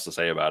know what else to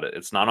say about it.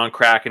 It's not on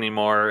crack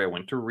anymore. It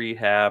went to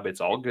rehab. It's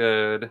all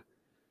good.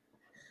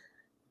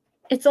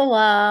 It's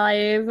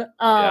alive.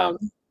 Yeah.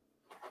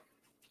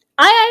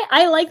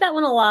 I like that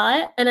one a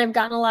lot, and I've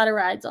gotten a lot of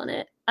rides on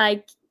it.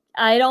 I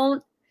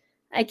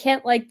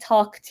can't like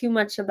talk too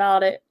much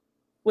about it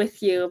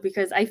with you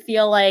because I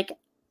feel like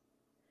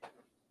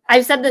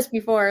I've said this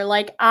before,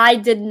 like I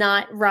did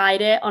not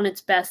ride it on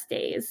its best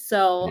days.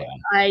 So yeah.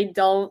 I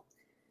don't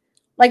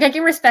like, I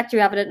can respect you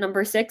have it at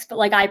number 6, but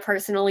like I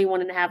personally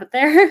wanted to have it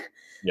there.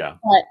 Yeah.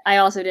 But I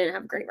also didn't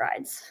have great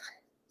rides.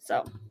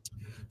 So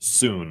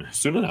soon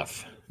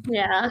enough.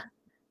 Yeah.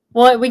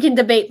 Well, we can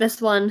debate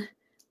this one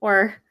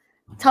or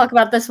talk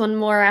about this one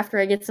more after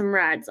I get some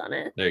rides on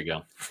it. There you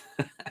go.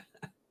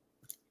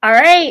 All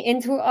right,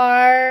 into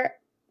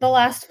the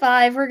last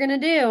 5 we're gonna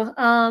do.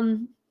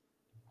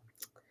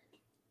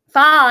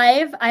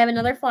 5, I have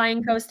another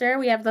flying coaster.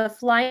 We have the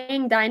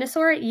Flying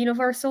Dinosaur at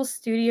Universal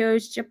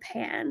Studios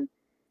Japan.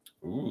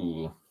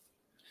 Ooh.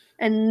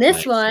 And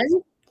this one,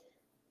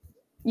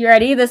 you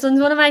ready? This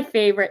one's one of my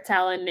favorite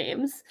Talon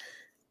names.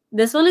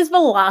 This one is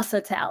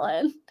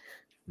Velocitalon.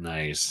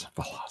 Nice.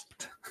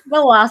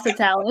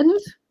 Velocitalon.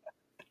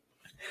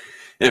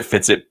 It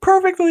fits it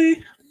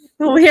perfectly.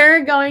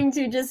 We're going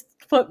to just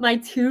put my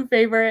 2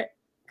 favorite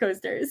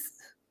coasters.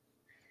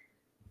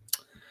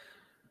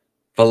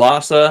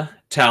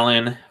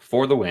 Velocitalon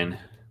for the win.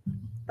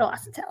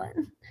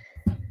 Velocitalon.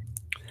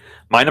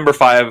 My number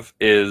 5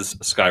 is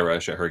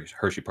Skyrush at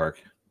Hershey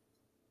Park.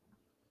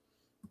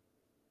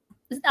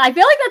 I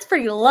feel like that's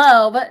pretty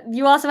low, but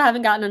you also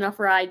haven't gotten enough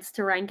rides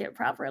to rank it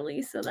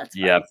properly, so that's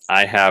fine. Yep,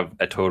 I have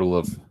a total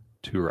of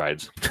 2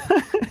 rides.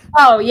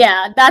 Oh,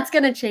 yeah, that's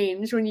going to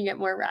change when you get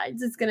more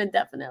rides. It's going to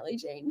definitely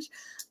change.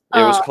 It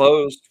was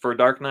closed for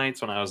Dark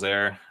Nights when I was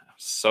there.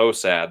 So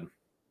sad.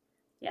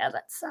 Yeah,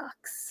 that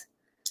sucks.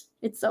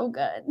 It's so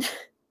good.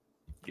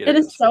 It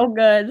is so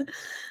good.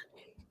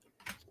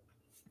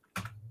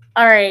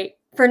 All right,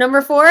 for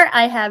number 4,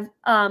 I have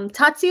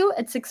Tatsu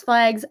at Six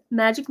Flags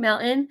Magic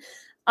Mountain.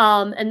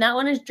 And that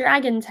one is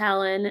Dragon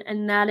Talon,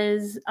 and that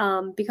is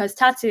because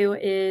Tatsu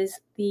is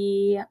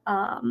the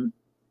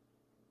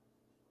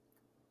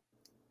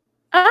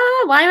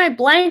why am I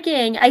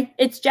blanking?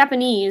 It's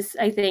Japanese,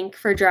 I think,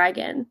 for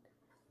dragon.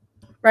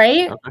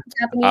 Right? Okay.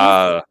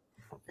 Japanese.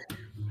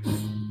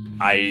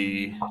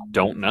 I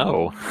don't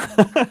know.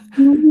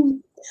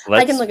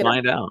 I can look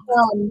find it out.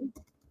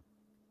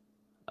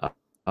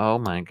 Oh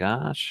my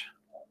gosh.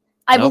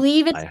 I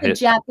believe it's the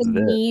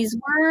Japanese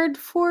word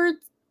for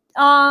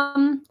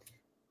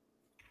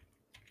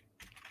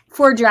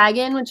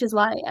dragon, which is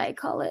why I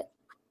call it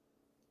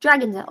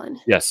Dragon Talon.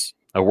 Yes,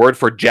 a word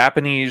for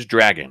Japanese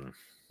dragon.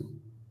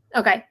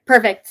 Okay,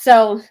 perfect.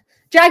 So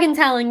Dragon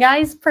Talon,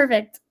 guys,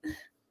 perfect.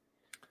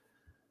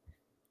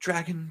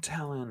 Dragon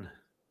Talon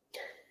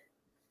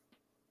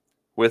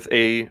with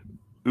a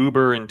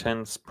uber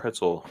intense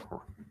pretzel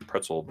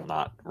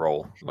knot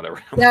roll,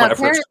 whatever. Yeah,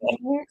 whatever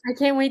I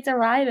can't wait to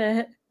ride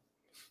it.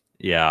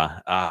 Yeah,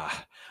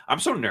 I'm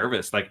so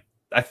nervous. Like,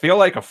 I feel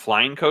like a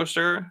flying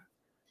coaster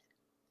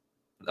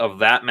of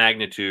that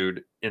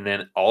magnitude, and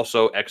then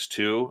also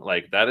X2,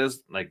 like that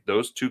is like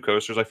those two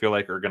coasters I feel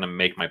like are gonna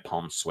make my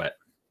palms sweat.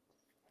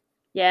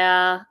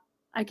 Yeah,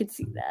 I could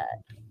see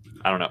that.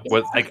 I don't know.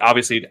 Well, like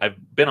obviously I've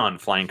been on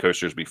flying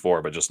coasters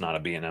before, but just not a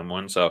B&M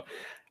one. So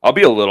I'll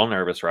be a little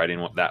nervous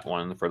riding that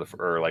one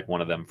or like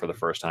one of them for the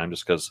first time,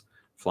 just because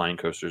flying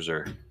coasters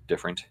are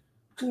different.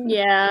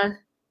 Yeah,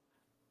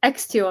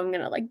 X2, I'm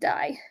gonna like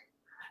die.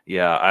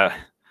 Yeah,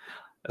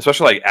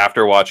 especially like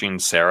after watching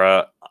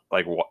Sarah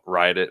like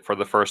ride it for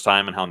the first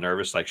time and how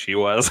nervous like she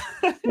was.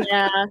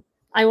 Yeah,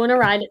 I want to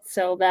ride it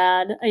so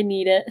bad. I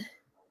need it.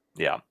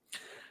 Yeah.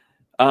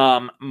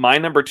 My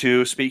number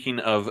 2, speaking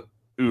of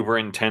uber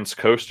intense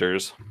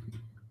coasters,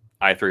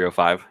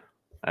 I-305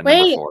 at Wait.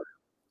 number 4.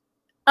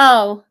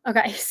 Oh,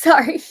 okay.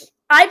 Sorry.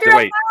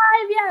 I-305,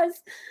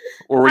 yes.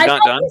 Were we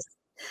not done?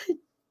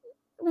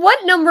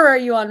 What number are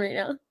you on right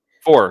now?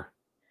 4.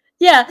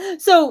 Yeah.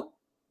 So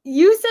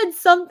you said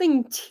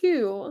something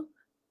 2.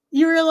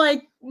 You were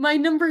like, my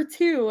number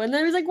 2. And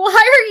I was like, why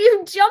are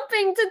you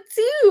jumping to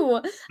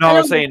 2? No, I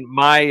was saying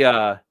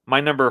my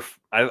number,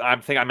 I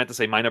think I meant to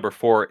say my number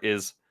 4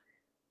 is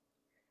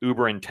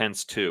uber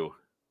intense 2.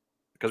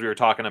 Because we were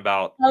talking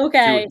about.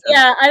 Okay.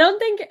 Yeah. I don't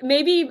think,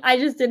 maybe I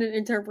just didn't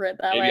interpret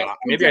that way.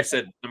 Maybe I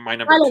said my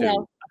number 2.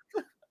 Know.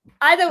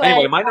 Either way.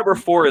 Anyway, my number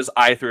 4 is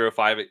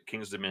I-305 at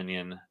Kings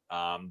Dominion.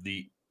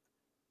 The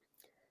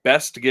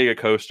best Giga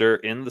coaster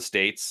in the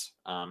States.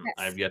 Yes.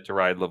 I've yet to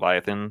ride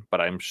Leviathan,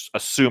 but I'm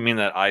assuming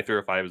that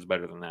I-305 is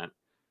better than that.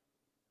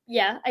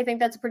 Yeah, I think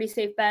that's a pretty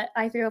safe bet.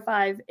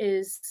 I-305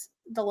 is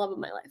the love of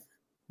my life.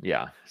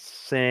 Yeah,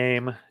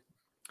 same.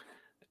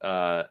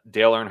 Dale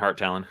Earnhardt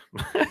Talon.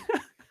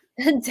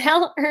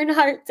 Dale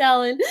Earnhardt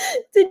Talon.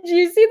 Did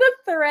you see the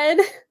thread?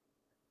 Did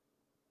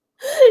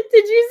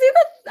you see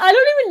I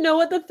don't even know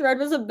what the thread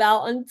was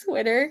about on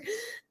Twitter.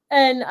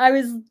 And I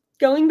was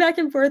going back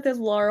and forth with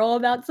Laurel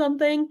about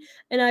something.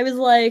 And I was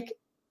like,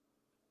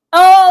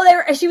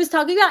 she was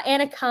talking about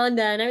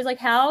Anaconda. And I was like,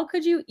 how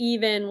could you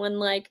even when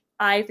like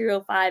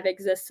I-305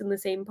 exists in the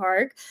same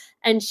park?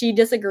 And she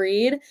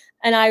disagreed.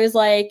 And I was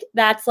like,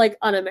 that's like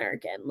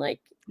un-American.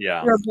 Like,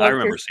 yeah, I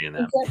remember seeing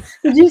that.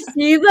 Did you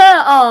see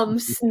the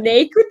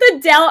snake with the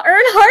Dale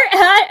Earnhardt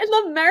hat and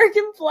the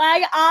American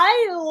flag?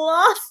 I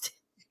lost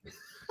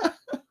it.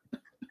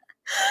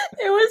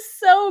 It was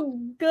so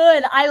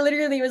good. I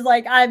literally was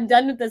like, I'm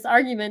done with this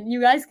argument.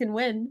 You guys can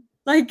win.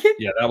 Like,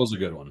 yeah, that was a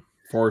good one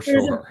for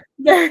sure.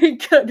 Very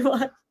good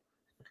one.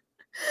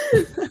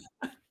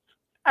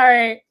 All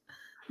right.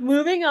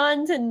 Moving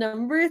on to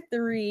number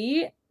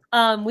 3.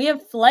 We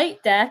have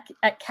Flight Deck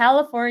at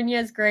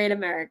California's Great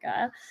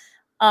America.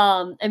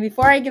 And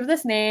before I give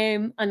this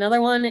name,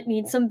 another one, it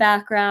needs some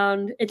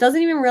background. It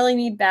doesn't even really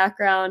need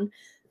background.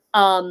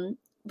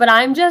 But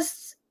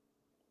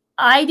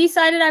I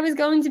decided I was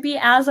going to be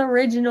as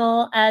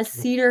original as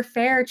Cedar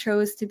Fair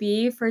chose to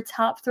be for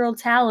Top Thrill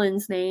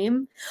Talon's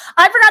name.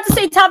 I forgot to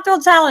say Top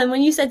Thrill Talon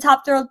when you said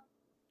Top Thrill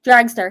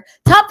Dragster.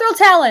 Top Thrill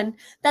Talon.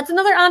 That's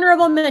another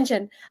honorable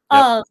mention.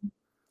 Yep.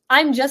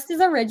 I'm just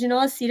as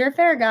original as Cedar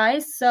Fair,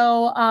 guys.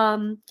 So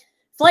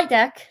Flight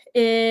Deck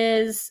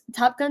is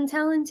Top Gun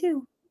Talon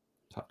 2.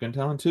 Top Gun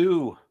Talon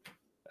 2.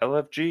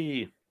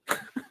 LFG.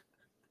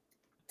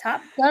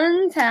 Top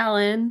Gun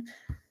Talon.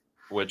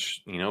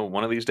 Which,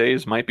 one of these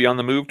days might be on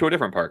the move to a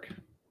different park.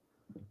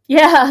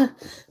 Yeah.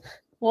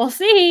 We'll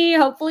see.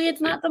 Hopefully it's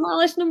not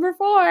demolished number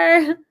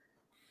 4.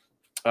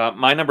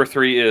 My number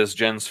 3 is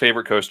Jen's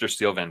favorite coaster,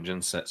 Steel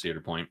Vengeance at Cedar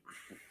Point.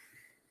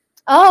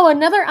 Oh,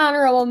 another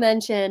honorable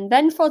mention.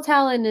 Vengeful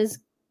Talon does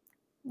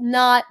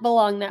not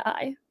belong that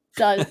high.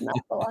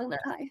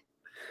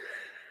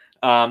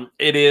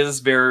 It is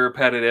very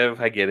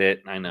repetitive. I get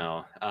it. I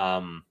know.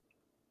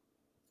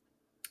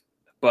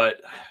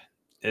 But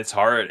it's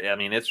hard. I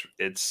mean,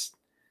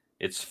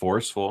 it's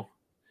forceful.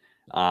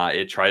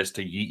 It tries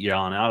to yeet you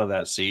on out of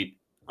that seat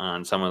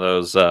on some of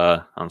those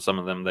on some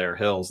of them there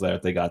hills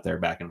that they got there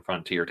back in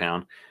Frontier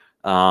Town.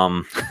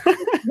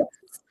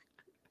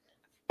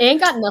 Ain't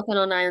got nothing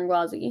on Iron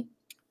Gwazi.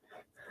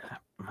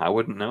 I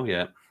wouldn't know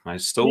yet. I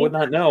still would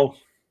not know.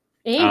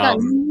 It ain't got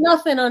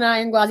nothing on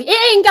Iron Gwazi.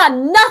 It ain't got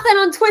nothing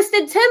on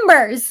Twisted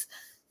Timbers.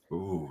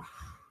 Ooh.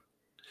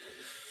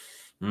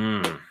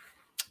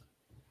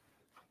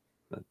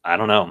 I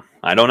don't know.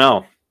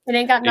 It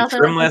ain't got nothing.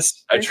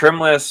 A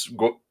trimless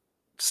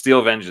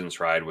Steel Vengeance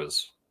ride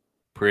was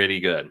pretty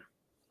good.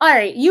 All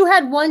right. You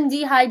had one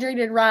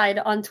dehydrated ride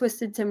on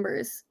Twisted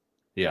Timbers.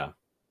 Yeah.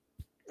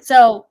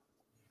 So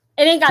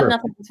it ain't got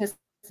nothing on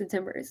Twisted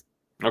Timbers.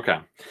 Okay.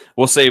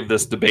 We'll save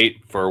this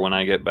debate for when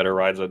I get better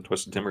rides on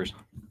Twisted Timbers.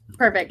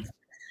 Perfect.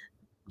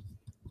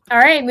 All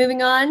right.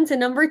 Moving on to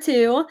number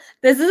 2.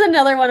 This is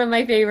another one of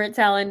my favorite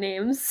Talon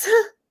names.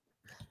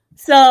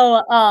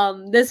 So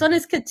this one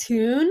is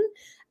Katoon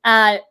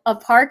at a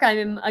park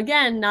I'm,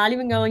 again, not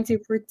even going to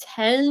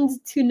pretend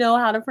to know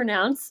how to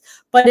pronounce,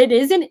 but it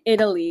is in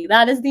Italy.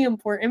 That is the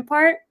important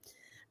part.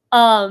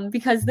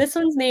 Because this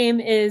one's name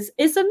is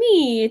It's a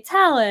Me,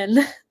 Talon.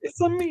 It's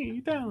a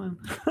me, Talon.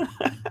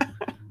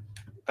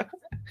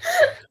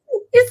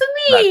 It's a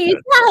me,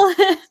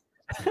 Talon.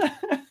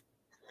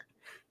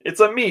 It's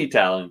a me,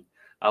 Talon.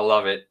 I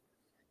love it.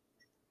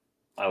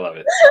 I love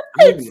it.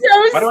 It's so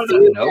why do I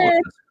stupid. not know what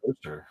this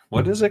poster?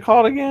 What is it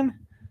called again?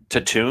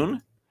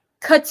 Tatoon?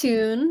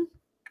 Katoon.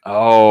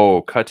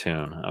 Oh,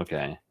 Katoon.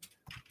 Okay.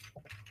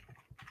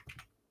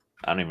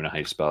 I don't even know how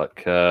you spell it.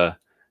 Katun.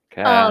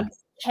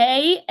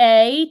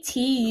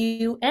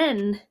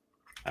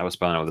 I was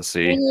spelling it with a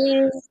C.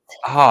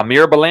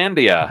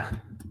 Mirabilandia.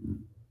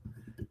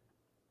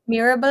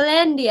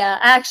 Mirabilandia.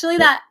 Actually,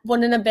 that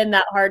wouldn't have been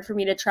that hard for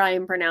me to try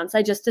and pronounce.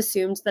 I just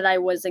assumed that I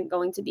wasn't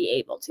going to be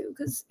able to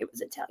because it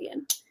was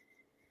Italian.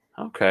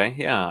 Okay,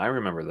 yeah, I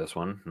remember this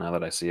one now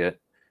that I see it.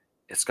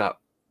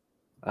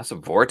 That's a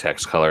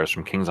vortex colors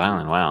from Kings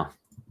Island. Wow.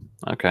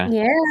 Okay.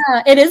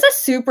 Yeah, it is a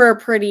super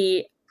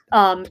pretty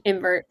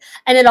invert.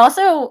 And it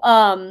also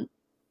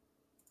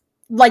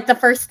like the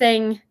first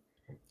thing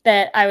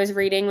that I was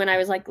reading when I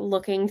was like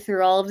looking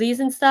through all of these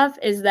and stuff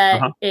is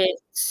that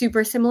it's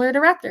super similar to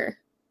Raptor.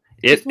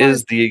 It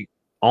is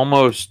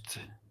almost,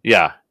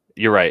 yeah,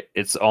 you're right.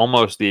 It's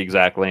almost the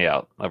exact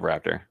layout of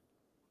Raptor.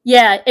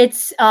 Yeah, it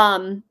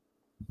says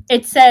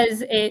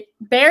it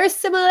bears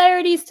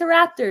similarities to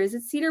Raptors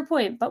at Cedar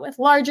Point, but with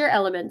larger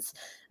elements.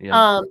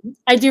 Yeah.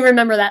 I do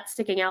remember that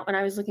sticking out when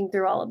I was looking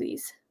through all of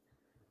these.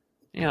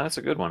 Yeah, that's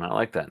a good one. I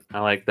like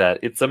that.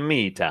 It's a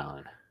me,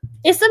 Talon.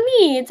 It's a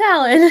me,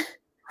 Talon.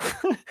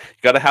 You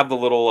got to have the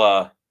little,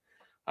 I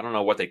don't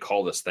know what they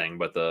call this thing,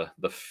 but the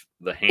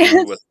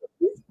hand with.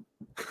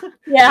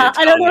 Yeah,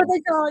 I don't know what they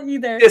call it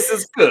either. This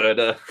is good.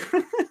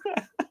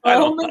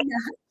 Oh my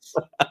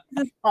gosh.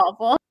 This is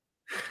awful.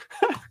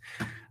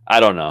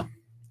 I don't know.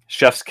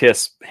 Chef's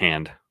kiss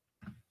hand.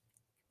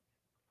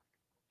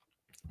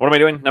 What am I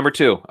doing? Number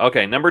 2.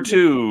 Okay, number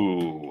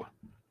 2.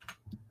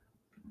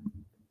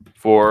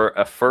 For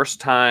a first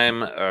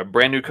time,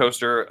 brand new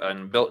coaster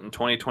and built in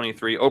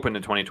 2023, opened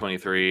in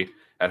 2023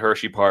 at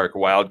Hershey Park,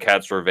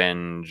 Wildcats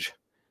Revenge.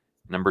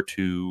 Number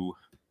 2.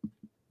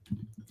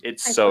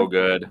 It's so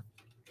good.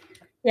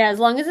 Yeah, as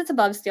long as it's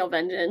above Steel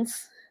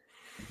Vengeance.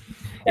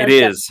 It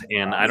is,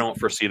 and I don't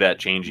foresee that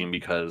changing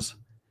because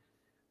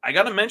I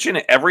got to mention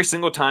it every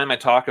single time I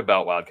talk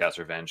about Wildcats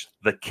Revenge.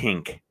 The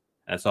kink.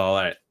 That's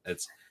all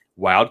it's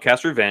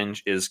Wildcats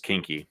Revenge is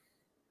kinky.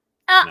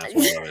 That's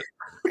why I love it.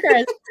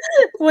 Chris,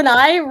 when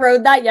I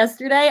rode that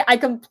yesterday, I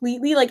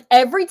completely, like,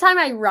 every time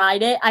I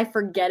ride it, I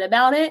forget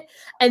about it.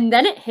 And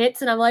then it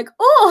hits, and I'm like,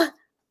 oh,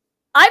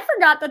 I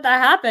forgot that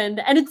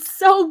happened. And it's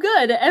so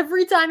good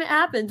every time it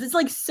happens. It's,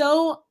 like,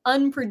 so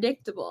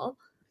unpredictable.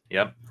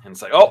 Yep. And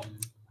it's like, oh,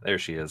 there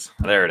she is.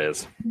 There it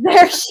is.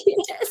 There she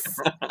is.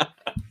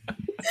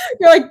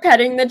 You're, like,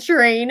 petting the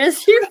train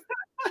as you...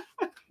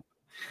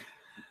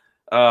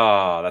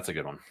 Oh, that's a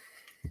good one.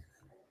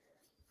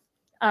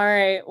 All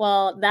right.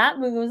 Well, that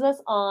moves us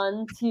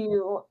on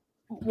to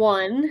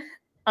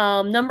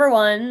number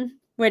 1,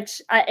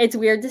 which it's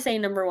weird to say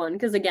number 1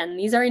 because, again,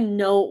 these are in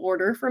no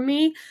order for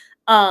me.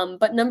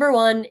 But number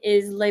 1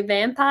 is Le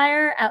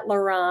Vampire at La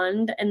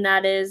Ronde, and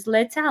that is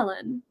Le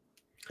Talon.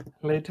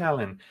 Le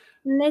Talon.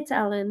 Le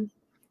Talon.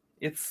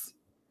 It's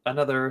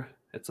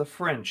a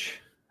French.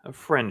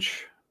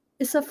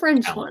 It's a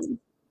French talon.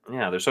 one.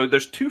 Yeah,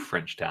 there's 2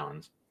 French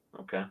Talons.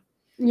 Okay.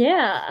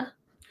 Yeah.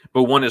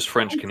 But one is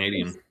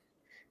French-Canadian.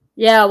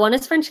 Yeah, one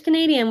is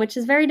French-Canadian, which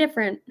is very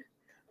different.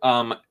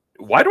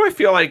 Why do I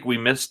feel like we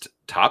missed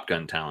Top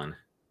Gun Talon?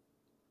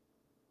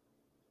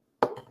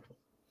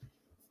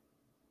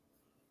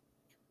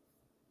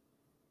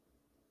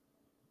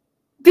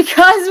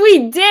 Because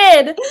we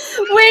did.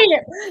 Wait,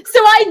 so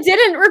I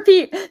didn't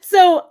repeat.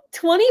 So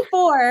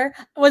 24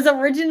 was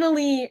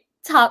originally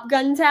Top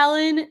Gun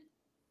Talon.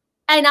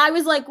 And I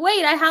was like,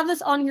 wait, I have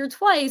this on here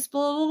twice.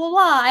 Blah, blah, blah, blah.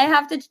 I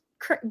have to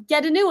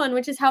get a new one,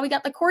 which is how we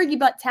got the Corgi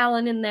Butt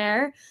Talon in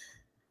there.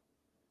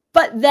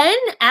 But then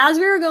as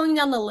we were going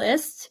down the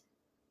list,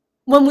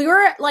 when we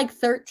were at like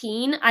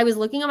 13, I was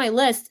looking on my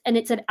list and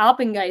it said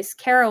Alpengeist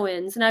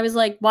Carowinds. And I was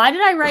like, why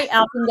did I write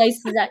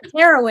Alpengeist is at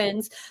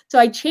Carowinds? So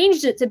I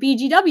changed it to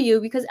BGW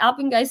because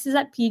Alpengeist is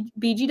at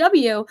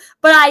BGW.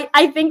 But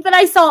I think that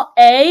I saw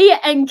A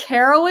and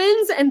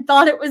Carowinds and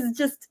thought it was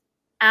just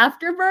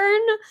Afterburn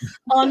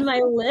on my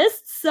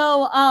list.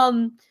 So,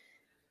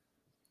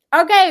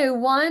 okay,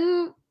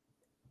 one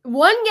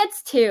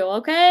gets 2,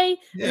 okay?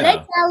 Yeah.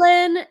 Le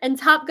Talon and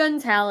Top Gun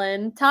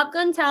Talon. Top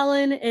Gun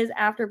Talon is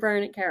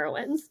Afterburn at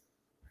Carowinds.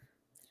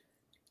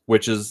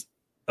 Which is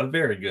a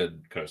very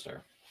good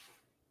coaster.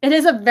 It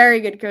is a very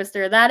good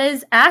coaster. That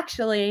is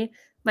actually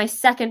my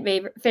second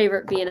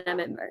favorite B&M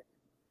invert.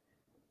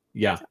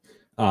 Yeah.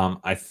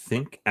 I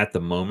think at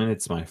the moment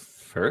it's my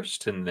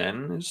first, and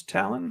then is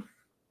Talon.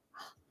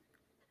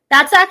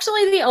 That's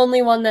actually the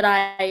only one that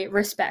I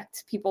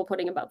respect people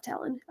putting above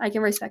Talon. I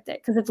can respect it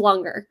because it's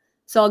longer.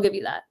 So I'll give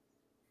you that.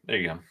 There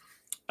you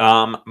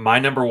go. My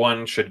number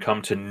 1 should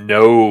come to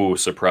no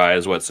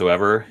surprise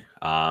whatsoever,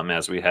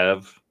 as we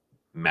have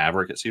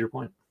Maverick at Cedar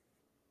Point.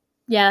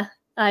 Yeah,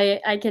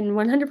 I can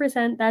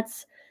 100%.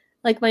 That's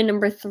like my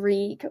number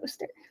 3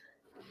 coaster.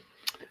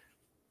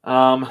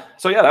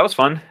 So yeah, that was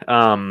fun.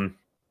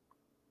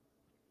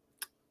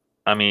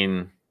 I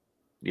mean,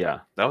 yeah,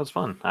 that was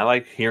fun. I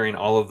like hearing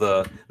all of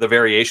the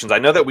variations. I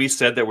know that we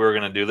said that we were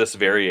going to do this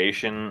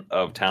variation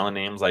of Talon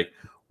names like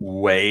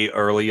way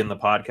early in the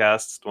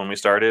podcast when we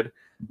started.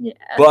 Yeah.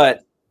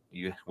 But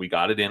we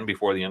got it in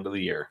before the end of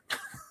the year.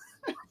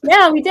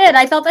 Yeah, we did.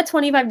 I felt that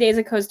 25 days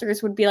of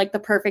coasters would be like the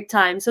perfect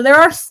time. So there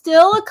are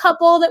still a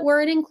couple that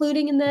weren't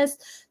including in this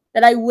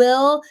that I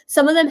will.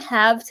 Some of them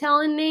have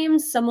Talon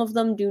names. Some of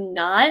them do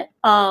not.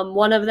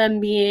 One of them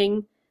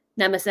being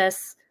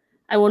Nemesis.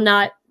 I will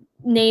not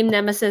name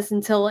Nemesis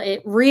until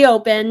it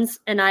reopens,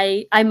 and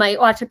I might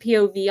watch a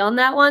POV on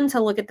that one to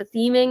look at the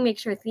theming, make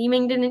sure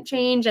theming didn't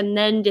change, and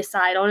then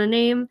decide on a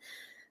name.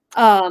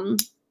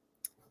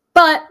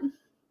 But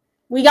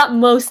we got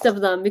most of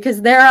them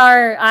because there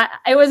are.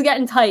 I was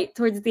getting tight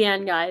towards the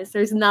end, guys.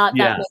 There's not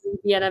that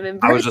many BNM in.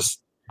 I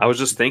was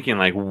just thinking,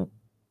 like,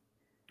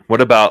 what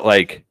about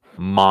like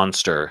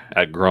Monster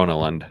at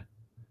Groneland?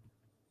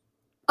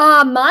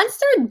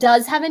 Monster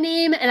does have a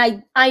name,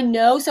 and I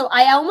know. So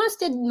I almost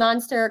did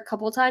Monster a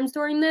couple times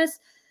during this,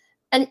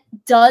 and it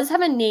does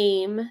have a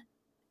name. Well,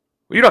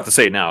 you don't have to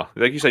say it now.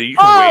 Like you said, you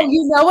can wait.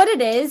 You know what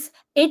it is?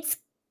 It's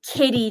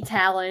Kitty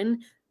Talon.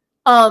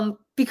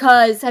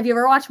 Because have you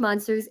ever watched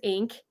Monsters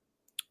Inc?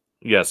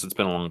 Yes, it's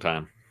been a long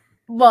time.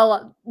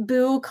 Well,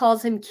 Boo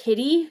calls him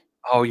Kitty.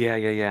 Oh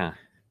yeah.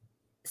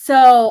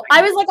 So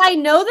I was like, I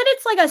know that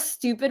it's like a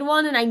stupid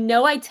one, and I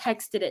know I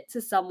texted it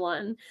to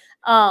someone.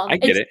 I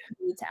get it.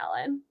 Kitty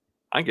Talon.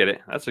 I get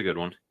it. That's a good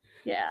one.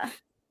 Yeah.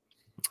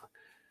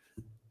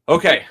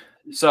 Okay,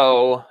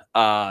 so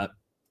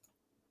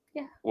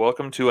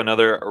welcome to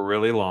another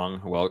really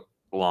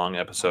long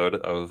episode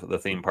of the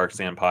Theme Park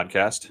Stand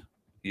podcast.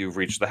 You've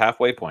reached the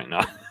halfway point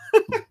now.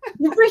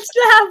 You've reached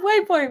the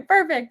halfway point.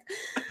 Perfect.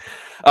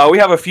 We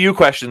have a few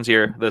questions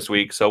here this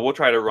week, so we'll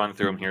try to run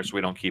through them here so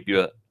we don't keep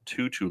you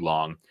too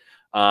long.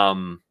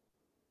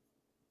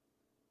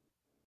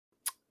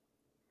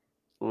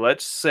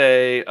 Let's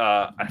say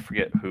I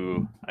forget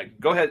who.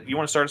 Go ahead. You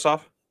want to start us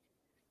off?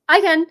 I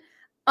can.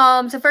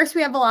 So first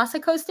we have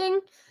Velasa coasting.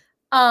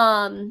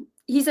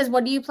 He says,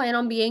 "What do you plan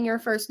on being your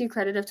first new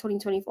credit of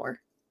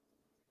 2024?"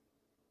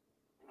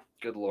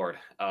 Good Lord.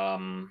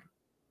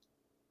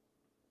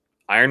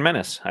 Iron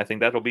Menace. I think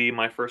that'll be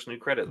my first new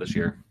credit this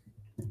year.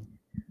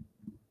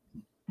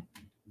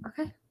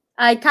 Okay.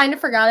 I kind of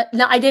forgot it.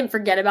 No, I didn't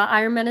forget about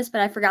Iron Menace,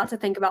 but I forgot to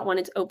think about when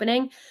it's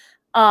opening.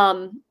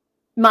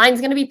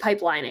 Mine's going to be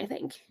Pipeline, I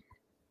think.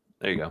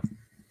 There you go.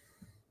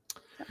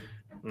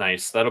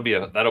 Nice. That'll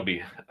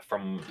be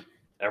from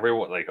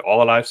everyone, like all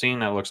that I've seen,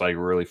 that looks like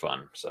really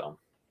fun. So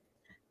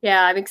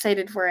yeah, I'm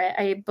excited for it.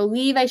 I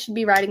believe I should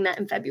be riding that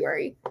in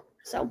February.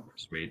 So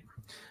sweet.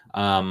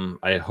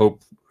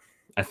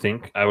 I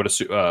think I would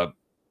assume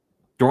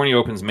Dorney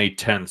opens May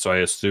 10th, so I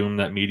assume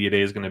that Media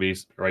Day is going to be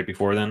right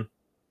before then.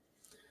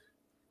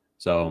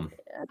 So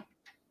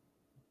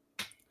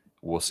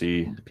we'll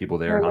see people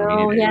there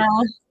on Media Day.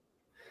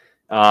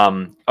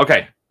 Yeah.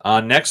 Okay.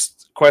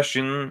 Next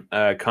question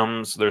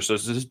comes. This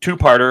is a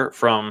two-parter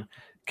from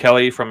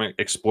Kelly from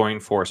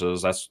Exploring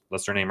Forces. That's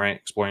their name, right?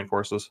 Exploring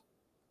Forces.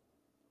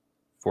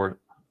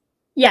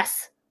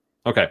 Yes.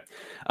 Okay.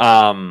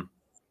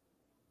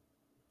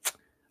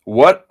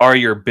 What are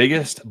your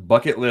biggest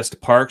bucket list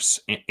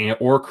parks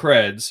or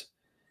creds,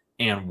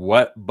 and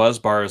what Buzz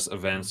Bars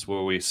events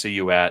will we see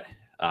you at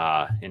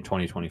in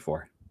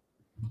 2024?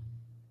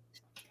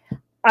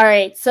 All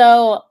right,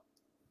 so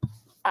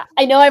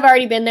I know I've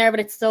already been there,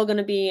 but it's still going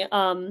to be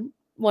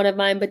one of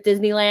mine. But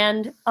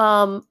Disneyland,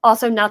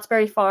 also Knott's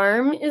Berry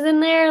Farm is in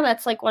there.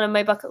 That's like one of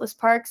my bucket list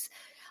parks.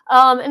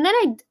 And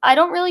then I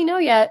don't really know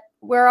yet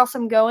where else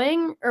I'm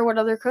going or what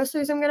other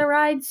coasters I'm going to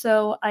ride.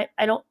 So I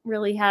don't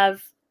really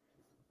have.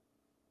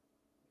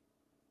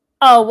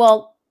 Oh,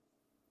 well,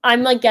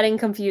 I'm like getting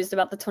confused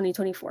about the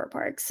 2024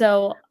 park.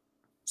 So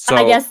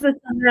I guess this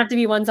doesn't have to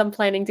be ones I'm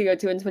planning to go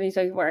to in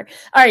 2024.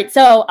 All right.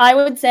 So I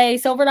would say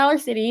Silver Dollar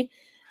City.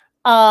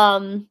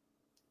 Well,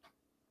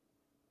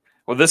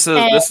 this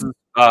is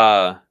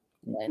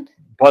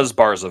Buzz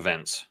Bars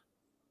events.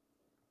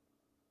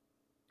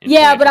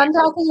 Yeah, but I'm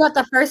talking about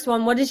the first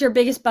one. What is your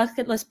biggest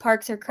bucket list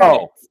parks or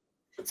credits?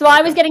 Oh. So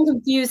I was getting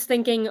confused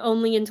thinking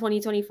only in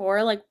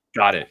 2024. Like,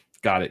 Got it.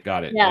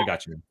 Yeah. I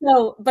got you.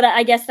 So, but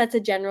I guess that's a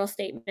general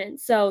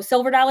statement. So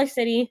Silver Dollar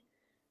City,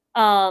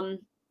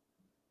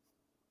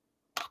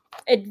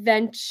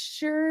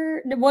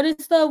 Adventure. What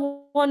is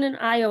the one in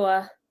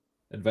Iowa?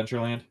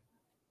 Adventureland.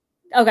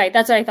 Okay,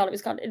 that's what I thought it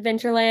was called.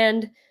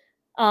 Adventureland.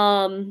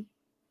 Those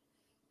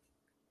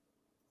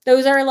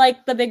are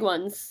like the big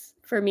ones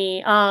for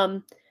me.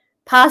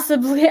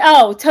 Possibly.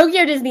 Oh,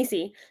 Tokyo Disney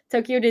Sea.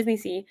 I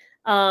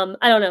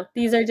don't know.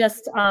 These are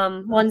just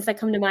ones that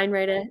come to mind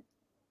right away.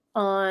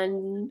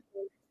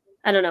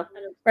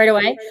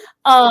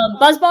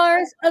 Buzz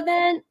Bars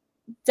event,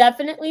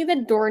 definitely the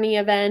Dorney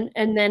event,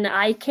 and then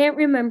I can't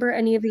remember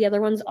any of the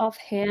other ones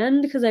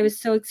offhand because I was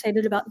so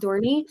excited about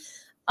Dorney.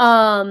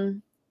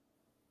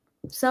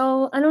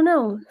 So I don't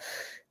know.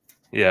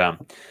 Yeah.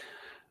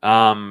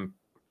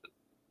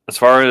 As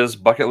far as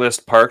bucket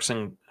list parks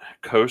and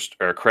coast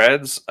or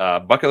creds,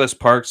 bucket list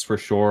parks for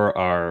sure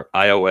are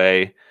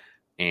IOA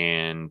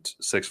and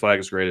Six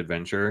Flags Great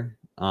Adventure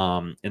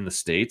in the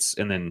States,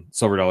 and then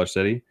Silver Dollar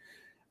City.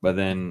 But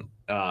then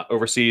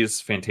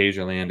overseas,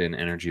 Fantasialand and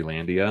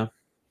Energylandia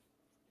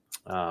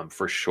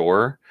for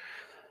sure.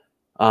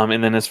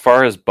 And then as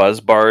far as Buzz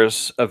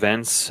Bars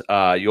events,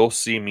 you'll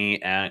see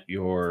me at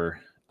your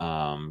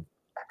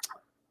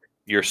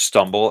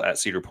Stumble at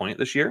Cedar Point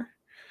this year.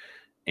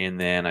 And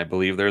then I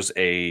believe there's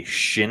a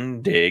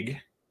Shindig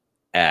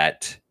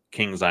at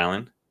Kings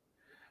Island.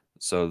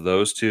 So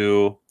those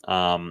two,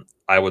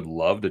 I would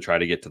love to try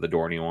to get to the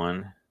Dorney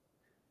one.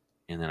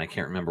 And then I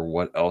can't remember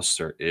what else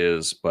there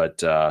is,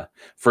 but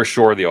for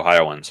sure the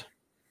Ohio ones.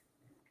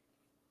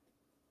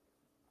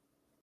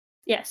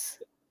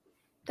 Yes,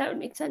 that would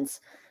make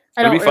sense.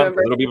 It'll be fun.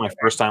 It'll be my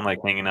first time like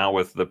hanging out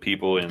with the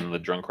people in the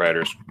Drunk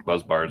Riders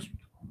Buzz Bars.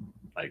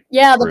 Like,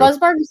 yeah, the Buzz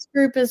Bars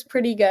group is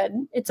pretty good.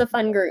 It's a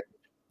fun group.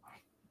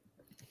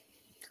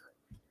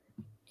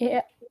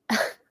 Yeah.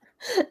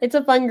 It's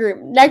a fun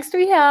group. Next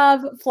we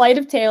have Flight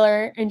of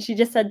Taylor, and she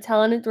just said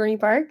Talon at Dorney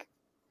Park.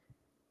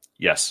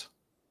 Yes.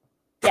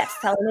 Yes,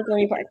 Talon at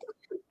Dorney Park.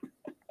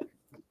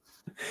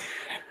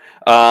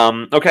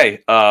 Okay.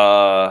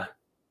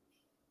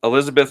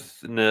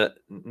 Elizabeth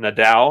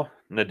Nadeau.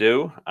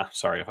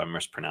 Sorry if I'm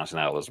mispronouncing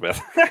that,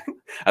 Elizabeth.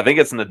 I think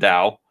it's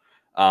Nadeau.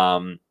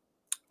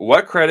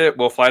 What credit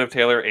will Flight of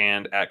Taylor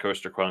and at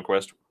Coaster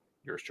Conquest,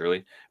 yours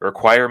truly,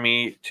 require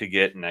me to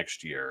get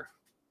next year?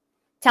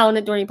 Talon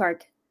at Dorney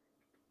Park.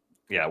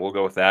 Yeah, we'll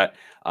go with that.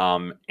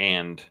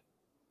 And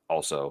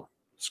also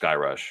Sky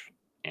Rush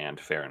and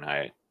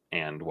Fahrenheit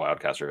and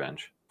Wildcast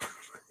Revenge.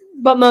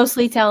 But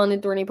mostly Talon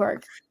at Dorney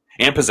Park.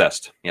 And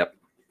Possessed. Yep.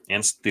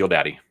 And Steel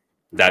Daddy.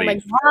 Daddy. Oh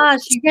my gosh,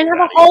 you can have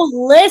a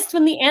whole list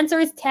when the answer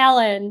is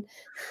Talon.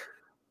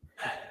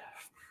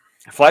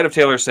 Flight of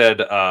Taylor said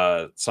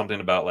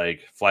something about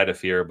like Flight of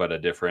Fear, but a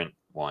different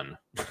one.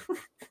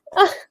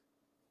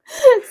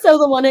 So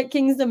the one at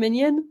King's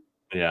Dominion?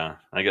 Yeah,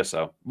 I guess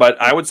so. But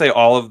I would say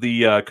all of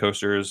the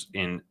coasters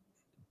in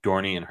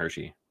Dorney and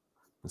Hershey.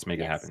 Let's make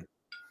it happen.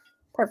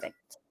 Perfect.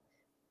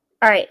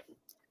 All right.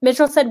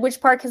 Mitchell said,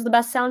 which park has the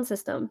best sound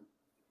system?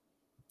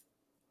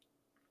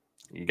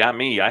 You got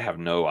me. I have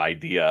no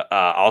idea.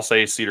 I'll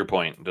say Cedar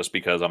Point just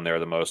because I'm there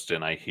the most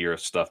and I hear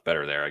stuff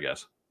better there, I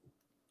guess.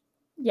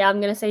 Yeah, I'm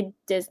going to say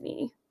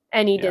Disney.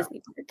 Any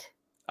Disney park.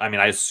 I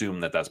mean, I assume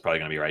that that's probably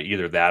going to be right.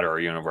 Either that or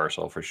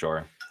Universal for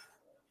sure.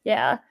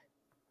 Yeah.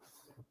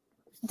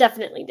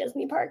 Definitely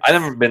Disney parks. I've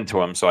never been to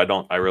them, so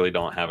I really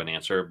don't have an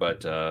answer,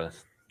 but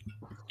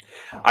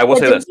I will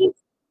say this.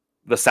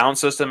 The sound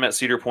system at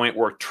Cedar Point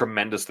worked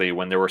tremendously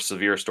when there were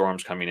severe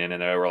storms coming in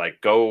and they were like,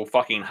 go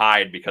fucking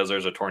hide because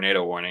there's a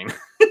tornado warning.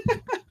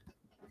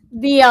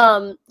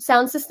 The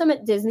sound system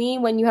at Disney,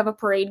 when you have a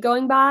parade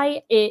going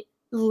by, it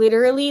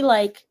literally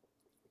like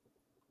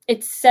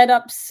it's set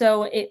up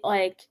so it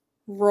like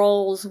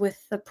rolls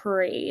with the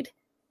parade.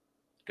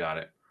 Got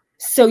it.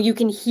 So you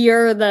can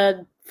hear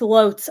the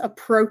floats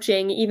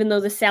approaching even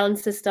though the sound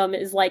system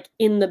is like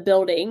in the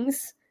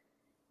buildings.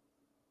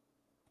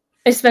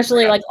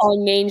 Especially like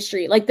on Main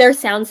Street. Like their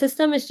sound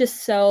system is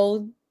just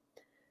so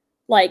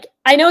like,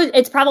 I know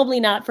it's probably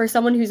not for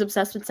someone who's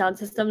obsessed with sound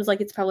systems,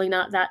 like it's probably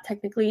not that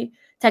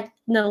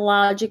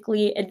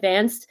technologically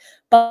advanced,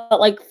 but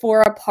like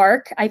for a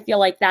park, I feel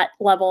like that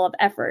level of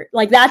effort,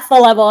 like that's the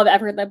level of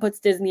effort that puts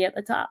Disney at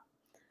the top.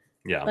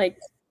 Yeah. Like,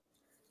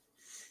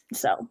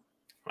 so.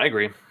 I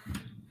agree.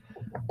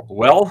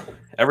 Well,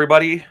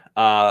 everybody,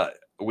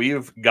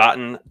 we've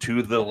gotten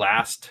to the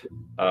last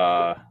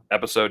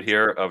episode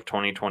here of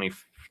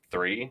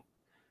 2023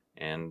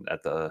 and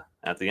at the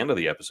end of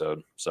the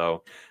episode.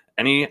 So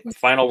any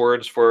final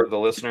words for the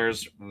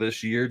listeners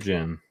this year,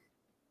 Jen?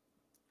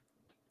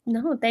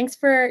 No, thanks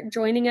for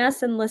joining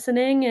us and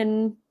listening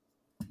and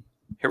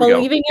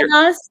believing in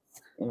us.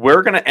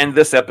 We're going to end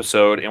this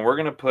episode and we're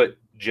going to put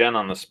Jen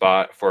on the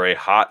spot for a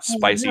hot,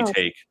 spicy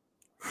take.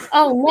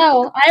 Oh,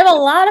 no. I have a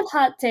lot of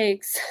hot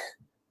takes.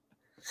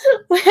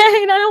 Wait,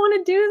 I don't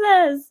want to do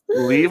this.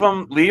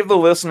 Leave the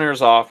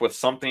listeners off with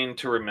something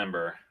to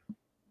remember.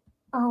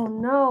 Oh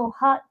no,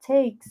 hot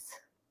takes.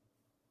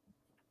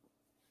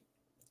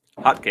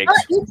 Hot cakes.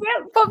 You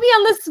can't put me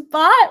on the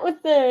spot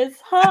with this.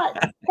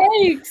 Hot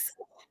takes.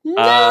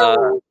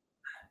 No.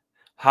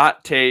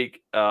 Hot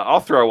take. I'll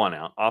throw one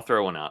out. I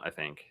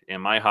think.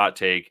 And my hot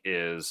take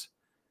is,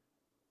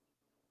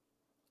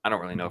 I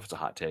don't really know if it's a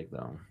hot take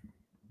though.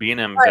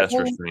 B&M best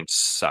restraints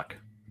suck.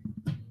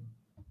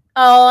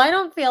 Oh, I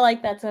don't feel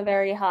like that's a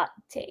very hot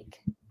take.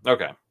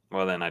 Okay.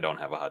 Well, then I don't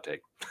have a hot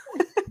take.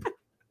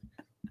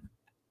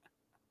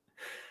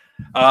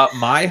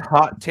 My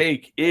hot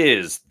take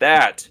is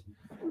that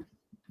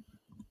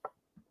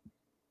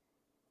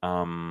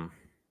I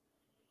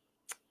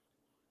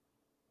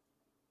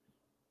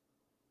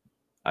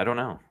don't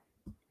know.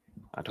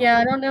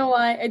 I don't know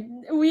why.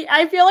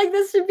 I feel like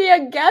this should be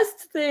a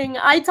guest thing.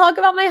 I talk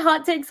about my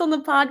hot takes on the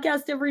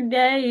podcast every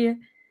day.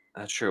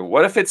 That's true.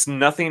 What if it's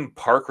nothing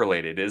park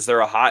related? Is there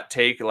a hot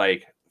take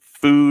like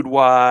food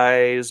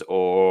wise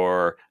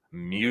or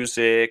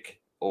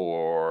music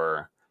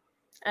or?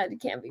 I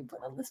can't be put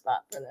on the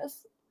spot for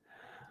this.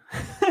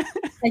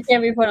 I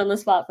can't be put on the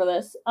spot for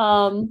this.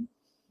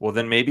 Well,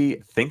 then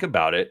maybe think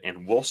about it,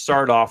 and we'll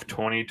start off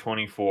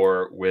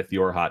 2024 with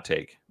your hot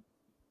take.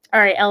 All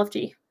right,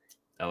 LFG.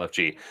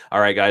 LFG. All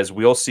right, guys,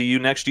 we'll see you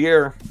next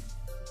year.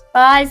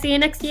 Bye. See you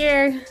next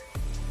year.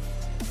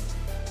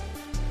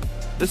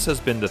 This has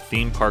been the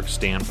Theme Park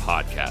Stand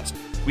podcast.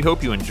 We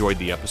hope you enjoyed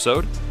the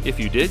episode. If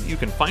you did, you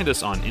can find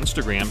us on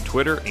Instagram,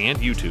 Twitter, and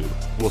YouTube.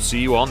 We'll see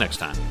you all next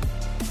time.